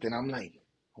I looked and I'm like,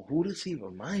 who does he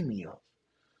remind me of?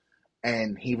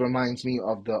 And he reminds me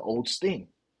of the old Sting.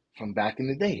 from back in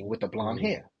the day with the blonde Ooh,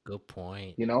 hair, good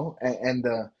point. and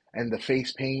the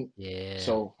face paint. Yeah.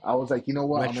 So I was like, you know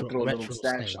what? I'm gonna throw a little Retro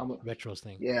stash. thing. Retros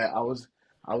thing. Yeah, I was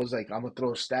like, I'm gonna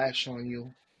throw a stash on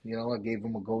you. I gave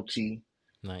him a goatee,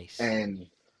 Nice. and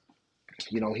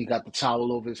he got the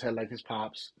towel over his head like his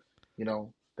pops.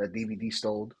 That DVD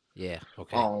stole. Yeah.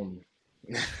 Okay. Um,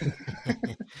 Shout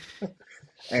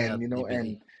and out to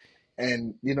DVD.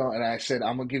 and I said,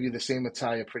 I'm gonna give you the same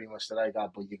attire pretty much that I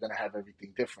got, but you're gonna have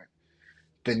everything different.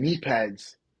 The knee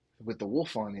pads with the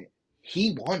wolf on it,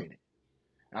 he wanted it.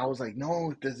 I was like,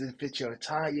 no, it doesn't fit your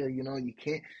attire. You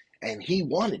can't. And he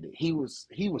wanted it. He was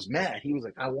mad. He was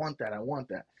like, I want that. I want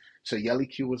that. So Yelly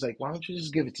Q was like, why don't you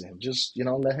just give it to him? Just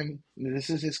let him. This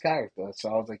is his character. So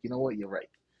I was like, you know what? You're right.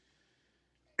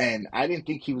 And I didn't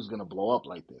think he was gonna blow up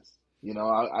like this.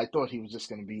 I thought he was just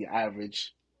gonna be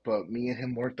average. But me and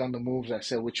him worked on the moves. I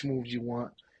said, which moves you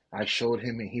want? I showed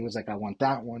him, and he was like, I want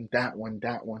that one, that one,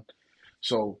 that one.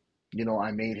 So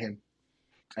I made him,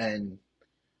 and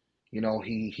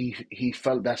he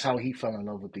felt that's how he fell in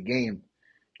love with the game,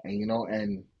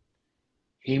 and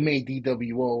he made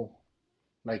DWO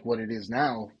like what it is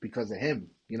now because of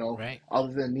him. Right.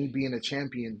 Other than me being a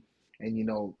champion,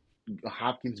 and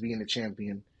Hopkins being a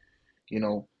champion,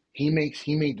 he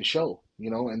made the show,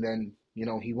 and then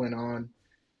he went on,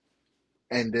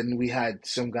 and then we had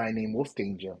some guy named Wolf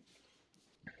Danger.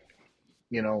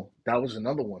 That was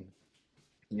another one.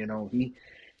 He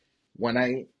when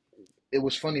I it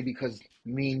was funny because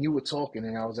me and you were talking,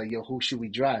 and I was like, yo, who should we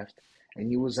draft? And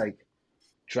you was like,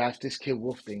 draft this kid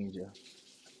Wolf Danger.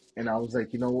 And I was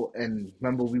like, and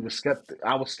remember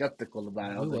I was skeptical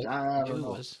about it. I We was like, was. I Yeah, don't we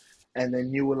know. was. And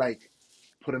then you were like,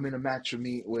 put him in a match with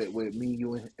me,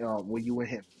 you and with you and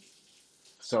him.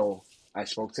 So I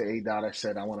spoke to A Dot. I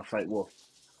said, I want to fight Wolf.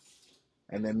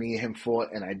 And then me and him fought,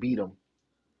 and I beat him.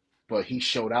 But he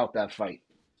showed out that fight.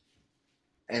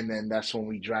 And then that's when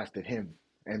we drafted him.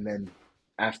 And then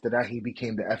after that, he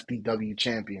became the FDW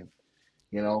champion,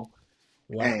 you know?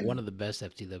 One And, of the best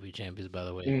FTW champions, by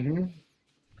the way. hmm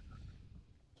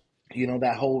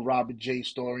that whole Robert J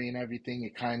story and everything,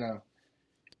 it kind of,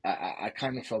 I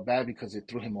kind of felt bad because it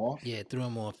threw him off, Yeah, it threw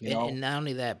him off, you and know? not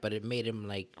only that, but it made him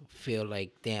like feel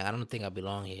like, damn, I don't think I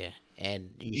belong here, and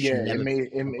you should Yeah, never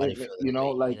make somebody feel that way. You know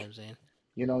what I'm saying?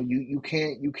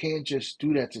 you can't just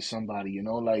do that to somebody,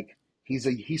 like he's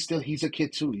a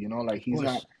kid too, like Of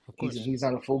course, of course. he's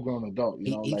not a full grown adult,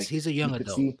 like He's a you young could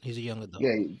adult. see. He's a young adult.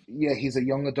 Yeah, yeah, he's a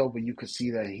young adult, but you could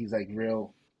see that he's like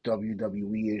real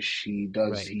WWE-ish.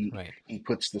 Right, right. He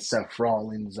puts the Seth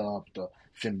Rollins up, the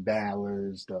Finn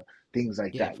Balor's, the things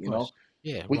like Yeah, that, of course.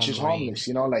 Yeah, which is Roman harmless,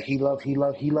 Reigns. like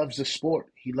he loves the sport.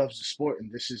 He loves the sport,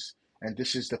 and this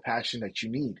is the passion that you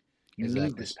need. You need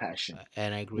Exactly, this passion.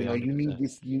 and I agree You need 100%.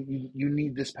 this. You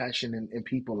need this passion in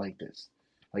people like this.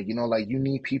 Like like you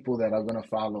need people that are gonna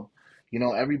follow.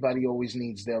 Everybody always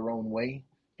needs their own way,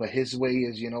 but his way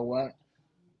is, what?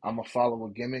 I'm gonna follow a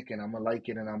gimmick, and I'm gonna like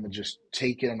it, and I'm gonna just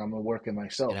take it, and I'm gonna work it And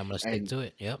myself. I'm gonna stick And to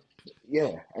it. Yep,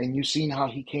 yeah, and you seen how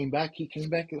he came back. He came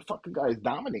back, and the fucking guy is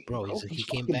dominating, bro. bro. He's He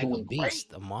came fucking back a doing great.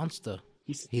 beast, a monster.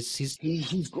 He's He's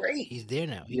he's great. he's there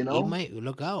now. You He know, might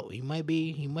look out. He might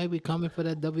be coming for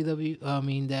that WWE. I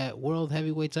mean that world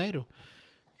heavyweight title.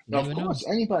 You of never know. course,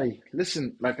 anybody.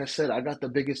 Listen, like I said, I got the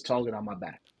biggest target on my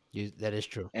back, That is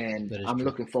true. and That is I'm true.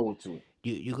 looking forward to it.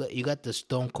 You got the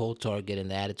Stone Cold target in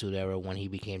the Attitude Era when he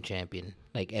became champion.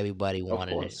 Like everybody Of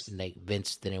wanted it. course, Like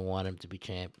Vince didn't want him to be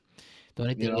champ. The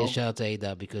only you thing is, know. shout out to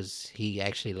A because he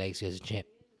actually likes you as a champ.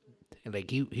 And like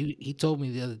he told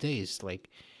me the other day, it's like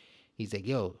he's like,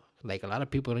 yo, like a lot of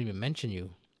people don't even mention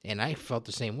you, and I felt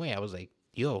the same way. I was like,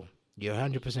 yo, you're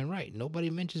 100% right. Nobody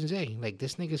mentions Zay. Like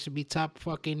this nigga should be top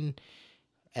fucking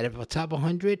out of a top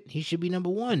 100. He should be number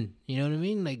one. You know what I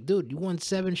mean? Like, dude, you won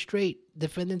 7 straight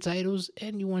defending titles,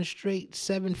 and you won straight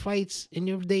 7 fights in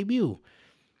your debut.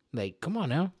 Like, come on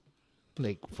now.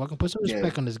 Like, fucking put some Yeah,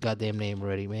 respect on this goddamn name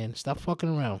already, man. Stop fucking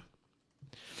around.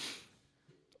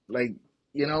 like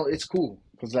it's cool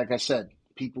because, like I said,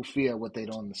 people fear what they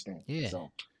don't understand. Yeah.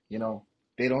 So they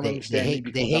don't They understand me hate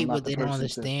they because I'm hate not what the they don't person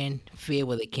to. understand, fear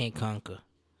what they can't conquer.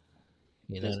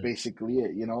 You That's know. basically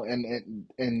it,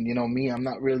 and me, I'm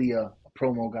not really a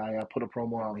promo guy. I put a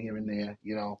promo out here and there.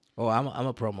 Oh, I'm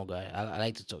a promo guy. I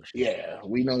like to talk shit. Yeah,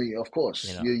 we know you. Of You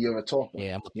course, know. you're a talker.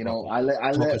 Yeah, I'm a talker.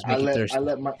 I Talkers make you let thirsty. I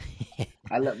let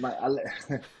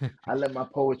I let my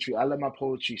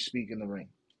poetry speak in the ring.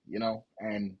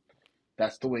 And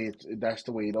that's the way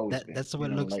it always been. That's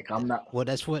what it looks. Like I'm not. Well,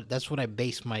 that's what I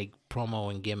base my promo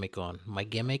and gimmick on. My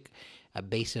gimmick, I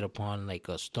base it upon like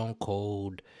a Stone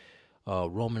Cold,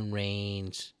 Roman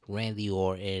Reigns, Randy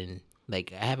Orton.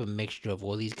 Like I have a mixture of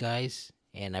all these guys,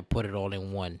 and I put it all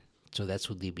in one. So that's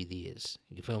what DBD is.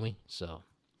 You feel me? So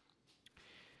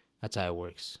that's how it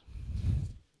works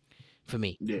for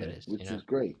me. Yeah, That is, you which know. is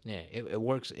great. Yeah, it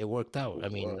works. It worked out. I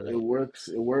mean, It like works.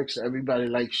 It works. Everybody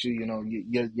likes you. You know,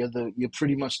 you're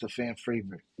pretty much the fan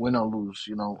favorite. Win or lose,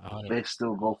 you know, 100. they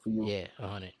still go for you. Yeah,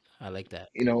 100. I like that.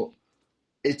 You know,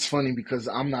 it's funny because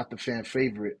I'm not the fan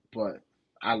favorite, but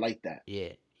I like that. Yeah,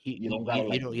 You don't gotta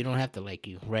like you me. don't have to like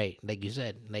you, right? Like you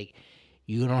said, like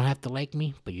you don't have to like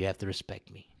me, but you have to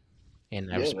respect me, and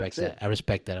I Yeah, respect that's that. it. I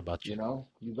respect that about you. You know,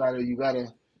 you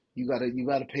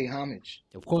gotta pay homage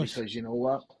Of course, because you know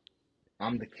what?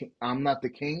 I'm the king. I'm not the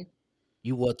king.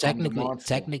 you well I'm the monster.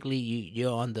 technically you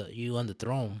on the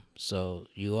throne, so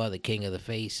you are the king of the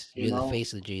face. You You're the know,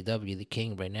 face of JW, the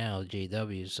king right now,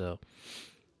 JW. So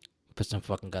put some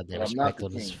fucking goddamn but I'm not respect the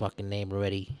on this king. fucking name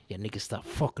already. Yeah, niggas stop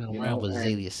fucking You around know, with Zae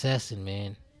and The Assassin,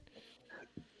 man.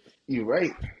 you're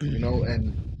right. You know,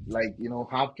 and like you know,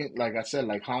 Hopkins. Like I said,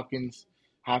 like Hopkins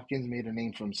made a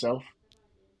name for himself,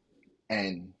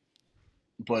 and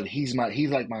but he's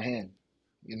like my hand.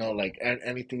 You know, like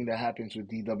anything that happens with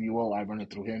DWO, I run it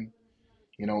through him.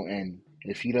 You know, and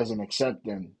if he doesn't accept,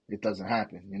 then it doesn't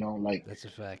happen. You know, like That's a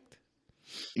fact.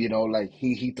 like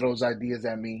he throws ideas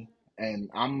at me, and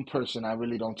I'm a person I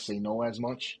really don't say no as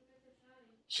much.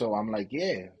 So I'm like,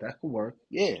 yeah, that could work.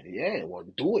 Yeah, yeah, well,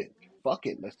 do it. Fuck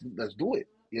it, let's do it.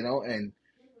 You know, and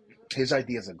his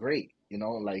ideas are great. You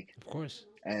know, like Of course.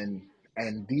 and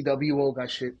DWO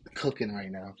got shit cooking right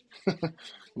now.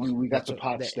 We got That's the what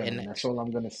pot that, stirring. and That's all I'm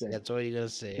gonna say. that's all you're gonna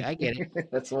say. I get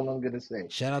it. That's all I'm gonna say. You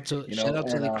Shout know, out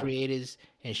to and the creators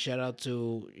and shout out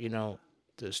to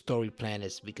the story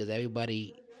planners because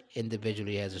everybody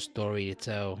individually has a story to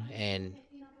tell, and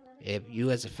if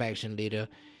you as a faction leader,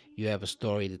 you have a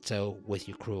story to tell with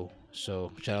your crew.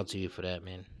 So shout out to you for that,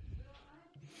 man.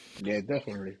 yeah,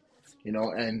 definitely. You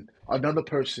know, and another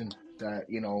person that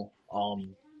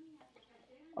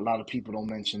a lot of people don't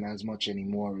mention as much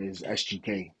anymore is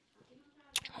SGK.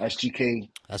 SGK,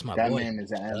 That's my that boy. man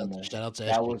is an animal. Shout out to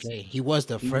That was SGK. he was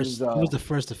He was the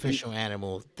first he official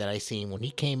animal that I seen when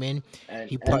he came in.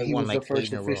 He and probably he won was the like eight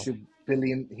first in a row. official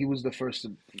billion. He was the first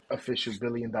official $1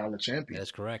 billion champion. That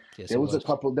is correct. Yes, it was.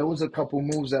 There was a couple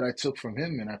moves that I took from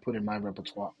him and I put in my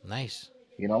repertoire. Nice.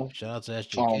 You know, Shout out to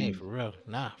SGK um, for real.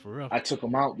 Nah, for real. I took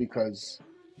him out because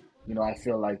I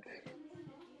feel like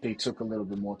they took a little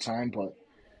bit more time, but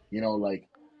like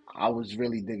I was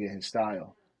really digging his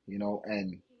style.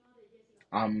 And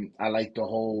I like the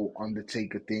whole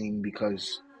Undertaker thing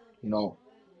because you know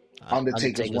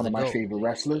Undertaker's Undertaker's one the of my goat. favorite Of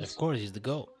wrestlers. course, he's the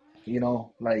goat.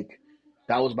 Like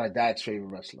that was my dad's favorite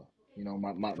wrestler.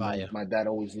 Fire. My dad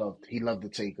always he loved the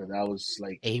Taker. That was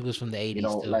like, And he was from the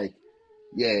 '80s too. like,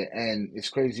 yeah, and it's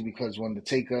crazy because when the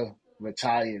Taker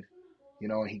retired,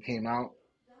 he came out,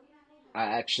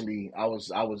 I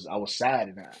was sad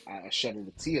and I shedded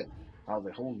a tear. I was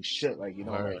like, holy shit, like,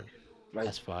 Word. like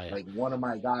That's fire. like one of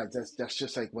my guys, that's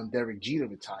just like when Derek Jeter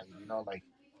retired, like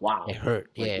wow. It hurt.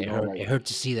 Yeah, Like, it hurt. It hurt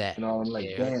to see that. I'm Yeah, like,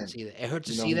 it hurt to damn, see that. It hurt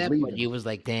to see he's that, but leaving. you was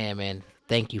like, damn, man,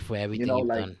 thank you for You everything know, you've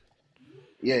like done.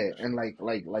 yeah, and like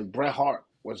Bret Hart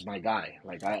was my guy.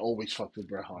 Like I always fucked with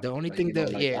Bret Hart. The only Like, thing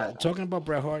that, like yeah, talking about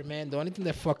Bret Hart, man, the only thing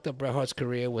that fucked up Bret Hart's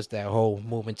career was that whole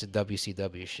movement to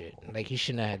WCW shit. Like, he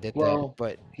shouldn't have did that, well,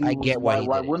 but he I was get why he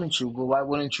why did it. wouldn't you? But why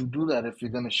wouldn't you do that if you're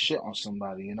gonna shit on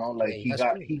somebody? Like Yeah, he got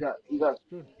screwed.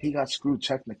 Screwed. he got screwed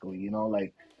technically.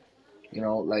 Like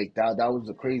like that was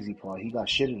the crazy part. He got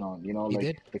shitted on. He Like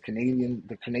did. the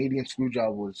Canadian screw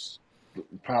job was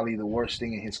probably the worst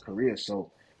thing in his career.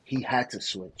 So he had to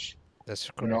switch. That's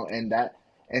correct.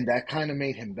 And that kind of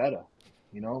made him better.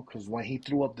 Because when he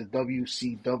threw up the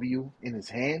WCW in his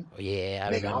hand, Oh, yeah,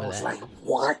 I nigga, I remember was that. like,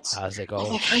 what? I was like, I was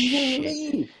oh like, how you gonna shit.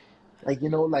 leave?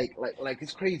 Like,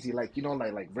 it's crazy. Like,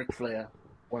 like Ric Flair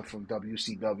went from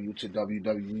WCW to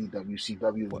WWE,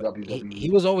 WCW to But he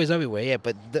WWE. was always everywhere, yeah.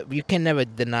 But you can never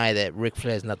deny that Ric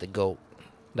Flair is not the goat.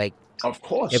 Like, Of if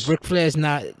course. Ric Flair is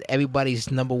not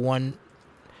everybody's number one,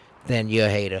 then you're a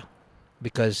hater.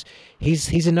 Because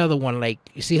he's another one. Like,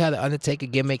 you see how the Undertaker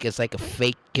gimmick is like a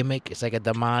fake gimmick. It's like a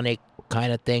demonic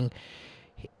kind of thing.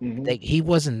 Hmm. Like, he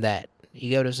wasn't that.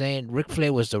 You get what I'm saying? Ric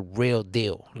Flair was the real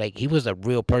deal. Like, he was a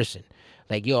real person.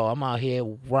 Like, yo, I'm out here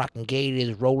rocking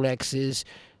Gators, Rolexes,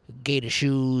 Gator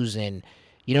shoes, and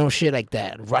shit like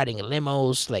that. Riding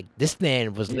limos. Like, this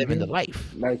man was living Hmm. the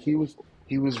life. Like he was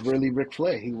really Ric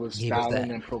Flair. He was He was styling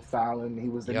that. and profiling. He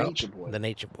was the Yup, nature boy. the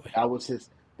Nature Boy. That was his.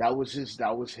 That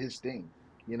was his thing.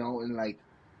 And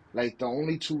like the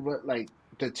only two like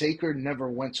the Taker never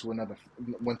went to another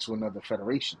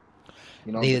federation.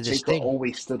 The Neither did Taker Sting.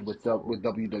 always stood with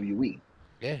WWE.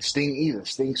 Yeah, Sting either.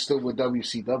 Sting stood with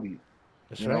WCW.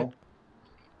 That's you right. know,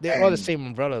 They're all the and same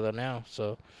umbrella though now.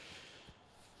 So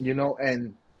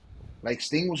and like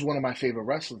Sting was one of my favorite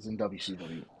wrestlers in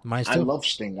WCW. mine's I too. love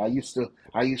Sting. I used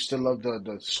to love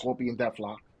the Scorpion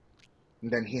Deathlock.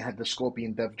 And then he had the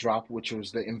Scorpion Death Drop, which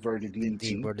was the inverted The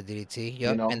DDT. Bird DDT. You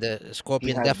Yep. And know, the he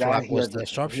Scorpion had that. Deathlock was the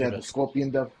He had sharpshooter. the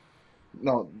Scorpion Death.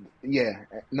 No, yeah,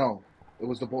 no, it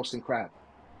was the Boston Crab.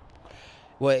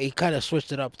 Well, he kind of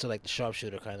switched it up to like the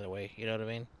sharpshooter kind of way. You know what I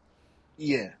mean?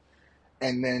 Yeah,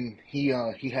 and then he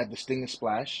had the Stinger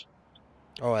Splash.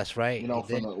 Oh, that's right. You He know,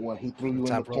 did when he threw from the you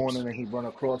in the top corner ropes. and he run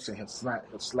across and he'll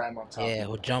slam on top Yeah, of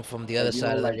who you. jumped from the other Like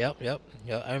side of the. Yep, yep,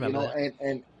 yep. I remember that.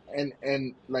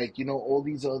 and like all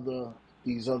these other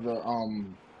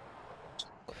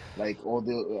like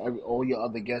all your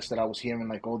other guests that I was hearing,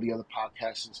 like all the other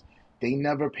podcasters, they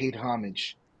never paid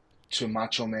homage to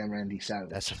Macho Man Randy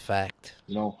That's a Savage. fact.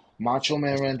 Macho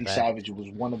Man That's a Randy fact. Savage was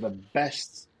one of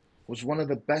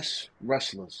the best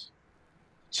wrestlers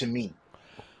to me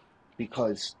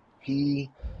because he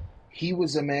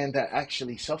was a man that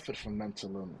actually suffered from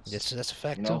mental illness. That's a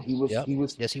fact You know, too. he was Yep. he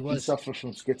was Yes, he he was. suffered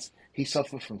from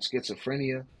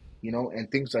schizophrenia,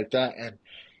 and things like that. And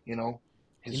you know,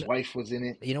 You his know, wife was in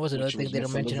it, you know what's another which thing was they don't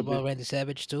Miss mention Elizabeth. about Randy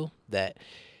Savage too? That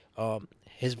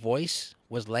his voice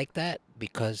was like that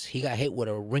because he got hit with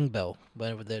a ring bell.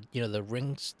 Whenever the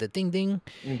rings, the ding ding,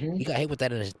 Hmm. he got hit with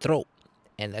that in his throat,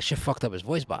 and that shit fucked up his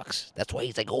voice box. That's why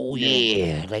he's like, oh Yeah,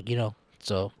 yeah, like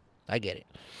So I get it.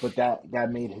 but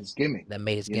that made his gimmick, That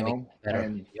made his you gimmick know, better.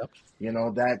 and Yep.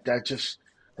 that just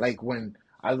like when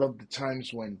I love the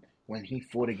times when he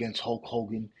fought against Hulk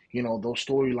Hogan. Those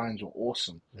storylines were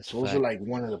awesome. That's a Those are fact. like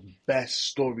one of the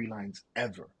best storylines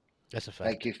ever. That's a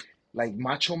Like fact. if like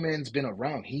Macho Man's been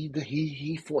around,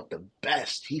 he fought the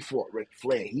best. He fought Ric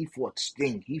Flair. He fought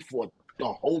Sting. He fought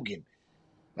Hogan.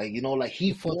 Like he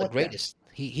He fought the fought them. greatest.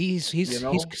 He's You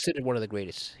know, considered one of the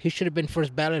greatest. He should have been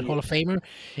first ballot yeah. Hall of Famer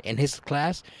in his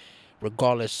class,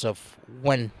 regardless of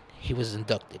when he was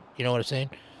inducted. You know what I'm saying?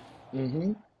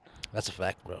 Hmm. That's a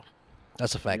fact, bro.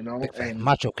 That's a fact. Big fact. And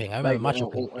Macho King. I remember like, Macho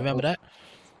King. Remember that?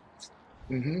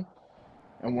 hmm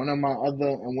and one of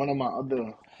my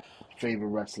other favorite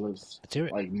wrestlers, Let's hear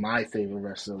it. like my favorite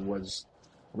wrestler, was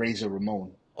Razor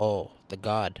Ramon. Oh, the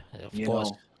God. Of You course.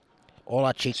 know,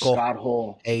 Hola, Chico. Scott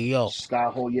Hall. Hey, yo.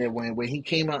 Scott Hall, yeah, when he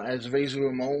came out as Razor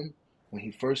Ramon, when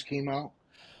he first came out,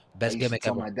 I Best used to gimmick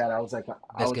tell ever. my dad, I was like,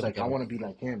 Best gimmick I ever. want to be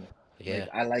like him. Like Yeah.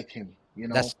 I like him. He's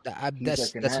That's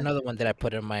like an that's act. another one that I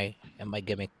put in my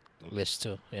gimmick list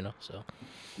too. So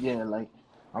Yeah, like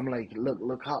I'm like,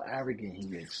 look how arrogant he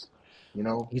is. You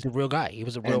know, he's a real guy. He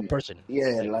was a real and person.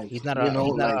 yeah, Like like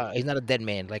like he's not a dead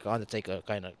man like Undertaker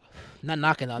kind of. Not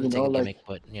knocking the Undertaker like gimmick,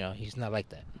 but he's not like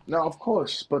that. no, of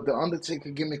course, but the Undertaker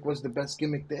gimmick was the best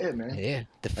gimmick there, man. Yeah,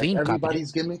 the Like Fiend copied it.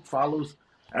 everybody's gimmick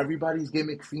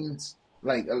fiends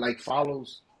like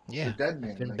follows the Yeah, dead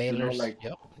man. Finn Like Balor's.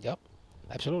 Yep, yep,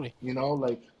 absolutely. you know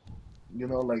like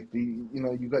like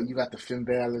you got the Finn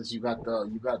Balor's, you got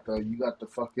the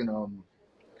fucking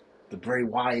the Bray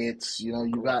Wyatts,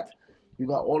 Correct. you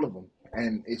got all of them,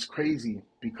 and it's crazy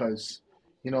because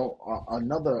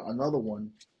another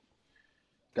one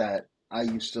that I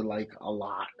used to like a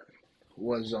lot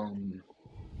was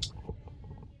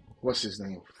what's his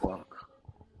name? Fuck.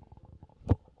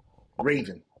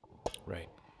 Raven. Right.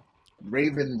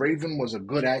 Raven was a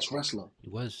good ass wrestler. He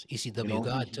was You ECW know, he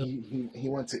God too. he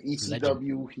went to Legend.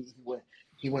 ECW.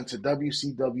 He went to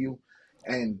WCW,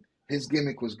 and his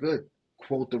gimmick was good.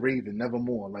 Quote the Raven,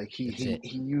 nevermore. Like he That's he it.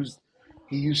 he used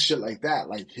he used shit like that.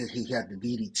 Like he had the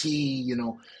DDT.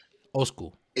 Old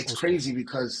school. It's Old school. crazy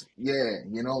because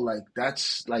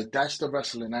that's the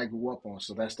wrestling I grew up on.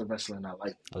 So that's the wrestling I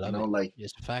like. I love it. Like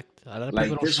It's a fact. A lot of people like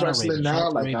don't this shout out wrestling Raven. Shout now. out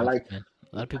to Like I Raven, like man.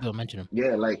 A lot of people don't mention him.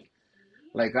 yeah like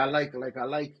I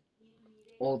like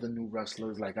all the new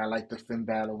wrestlers. Like I like the Finn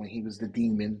Balor when he was the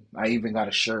Demon. I even got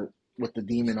a shirt with the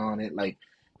Demon on it. Like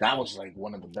that was like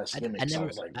one of the best I gimmicks. I never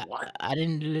was like, what? I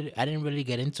didn't really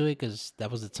get into it because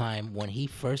that was the time when he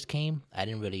first came. I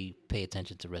didn't really pay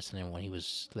attention to wrestling when he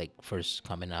was like first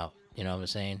coming out. You know what I'm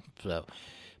saying? So,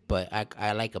 but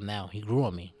I like him now. He grew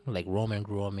on me, like Roman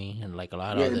grew on me, and like a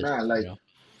lot of Yeah, others. nah. Like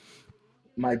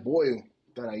my boy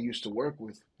that I used to work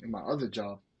with in my other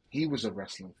job, he was a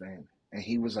wrestling fan. And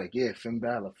he was like, yeah, Finn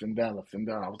Balor, Finn Balor, Finn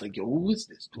Balor. I was like, yo, who is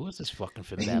this Who dude? is this fucking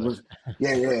Finn And he Balor? was,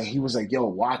 yeah. He was like, yo,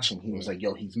 watch him. He was Yeah, like,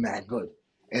 yo, he's mad good.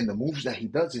 And the moves that he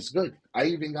does is good. I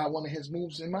even got one of his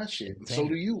moves in my it's shit. So insane.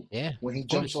 do you. Yeah, When he of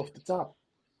jumps course. off the top,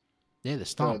 Yeah, the the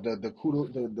stomp, the the coup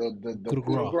de, the coup de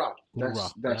coup de grace, grace. coup de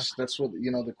grace. Yeah, That's what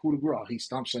the coup de grace. He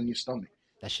stomps on your stomach.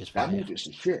 that's just That fire. move is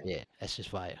the shit. Yeah, that's just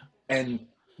fire. And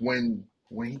when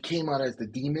when he came out as the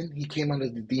demon, he came out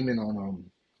as the demon on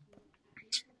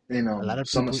in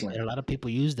SummerSlam. A lot of people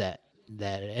use that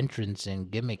entrance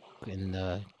and gimmick in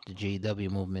the JEW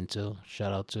movement too.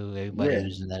 Shout out to everybody Yeah,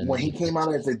 using that in when the he came defense.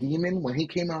 out as the demon, when he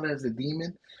came out as the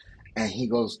demon, and he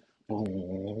goes,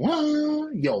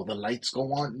 boom, yo, the lights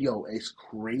go on, yo, it's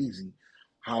crazy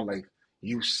how like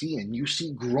you see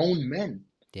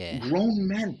Yeah, grown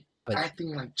men but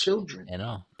acting like children,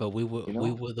 but you we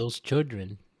know? were those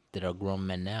children that are grown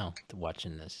men now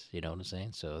watching this. You know what I'm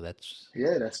saying? So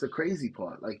Yeah, that's the crazy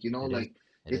part. Like, it is. like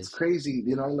It it's is. crazy,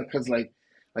 because like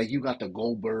you got the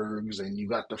Goldbergs and you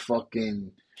got the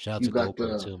fucking, Shout out you to got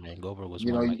Goldberg the, too, man. Goldberg was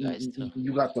one of my guys too.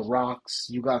 you got the Rocks,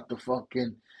 you got the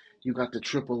fucking, you got the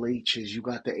Triple H's, you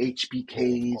got the Oh, of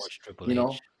HBKs, course, Triple you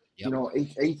know, H. Yep,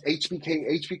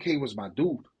 HBK was my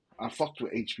dude. I fucked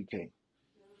with HBK.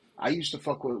 I used to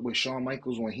fuck with Shawn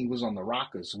Michaels when he was on the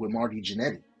Rockers with Marty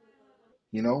Jannetty,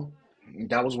 you know?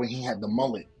 That was when he had the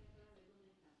mullet,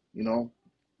 you know?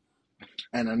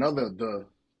 And another the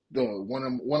one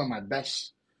of my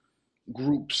best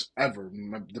groups ever,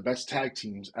 the best tag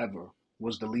teams ever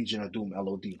was the Legion of Doom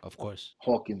LOD. of course, of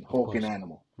Hawk and course.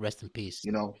 Animal. Rest in peace.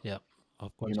 You know, Yep,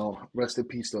 of course. rest in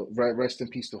peace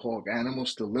to Hawk. Animal's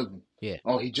still living. Yeah,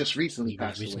 Oh, he just recently he just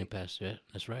passed recently away. passed. Yeah,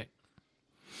 that's right.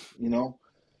 You know,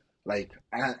 like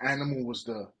Animal was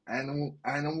the Animal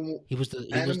He was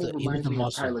reminds the me of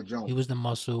muscle. Tyler He was Jones. the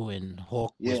muscle, and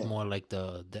Hawk was Yeah, more like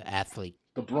the athlete.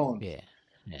 the Braun. Yeah,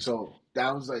 yeah. So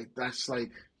that was like that's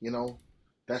like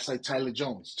Tyler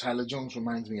Jones. Tyler Jones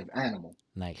reminds me of Animal.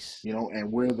 Nice.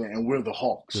 And we're the Good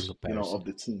Hawks, comparison. of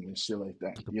the team and shit like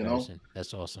that. Good comparison.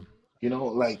 That's awesome.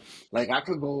 Like I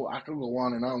could go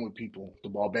on and on with people. The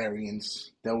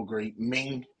Barbarians, they were great.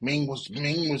 Ming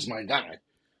was my guy.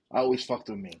 I always fucked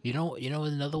with Ming. You know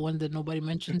another one that nobody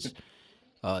mentions.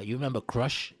 You remember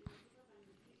Crush?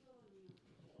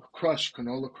 Crush,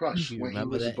 Canola Crush, You when he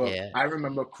remember was that? above. Yeah. I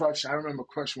remember Crush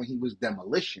when he was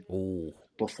Demolition. Oh,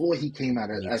 Before he came out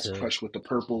me as too. Crush with the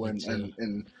purple Me too.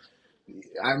 and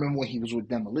I remember when he was with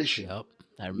Demolition. Yep,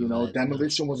 I remember that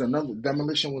too.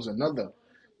 Demolition was another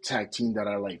tag team that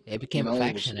I liked. It became a It was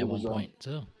faction it at one was point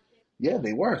too. yeah,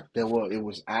 they were. It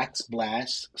was Axe,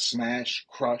 Blast, Smash,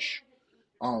 Crush,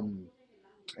 um,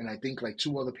 and I think like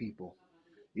two other people.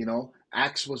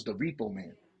 Axe was the Repo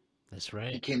Man. That's He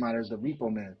right. came out as the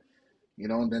Repo Man.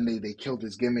 And then they killed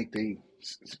his gimmick. They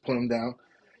put him down.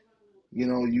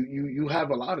 You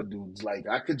have a lot of dudes. Like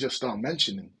I could just start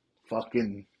mentioning,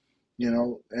 fucking,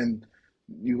 and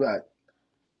you got,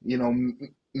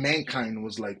 Mankind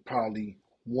was like probably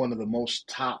one of the most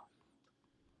top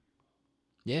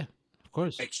Yeah, of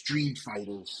course. extreme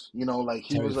fighters. Like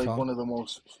he Terry was like Funk. one of the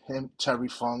most Terry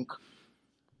Funk.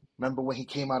 Remember when he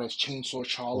came out as Chainsaw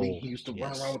Charlie? Oh, He used to run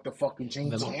around yes. with the fucking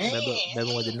chainsaw.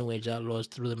 Remember when the New Age Outlaws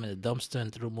threw them in the dumpster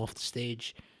and threw them off the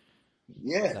stage?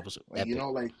 Yeah, That was like epic.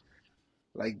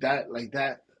 like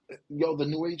that. Yo, the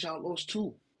New Age Outlaws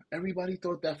too. Everybody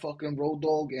thought that fucking Road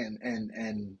Dogg and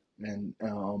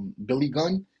Billy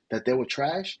Gunn, that they were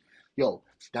trash. Yo,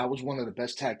 that was one of the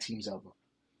best tag teams ever.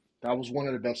 That was one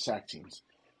of the best tag teams.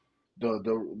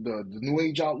 The New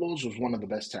Age Outlaws was one of the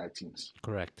best tag teams.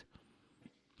 Correct.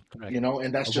 Correct.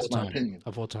 And that's Of all just my time. opinion.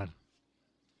 Of all time.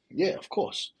 Yeah, of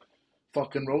course.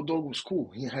 Fucking Road Dogg was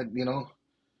cool. He had,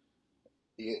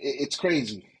 it's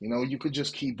crazy. You could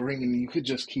just keep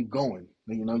going.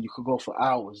 You could go for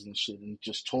hours and shit and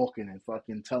just talking and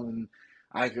fucking telling.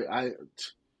 I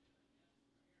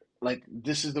like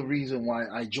this is the reason why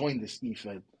I joined this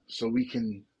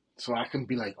Efed, so I can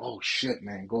be like, oh shit,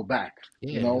 man, go back.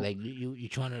 You Yeah, know? like you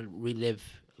trying to relive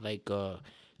like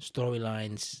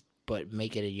storylines, but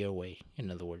make it your way. In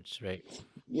other words, right?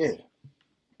 Yeah.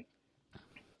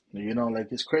 Like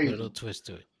it's Put a little crazy, twist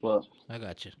to it. but I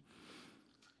got you.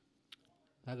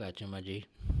 I got you, my G.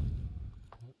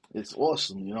 it's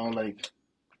awesome. Like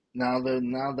now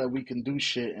that we can do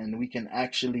shit and we can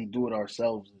actually do it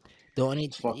ourselves,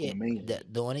 it's fucking amazing.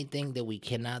 The only thing that we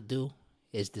cannot do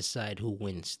is decide who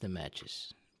wins the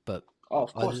matches. But Oh,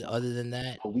 of course not. other than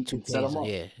that, But we can set 2K is them up.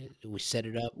 yeah, we set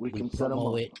it up, We we can set them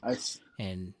promo up. it,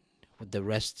 and the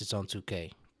rest is on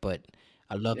 2K. But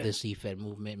I love Yeah. this EFED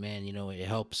movement, man. It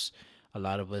helps a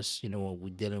lot of us. What we're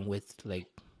dealing with, like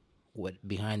what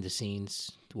behind the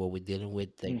scenes, what we're dealing with,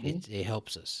 like Hmm. it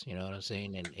helps us. You know what I'm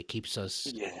saying, and it keeps us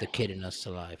Yeah. the kid in us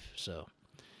alive. So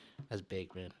that's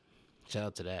big, man. Shout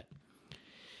out to that.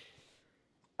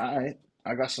 All right.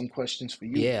 I got some questions for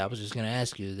you. Yeah, I was just gonna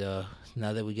ask you.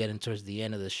 Now that we're getting towards the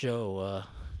end of the show,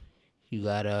 you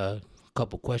got a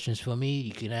couple questions for me.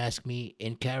 You can ask me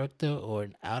in character or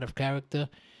out of character,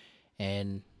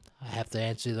 and I have to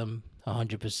answer them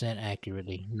 100%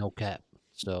 accurately, no cap.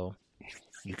 So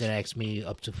you can ask me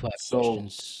up to five So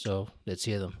questions. So let's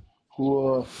hear them.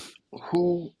 who uh,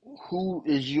 who who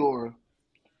is your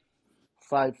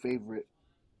five favorite,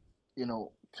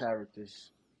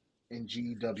 characters in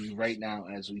GW right now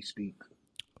as we speak?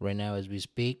 Right now, as we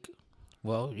speak,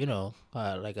 well,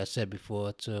 like I said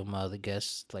before to my other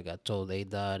guests, like I told A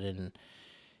Dot and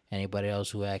anybody else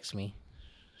who asked me,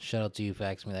 shout out to you for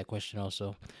asking me that question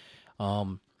also.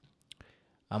 Um,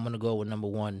 I'm gonna go with number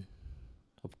one,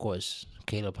 of course,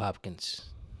 Caleb Hopkins.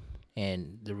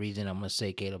 And the reason I'm gonna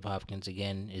say Caleb Hopkins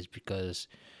again is because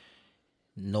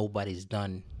nobody's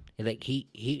done. Like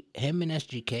him and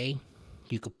SGK,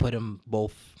 you could put them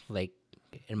both like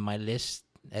in my list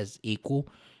as equal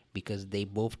because they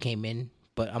both came in.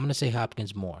 But I'm gonna say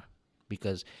Hopkins more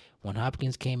because when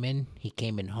Hopkins came in, he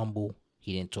came in humble.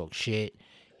 He didn't talk shit.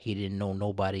 He didn't know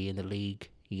nobody in the league.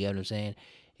 You get what I'm saying?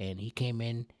 And he came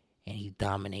in and he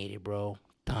dominated, bro.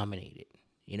 Dominated.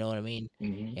 You know what I mean?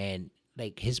 Hmm. And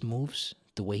like his moves,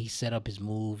 the way he set up his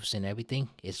moves and everything,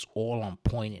 it's all on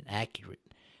point and accurate.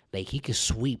 Like he could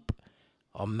sweep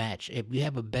a match. If you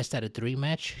have a best out of three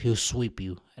match, he'll sweep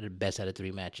you at the best out of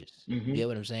three matches. You Hmm. get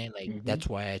what I'm saying? Like Hmm. that's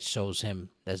why I chose him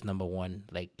as number one.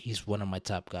 Like he's one of my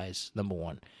top guys. Number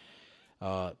one.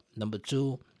 Number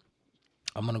two,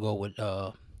 I'm gonna go with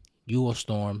you or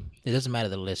Storm. It doesn't matter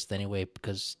the list anyway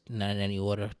because not in any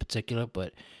order particular,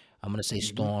 but I'm gonna say Hmm.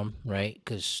 Storm, right?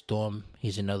 Because Storm,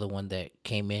 he's another one that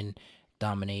came in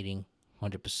dominating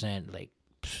 100%. Like,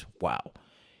 wow.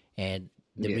 And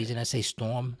the Yeah. reason I say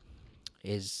Storm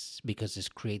is because his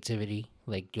creativity.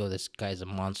 Like, yo, this guy's a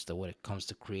monster when it comes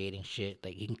to creating shit.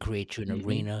 Like, he can create you an Hmm.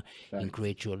 arena, he can Facts.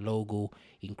 create you a logo,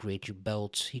 he can create you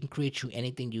belts, he can create you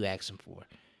anything you ask him for.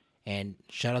 And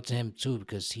shout out to him too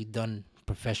because he done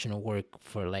professional work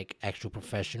for like actual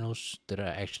professionals that are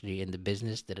actually in the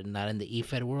business that are not in the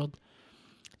Efed world.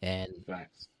 And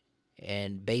Facts.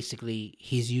 basically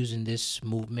he's using this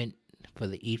movement for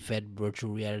the Efed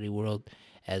virtual reality world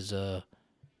as a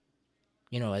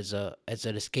as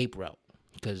an escape route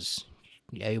because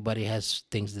everybody has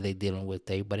things that they dealing with.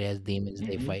 Everybody has demons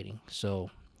they Hmm. fighting. So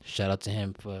shout out to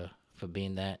him for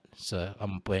being that. So I'm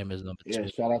gonna put him as number Yeah. two.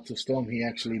 Shout out to Storm. He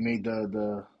actually made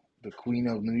the Queen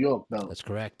of New York belt That's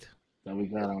correct. that we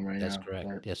got on right That's now. correct.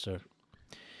 That. Yes, sir.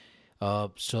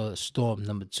 So Storm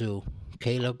number two,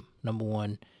 Caleb number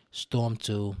one, Storm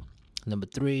two, number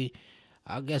three.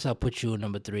 I guess I'll put you in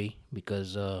number three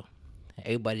because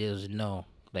everybody doesn't know.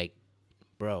 Like,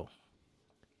 bro,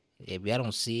 if y'all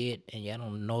don't see it and y'all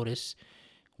don't notice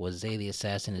what Zae the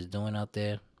Assassin is doing out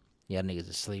there, y'all niggas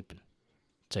is sleeping.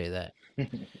 Tell you that.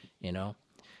 You know.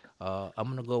 I'm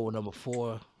gonna go with number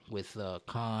four with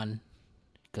Khan,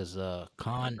 cause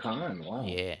Khan, Khan. Wow.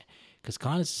 yeah, cause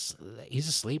Khan is he's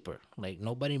a sleeper. Like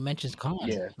nobody mentions Khan.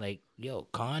 Yeah. Like yo,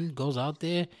 Khan goes out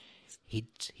there. He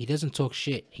doesn't talk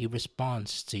shit. He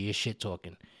responds to your shit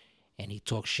talking, and he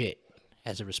talks shit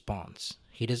as a response.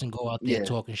 He doesn't go out there Yeah.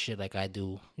 talking shit like I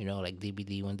do. Like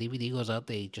DBD. When DBD goes out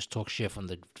there, he just talks shit from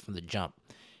the jump,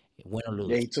 win or Yeah.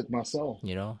 lose. He took my soul.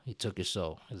 He took his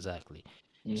soul exactly.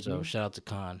 So Hmm. shout out to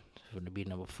Khan for to be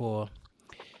number four.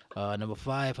 Number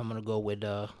five, I'm gonna go with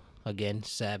again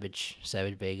Savage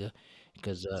Vega,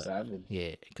 because Savage.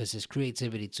 yeah, because his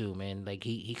creativity too, man. Like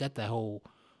he got that whole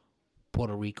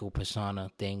Puerto Rico persona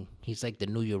thing. He's like the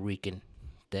New Yorican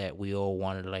that we all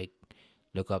want to like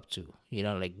look up to.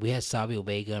 Like we had Savio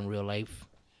Vega in real life,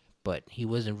 but he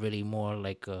wasn't really more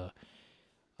like a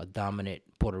dominant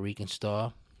Puerto Rican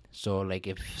star. So like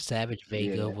if Savage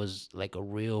Vega Yeah. was like a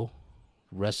real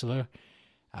wrestler,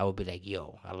 I would be like,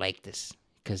 yo, I like this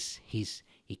because he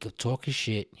could talk his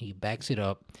shit, he backs it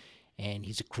up, and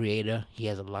he's a creator. He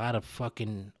has a lot of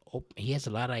he has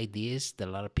a lot of ideas that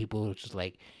a lot of people are just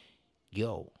like,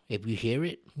 yo, if you hear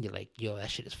it, you're like, yo, that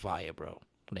shit is fire, bro.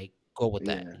 Like, go with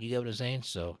that. Yeah. You get what I'm saying?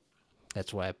 So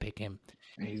that's why I pick him.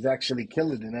 And he's actually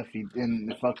killing in in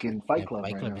the fucking Fight And Club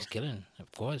Fight right Club now. is killing,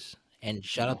 of course. And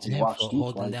shout out to He him watched for two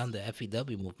holding down fights. the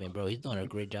FEW movement, bro. He's doing a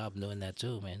great job doing that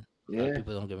too, man. A lot of Yeah.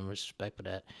 people don't give him respect for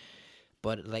that.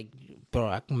 But like, bro,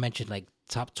 I can mention like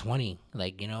top 20.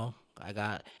 Like, I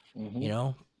got, you Hmm.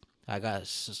 know, I got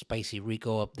Spicy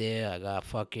Rico up there. I got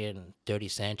fucking Dirty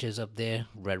Sanchez up there.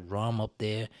 Red Rum up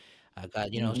there. I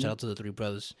got, shout Hmm. out to the three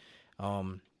brothers.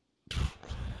 Um,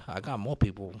 I got more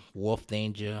people. Wolf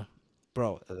Danger,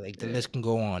 bro. Like the Yeah. list can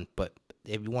go on. But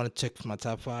if you want to check my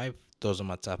top five, those are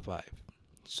my top five.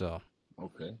 So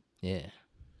Okay. yeah.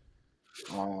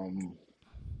 Um.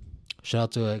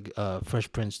 Shout out to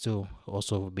Fresh Prince too,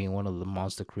 also for being one of the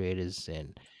monster creators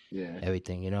and Yeah.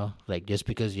 everything. Like just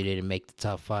because you didn't make the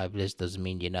top five list doesn't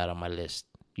mean you're not on my list.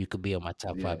 You could be on my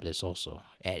top Yeah. five list also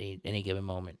at any given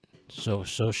moment. So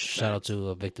shout out Facts.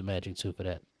 to Victor Magic too for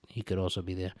that. He could also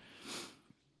be there.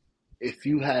 If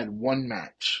you had one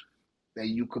match that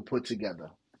you could put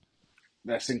together,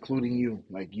 that's including you,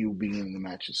 like you being in the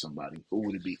match with somebody, who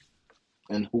would it be?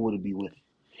 And who would it be with?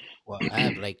 Well, I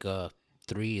have like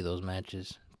three of those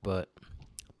matches, but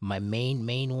my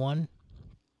main one,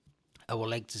 I would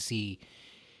like to see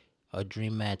a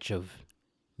dream match of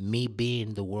me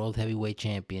being the world heavyweight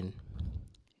champion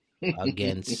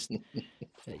against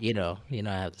I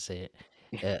have to say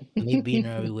it. Me being a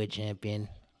heavyweight champion,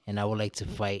 and I would like to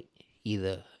fight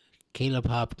either Caleb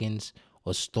Hopkins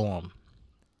or Storm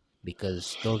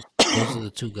because those are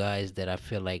the two guys that I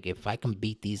feel like if I can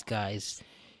beat these guys,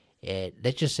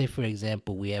 let's just say for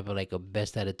example we have like a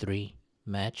best out of three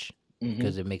match Hmm.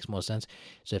 because it makes more sense.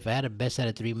 So if I had a best out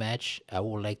of three match, I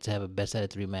would like to have a best out of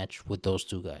three match with those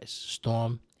two guys,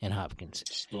 Storm and Hopkins.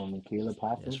 Storm and Caleb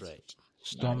That's Hopkins. right.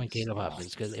 Storm and Nice. Caleb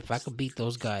Hopkins. Because if I could beat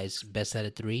those guys best out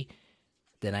of three,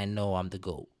 then I know I'm the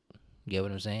GOAT. You get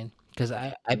what I'm saying? Because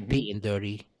I Hmm. beaten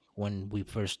Dirty when we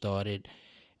first started.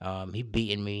 He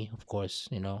beaten me, of course,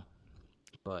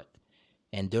 but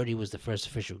and Dirty was the first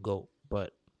official GOAT.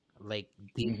 But like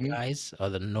these Hmm. guys are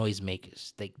the noise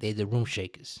makers. They the room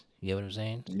shakers. You get what I'm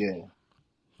saying? Yeah.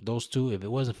 Those two, if it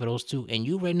wasn't for those two, and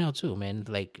you right now too, man,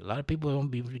 like a lot of people don't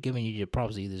be giving you the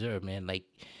props that you deserve, man. Like,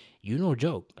 you no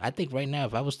joke. I think right now,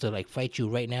 if I was to like fight you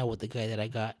right now with the guy that I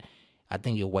got, I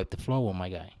think you'll wipe the floor with my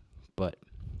guy. But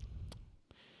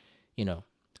you know,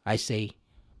 I say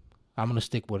I'm gonna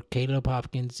stick with Caleb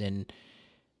Hopkins and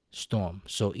Storm.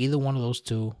 So either one of those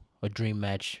two, a dream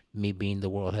match, me being the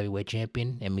world heavyweight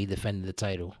champion and me defending the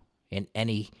title in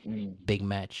any Mm, big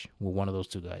match with one of those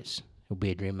two guys. It'll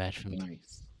be a dream match for me.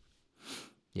 nice.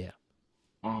 Yeah.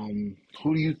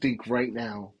 Who do you think right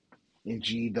now in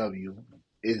GW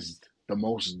is the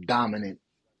most dominant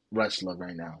wrestler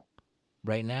right now?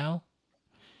 Right now,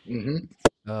 Hmm.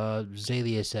 Zae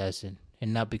The Assassin,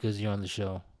 and not because you're on the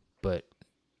show, but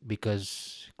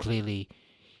because clearly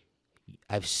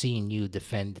I've seen you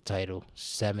defend the title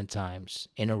 7 times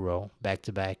in a row, back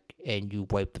to back, and you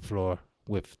wipe the floor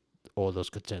with all those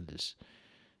contenders.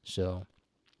 So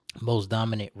most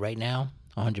dominant right now,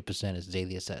 100% is Zae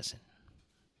The Assassin,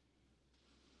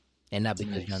 and not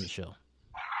because you're on the Nice. show.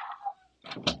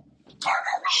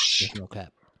 There's no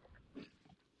cap.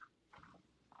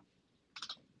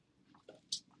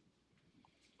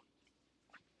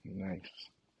 Nice.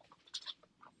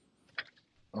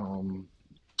 Um,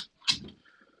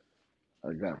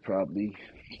 I got probably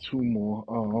two more.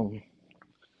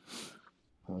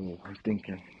 I'm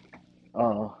thinking.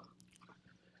 Uh,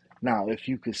 Now if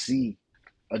you could see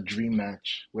a dream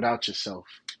match without yourself,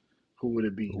 who would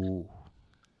it be? Ooh,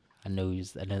 I knew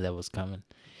that was coming.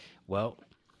 Well,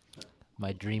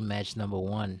 my dream match number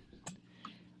one,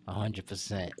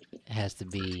 100%, has to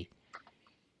be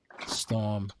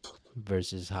Storm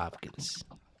versus Hopkins.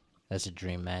 That's a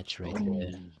dream match right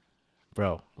there, Um,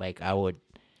 bro. Like I would,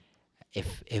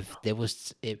 if there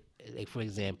was, if like for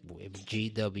example, if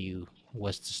GW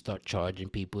was to start charging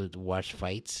people to watch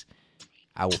fights,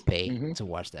 I will pay hmm. to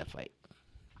watch that fight.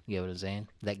 You know what I'm saying?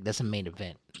 Like that's a main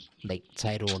event, like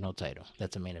title or no title.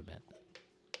 That's a main event.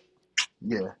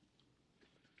 Yeah.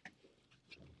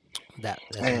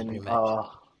 That's my And dream match.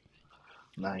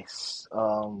 nice.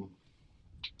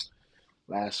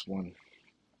 Last one.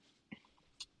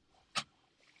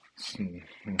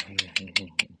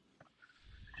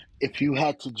 If you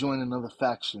had to join another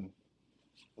faction,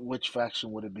 which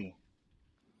faction would it be?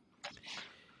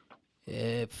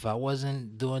 If I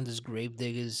wasn't doing this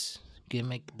Gravediggers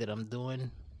gimmick that I'm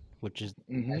doing, which is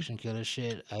Hmm. action killer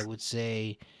shit, I would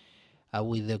say I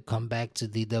will either come back to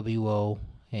DWO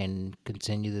and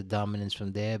continue the dominance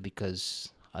from there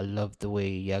because I love the way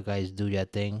y'all guys do your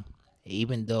thing.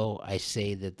 Even though I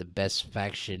say that the best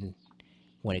faction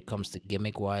when it comes to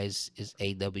gimmick wise is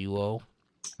AWO.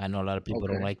 I know a lot of people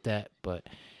don't Okay. like that, but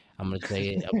I'm gonna say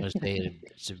it. I'm gonna say it.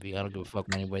 To be, I don't give a fuck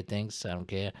what anybody thinks. I don't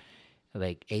care.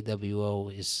 Like AWO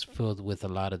is filled with a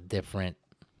lot of different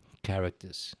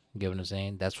characters. You get what I'm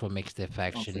saying? That's what makes their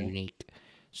faction Okay. unique.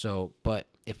 So, but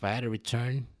if I had to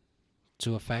return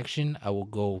to a faction, I will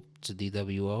go to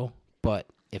DWO. But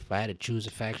if I had to choose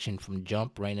a faction from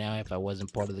jump right now, if I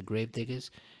wasn't part of the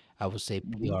Gravediggers, I would say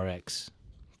Hmm. PRX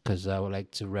because I would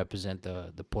like to represent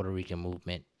the Puerto Rican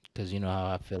movement because you know how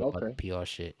I feel about the Okay. PR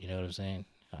shit. You know what I'm saying?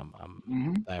 I'm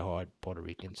Hmm. die hard Puerto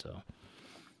Rican, so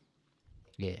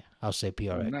yeah, I'll say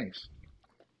Oh, PRX. nice.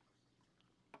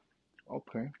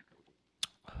 Okay.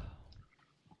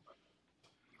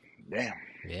 Damn.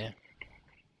 Yeah,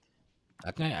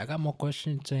 I got more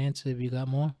questions to answer if you got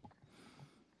more.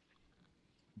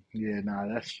 Yeah, nah,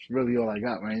 that's really all I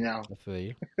got right now. I feel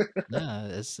you. Nah,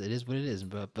 it is what it is,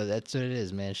 bro. But that's what it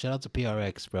is, man. Shout out to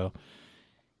PRX, bro.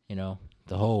 You know,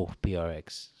 the whole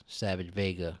PRX, Savage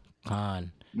Vega,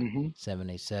 Khan, Hmm.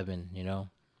 787. You know,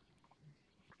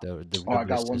 the Oh, I River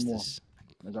got one more. Sisters.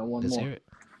 I got one Let's more. hear it.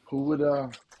 Who would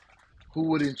who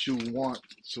wouldn't you want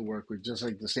to work with? Just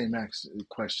like the same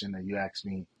question that you asked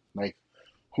me. Like,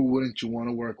 who wouldn't you want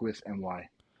to work with and why?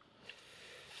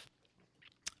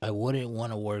 I wouldn't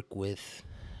want to work with.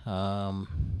 Um,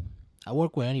 I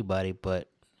work with anybody, but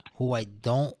who I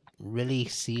don't really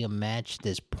see a match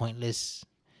that's pointless.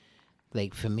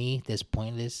 Like for me, that's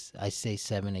pointless. I say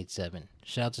 787.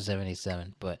 Shout out to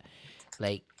 787, but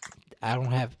like I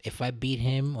don't have. If I beat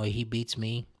him or he beats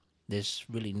me, there's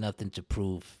really nothing to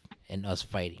prove in us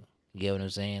fighting. You get what I'm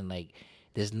saying? Like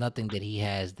there's nothing that he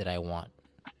has that I want.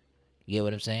 You get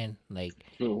what I'm saying? Like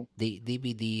True. the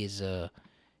DBD is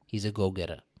he's a go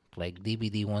getter. Like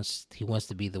DBD wants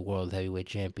to be the world heavyweight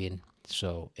champion.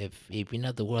 So if you're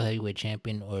not the world heavyweight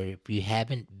champion or if you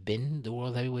haven't been the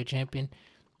world heavyweight champion,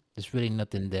 there's really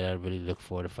nothing that I really look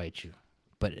for to fight you.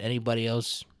 But anybody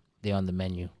else, they're on the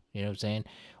menu. You know what I'm saying?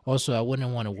 Also, I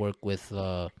wouldn't want to work with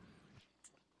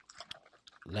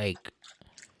like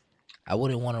I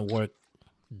wouldn't want to work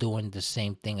doing the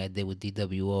same thing I did with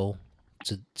DWO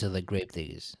to the grave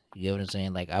diggers. You get what I'm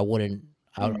saying? Like I wouldn't.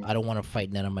 Mm-hmm. I don't want to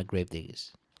fight none of my grave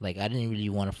diggers. Like I didn't really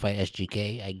want to fight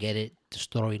SGK. I get it. The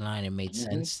storyline it made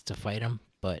Mm-hmm. sense to fight him,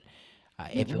 but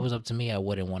if it Mm-hmm. was up to me, I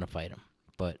wouldn't want to fight him.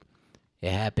 But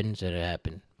it happens and it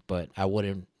happened. But I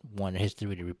wouldn't want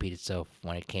history to repeat itself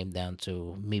when it came down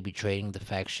to me betraying the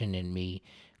faction and me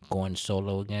going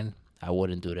solo again. I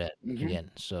wouldn't do that Mm-hmm.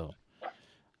 again. So,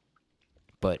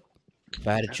 but if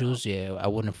I had to choose, yeah, I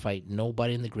wouldn't fight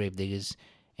nobody in the Gravediggers,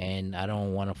 and I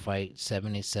don't want to fight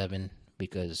 787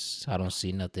 because I don't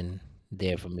see nothing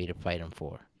there for me to fight him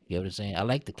for. You know what I'm saying? I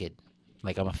like the kid,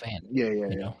 like I'm a fan, Yeah, yeah,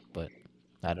 you yeah. know, but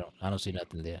I don't see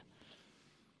nothing there.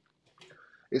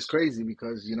 It's crazy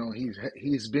because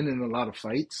he's been in a lot of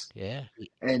fights Yeah,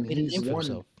 he and made a he's name for won.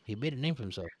 himself. He made a name for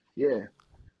himself. Yeah,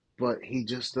 but he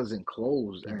just doesn't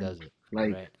close He and doesn't.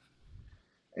 like Right.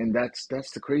 and that's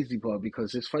the crazy part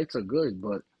because his fights are good,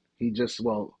 but he just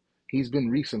he's been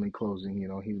recently closing.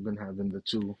 He's been having the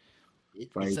two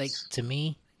It's like fights. to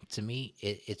me,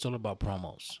 it's all about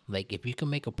promos. Like if you can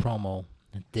make a promo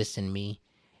dissing me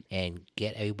and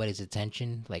get everybody's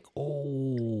attention, like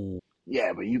oh,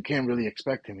 Yeah, but you can't really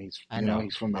expect him. He's I know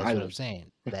he's from the that's what I'm island,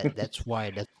 saying. That's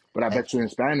why but I bet that's you in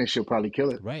Spanish he'll probably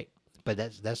kill it. right. But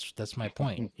that's my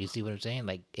point. You see what I'm saying?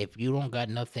 Like if you don't got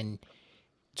nothing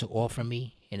to offer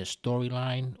me in a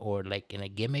storyline or like in a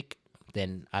gimmick,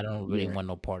 then I don't really Yeah, want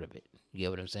no part of it. You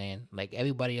get what I'm saying? Like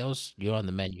everybody else, you're on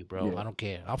the menu, bro. yeah. I don't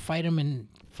care. I'll fight him in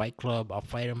Fight Club. I'll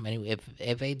fight him anyway.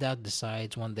 If A Dot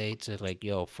decides one day to like,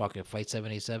 yo, fuck it, fight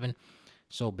 787,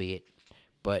 so be it.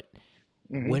 But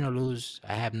Hmm. win or lose,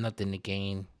 I have nothing to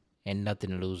gain and nothing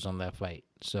to lose on that fight.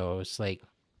 So it's like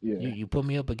Yeah, you put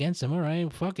me up against him, all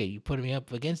right, fuck it. You put me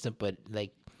up against him, but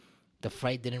like the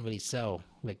fight didn't really sell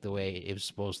like the way it was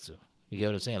supposed to. You get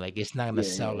what I'm saying? Like it's not gonna yeah,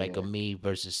 sell yeah, like yeah, a me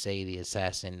versus Say the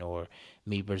Assassin or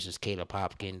me versus Caleb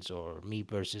Hopkins or me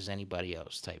versus anybody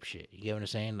else type shit. You get what I'm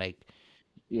saying? Like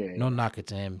yeah, no knock it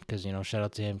to him because shout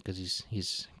out to him because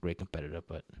he's a great competitor,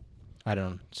 but I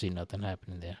don't see nothing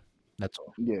happening there. That's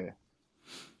all. yeah.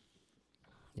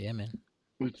 Yeah, man.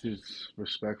 Which is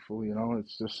respectful.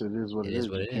 It's just it is what It it is is.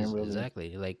 what You it can't is. really.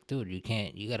 Exactly. Like, dude, you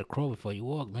can't. You gotta crow before you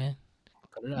walk, man.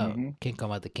 Cut it out. Hmm. Can't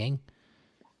come out the king.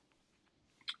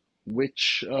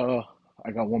 Which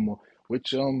I got one more.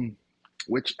 Which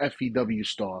which FEW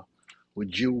star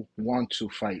would you want to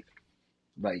fight?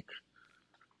 Like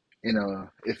in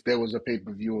a if there was a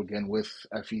pay-per-view again with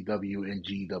FEW and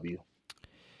GW.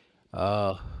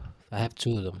 Uh, I have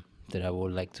two of them that I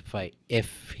would like to fight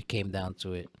if it came down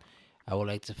to it. I would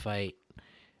like to fight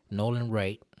Nolan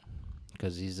Wright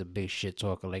because he's a big shit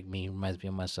talker like me. He reminds me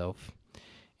of myself.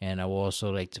 And I would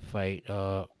also like to fight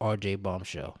RJ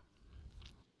Bombshell.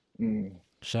 Mm.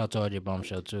 Shout out to RJ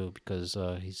Bombshell too because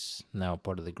he's now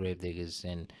part of the Gravediggers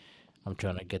and I'm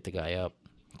trying to get the guy up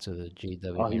to the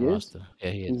GW Oh, main he is. roster.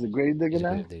 Yeah, he is. He's a grave digger He's a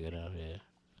now. Gravedigger now. Yeah.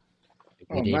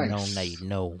 If you Oh, didn't know, now you nice.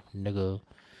 know, nigga.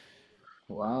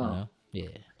 You Wow. know?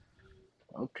 Yeah.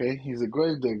 Okay, he's a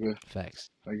grave digger.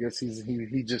 Facts. I guess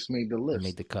he just made the He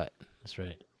made list. the cut. That's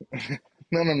right.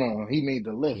 No, no, no. He made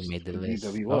the He list made the for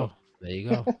list. GWO. Oh, there you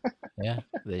go. Yeah,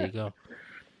 there you go.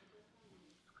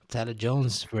 Tyler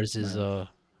Jones versus Nice.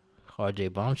 RJ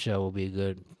Bombshell will be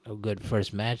a good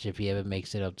first match if he ever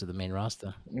makes it up to the main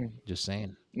roster. Mm. Just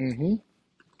saying. Mm-hmm.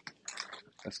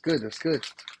 That's good. That's good.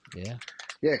 Yeah.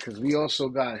 Yeah, because we also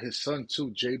got his son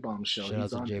too, J Bombshell. Shout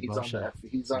out He's to on. J He's on the. Bombshell.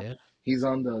 Yeah. He's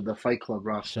on the Fight Club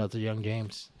Shout roster. out to Young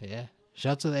James. Yeah.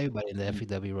 Shout out to everybody in the Mm,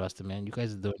 FEW roster, man. You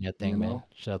guys are doing your You thing, man. know.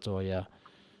 Shout out to all y'all.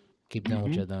 Keep doing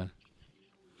what hmm you're doing.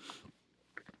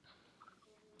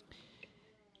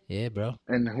 Yeah, bro.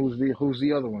 And who's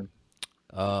the other one?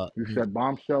 Uh, You N- said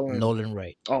Bombshell and Nolan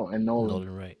Wright. and Nolan. Nolan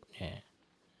Wright. Yeah.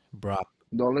 Brock.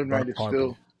 Nolan Brock Wright is Harbin.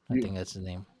 still I you. think that's his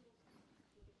name.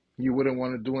 You wouldn't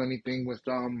want to do anything with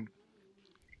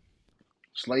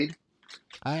Slade.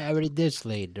 I already did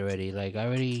Slade already. Like I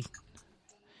already,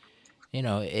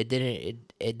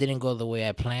 it didn't go the way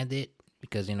I planned it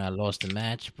because I lost the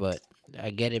match, but I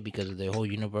get it because of the whole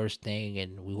universe thing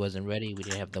and we wasn't ready. We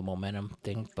didn't have the momentum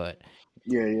thing, but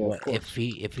Yeah, yeah, of what course.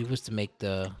 if he was to make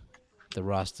the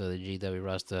roster, the GW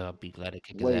roster, I'll be glad to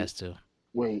kick his Wait, ass too.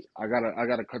 wait. I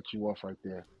gotta cut you off right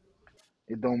there.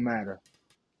 It don't matter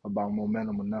about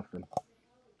momentum or nothing.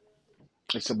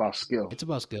 It's about skill. It's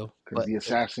about skill, Because the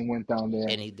assassin went down there.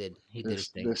 and he did his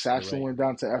The thing. You're assassin right. went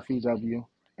down to FEW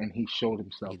and he showed He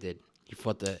himself. did. He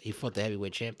fought the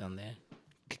heavyweight champ down there.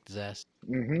 Kicked his ass.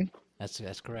 hmm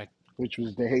That's correct. Which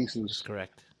was De That's Jesus.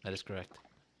 correct. That is correct.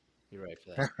 You're right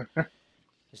for that.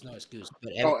 There's no excuse.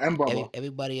 But Oh, and Bubba.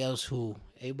 everybody else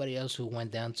who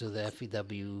went down to the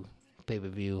FEW pay per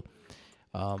view,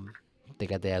 um, they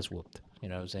got their ass whooped. You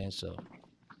know what I'm saying? So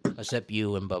except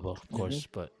you and Bubba, of hmm course,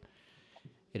 but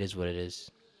it is what it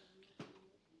is.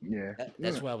 Yeah.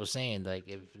 That's what I was saying. Like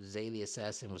if Zae the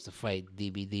Assassin was to fight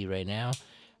DBD right now,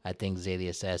 I think Zae the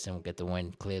Assassin will get the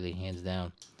win clearly, hands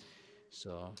down.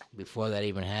 So before that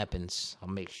even happens, I'll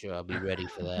make sure I'll be ready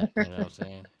for that. You know what I'm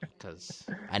saying? Because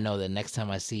I know that next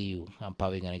time I see you, I'm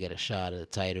probably gonna get a shot at the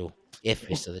title if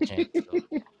you're still the champ. So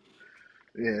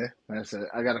Yeah. That's it.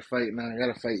 I gotta fight now. I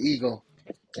gotta fight Ego.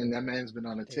 And that man's been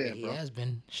on a tear, he bro. has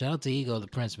been. Shout out to Ego the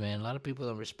Prince, man. A lot of people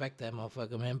don't respect that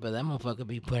motherfucker, man, but that motherfucker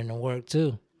be putting in work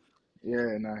too.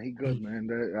 Yeah, nah, he good, man.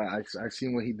 I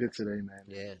seen what he did today, man.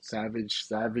 Yeah,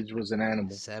 Savage was an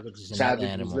animal. Savage is another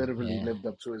Savage was animal. literally Yeah, lived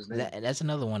up to his name. that's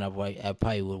another one I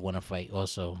probably would want to fight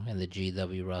also in the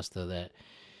GW roster. That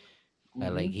hmm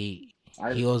like he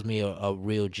I owes me a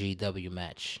real GW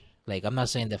match. Like I'm not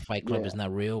saying that Fight Club Yeah. is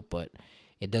not real, but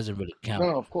it doesn't really count.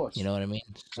 No, of You course, know what I mean?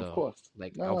 of So course.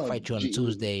 like I'll No, fight you on a G,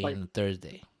 Tuesday and a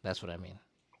Thursday. That's what I mean.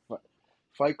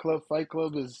 Fight Club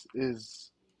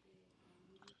is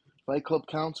Fight Club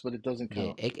counts, but it doesn't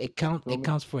Yeah, count. Feel it me?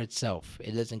 counts for itself.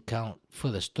 It doesn't count for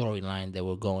the storyline that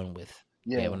we're going with.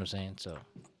 You get Yeah, what I'm saying? So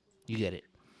you get it.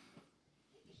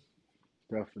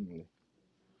 definitely.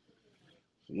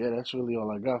 So yeah, that's really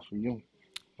all I got for you.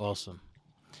 Awesome.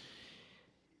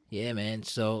 Yeah, man.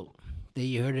 So there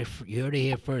you heard it. You heard it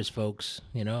here first, folks.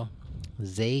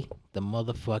 Zay the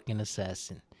motherfucking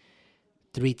assassin,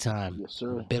 3-time Yes,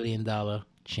 sir. $1 billion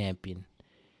champion,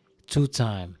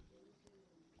 2-time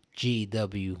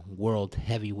GW World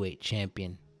Heavyweight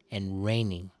Champion, and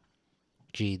reigning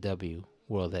GW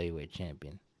World Heavyweight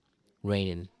Champion,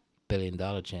 reigning $1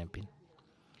 billion champion.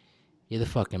 You're the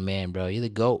fucking man, bro. You're the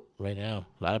GOAT right now.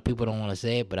 A lot of people don't want to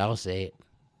say it, but I'll say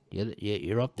it.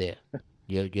 You're up there.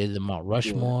 You're the Mount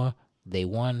Yeah. Rushmore. They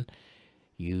won.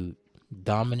 You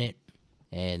dominant,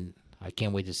 and I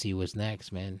can't wait to see what's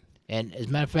next, man. And as a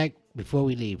matter of fact, before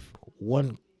we leave,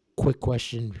 one quick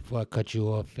question before I cut you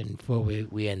off and before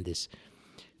we end this.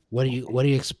 What do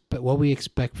you expect? What we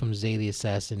expect from Zae the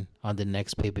Assassin on the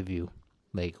next pay per view?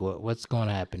 Like what's going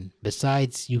to happen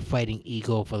besides you fighting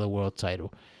Ego for the world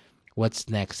title? What's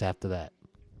next after that?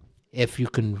 If you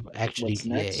can actually, What's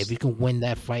yeah, if you next? can win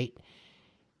that fight,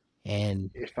 and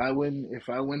If I win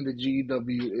the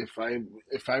GW,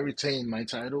 if I retain my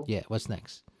title, yeah, what's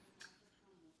next?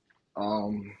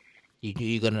 um,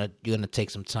 You're gonna take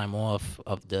some time off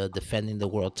of the defending the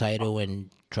world title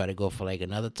and try to go for like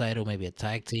another title, maybe a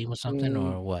tag team or something, mm,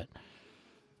 or what?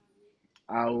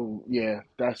 yeah,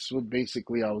 that's what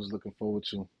basically I was looking forward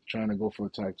to, trying to go for a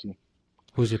tag team.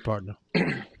 Who's your partner?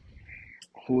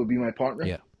 Who would be my partner?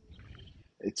 Yeah,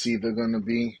 It's either gonna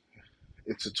be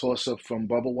it's a toss up from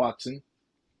Bubba Watson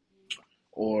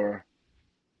or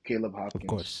Caleb of Hopkins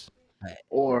course, I-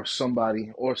 or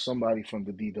somebody from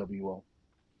the DWO.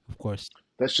 of course.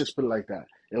 Let's just put it like that.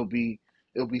 It'll be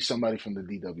somebody from the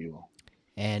DWO.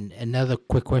 And another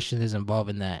quick question is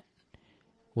involving that.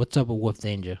 What's up with Wolf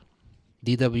Danger?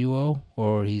 DWO,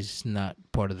 or he's not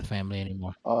part of the family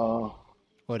anymore? Uh,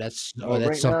 Or that's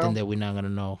right something now, that we're not gonna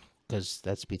know because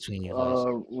that's between you guys.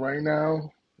 right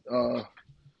now, uh,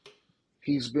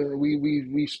 he's been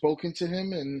we've spoken to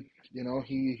him, and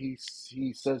he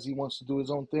says he wants to do his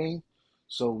own thing,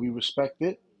 so we respect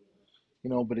it.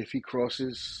 But if he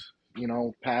crosses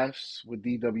paths with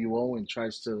DWO and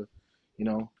tries to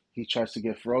he tries to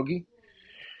get froggy,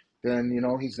 then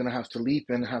he's gonna have to leap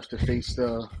and have to face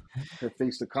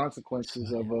the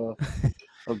consequences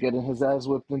of getting his ass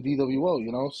whipped in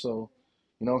DWO. So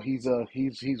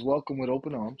he's welcome with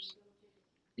open arms.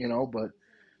 But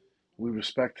we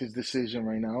respect his decision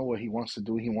right now. What he wants to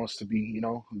do, he wants to be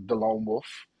the lone wolf,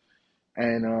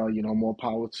 and more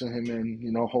power to him.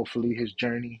 And hopefully his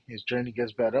journey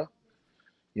gets better.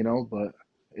 But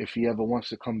if he ever wants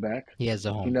to come back, He has a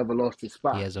he home. never lost his He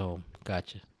spot. has a home.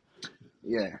 Gotcha.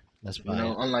 Yeah. That's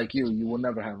fire. Unlike you will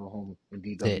never have a home in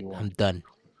That's it. DWO. I'm done.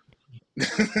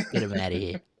 Get him out of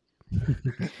here.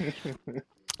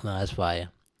 No, that's fire.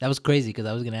 That was crazy because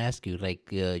I was gonna ask you, like,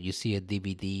 you see a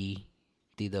DVD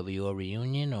DWO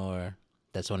reunion, or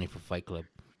that's only for Fight Club?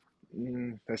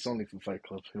 That's only for Fight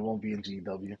Club. It won't be in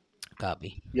GW.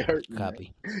 Copy. You hurt me, man.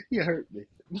 Copy. You hurt me.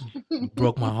 You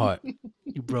broke my heart.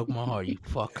 You broke my heart. You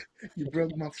fuck. You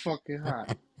broke my fucking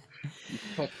heart. You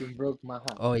fucking broke my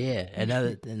heart. Oh yeah.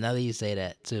 Another you say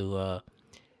that too.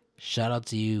 Shout out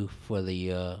to you for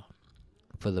the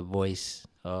voice.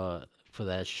 For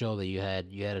that show that you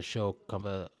had. You had a show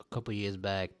a couple years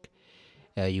back.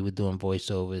 You were doing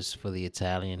voiceovers for the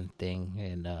Italian thing,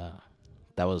 and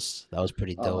that was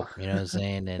pretty Oh, dope. You know what I'm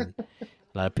saying? And a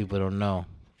lot of people don't know.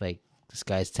 Like, this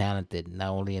guy's talented, not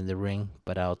only in the ring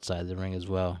but outside the ring as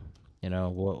well.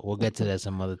 We'll get to that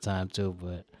some other time too.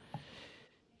 But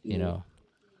you yeah. know,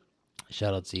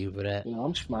 shout out to you for that.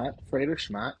 I'm smart. Afraid of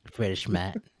smart. Fred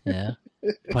Schmatt, yeah,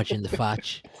 punching the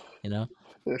fotch. I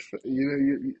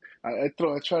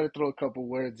try to throw a couple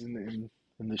words in the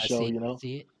I show. see, I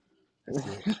see it, I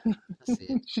see it, I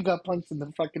see She got punched in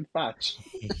the fucking fotch.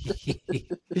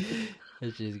 it.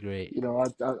 Which is great.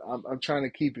 I'm trying to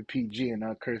keep it PG and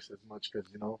not curse as much because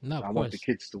No, of I want the course.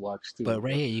 kids to watch too. But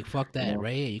right here, you fuck you that. know,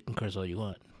 Right here, you can curse all you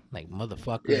want, like yeah,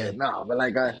 motherfucker. no, but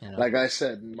like I You know, like I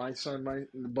said, my son,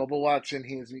 Bubba Watson,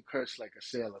 he hears me curse like a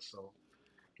sailor, so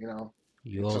you know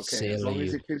you it's all okay as sailor, long as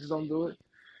you. your kids don't do it.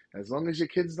 As long as your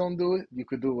kids don't do it, you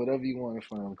could do whatever you want in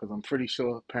front of them because I'm pretty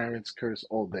sure parents curse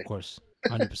all Of day. course,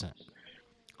 100%,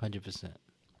 100%.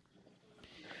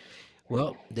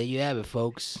 Well, there you have it,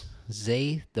 folks.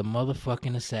 Zae, the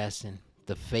motherfucking assassin,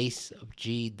 the face of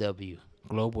GW,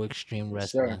 Global Extreme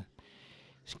Yes, sir. Wrestling.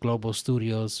 Global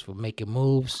Studios for making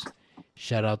moves.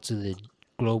 Shout out to the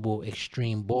Global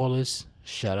Extreme Ballers.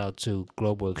 Shout out to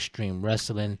Global Extreme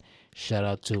Wrestling. Shout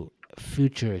out to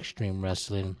Future Extreme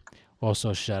Wrestling.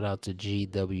 Also, shout out to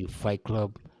GW Fight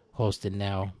Club, hosted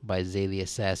now by Zae The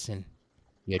Assassin,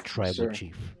 your Yes, tribal sir.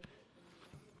 chief.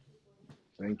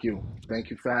 Thank you. Thank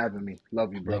you for having me.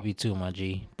 Love you, bro. Love you too, my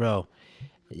G. Bro,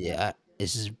 yeah,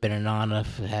 this has been an honor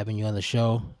for having you on the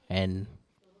show, and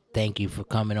thank you for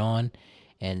coming on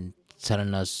and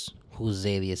telling us who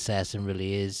Zae the Assassin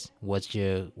really is. What's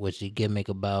your gimmick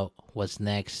about? What's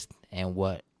next? And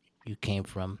what you came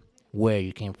from, where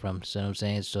you came from. So, what I'm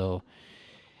saying? So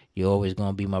you're always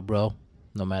gonna be my bro,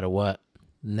 no matter what.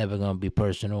 Never gonna be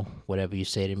personal. Whatever you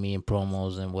say to me in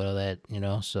promos and what all that,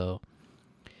 So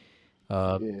Yeah,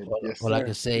 all, yes, all I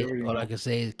can sir. You say, already all I know. can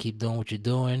say is keep doing what you're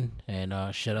doing. And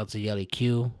shout out to Yelly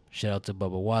Q. Shout out to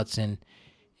Bubba Watson.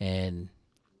 And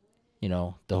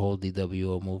the whole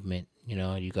DWO movement.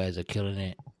 You guys are killing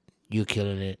it. You're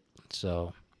killing it.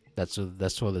 So that's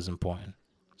what is important.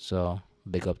 So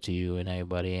big up to you and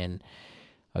everybody. And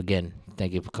again,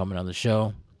 thank you for coming on the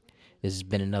show. This has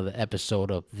been another episode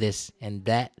of This and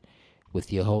That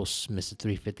with your host, Mr.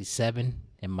 357,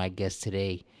 and my guest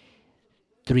today,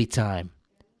 3-time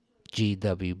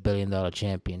GW Billion Dollar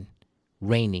Champion,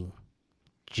 reigning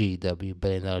GW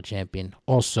Billion Dollar Champion,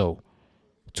 also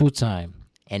 2-time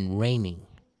and reigning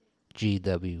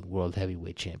GW World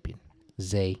Heavyweight Champion,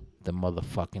 Zae the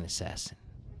motherfucking assassin.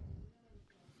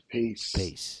 Peace.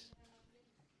 Peace.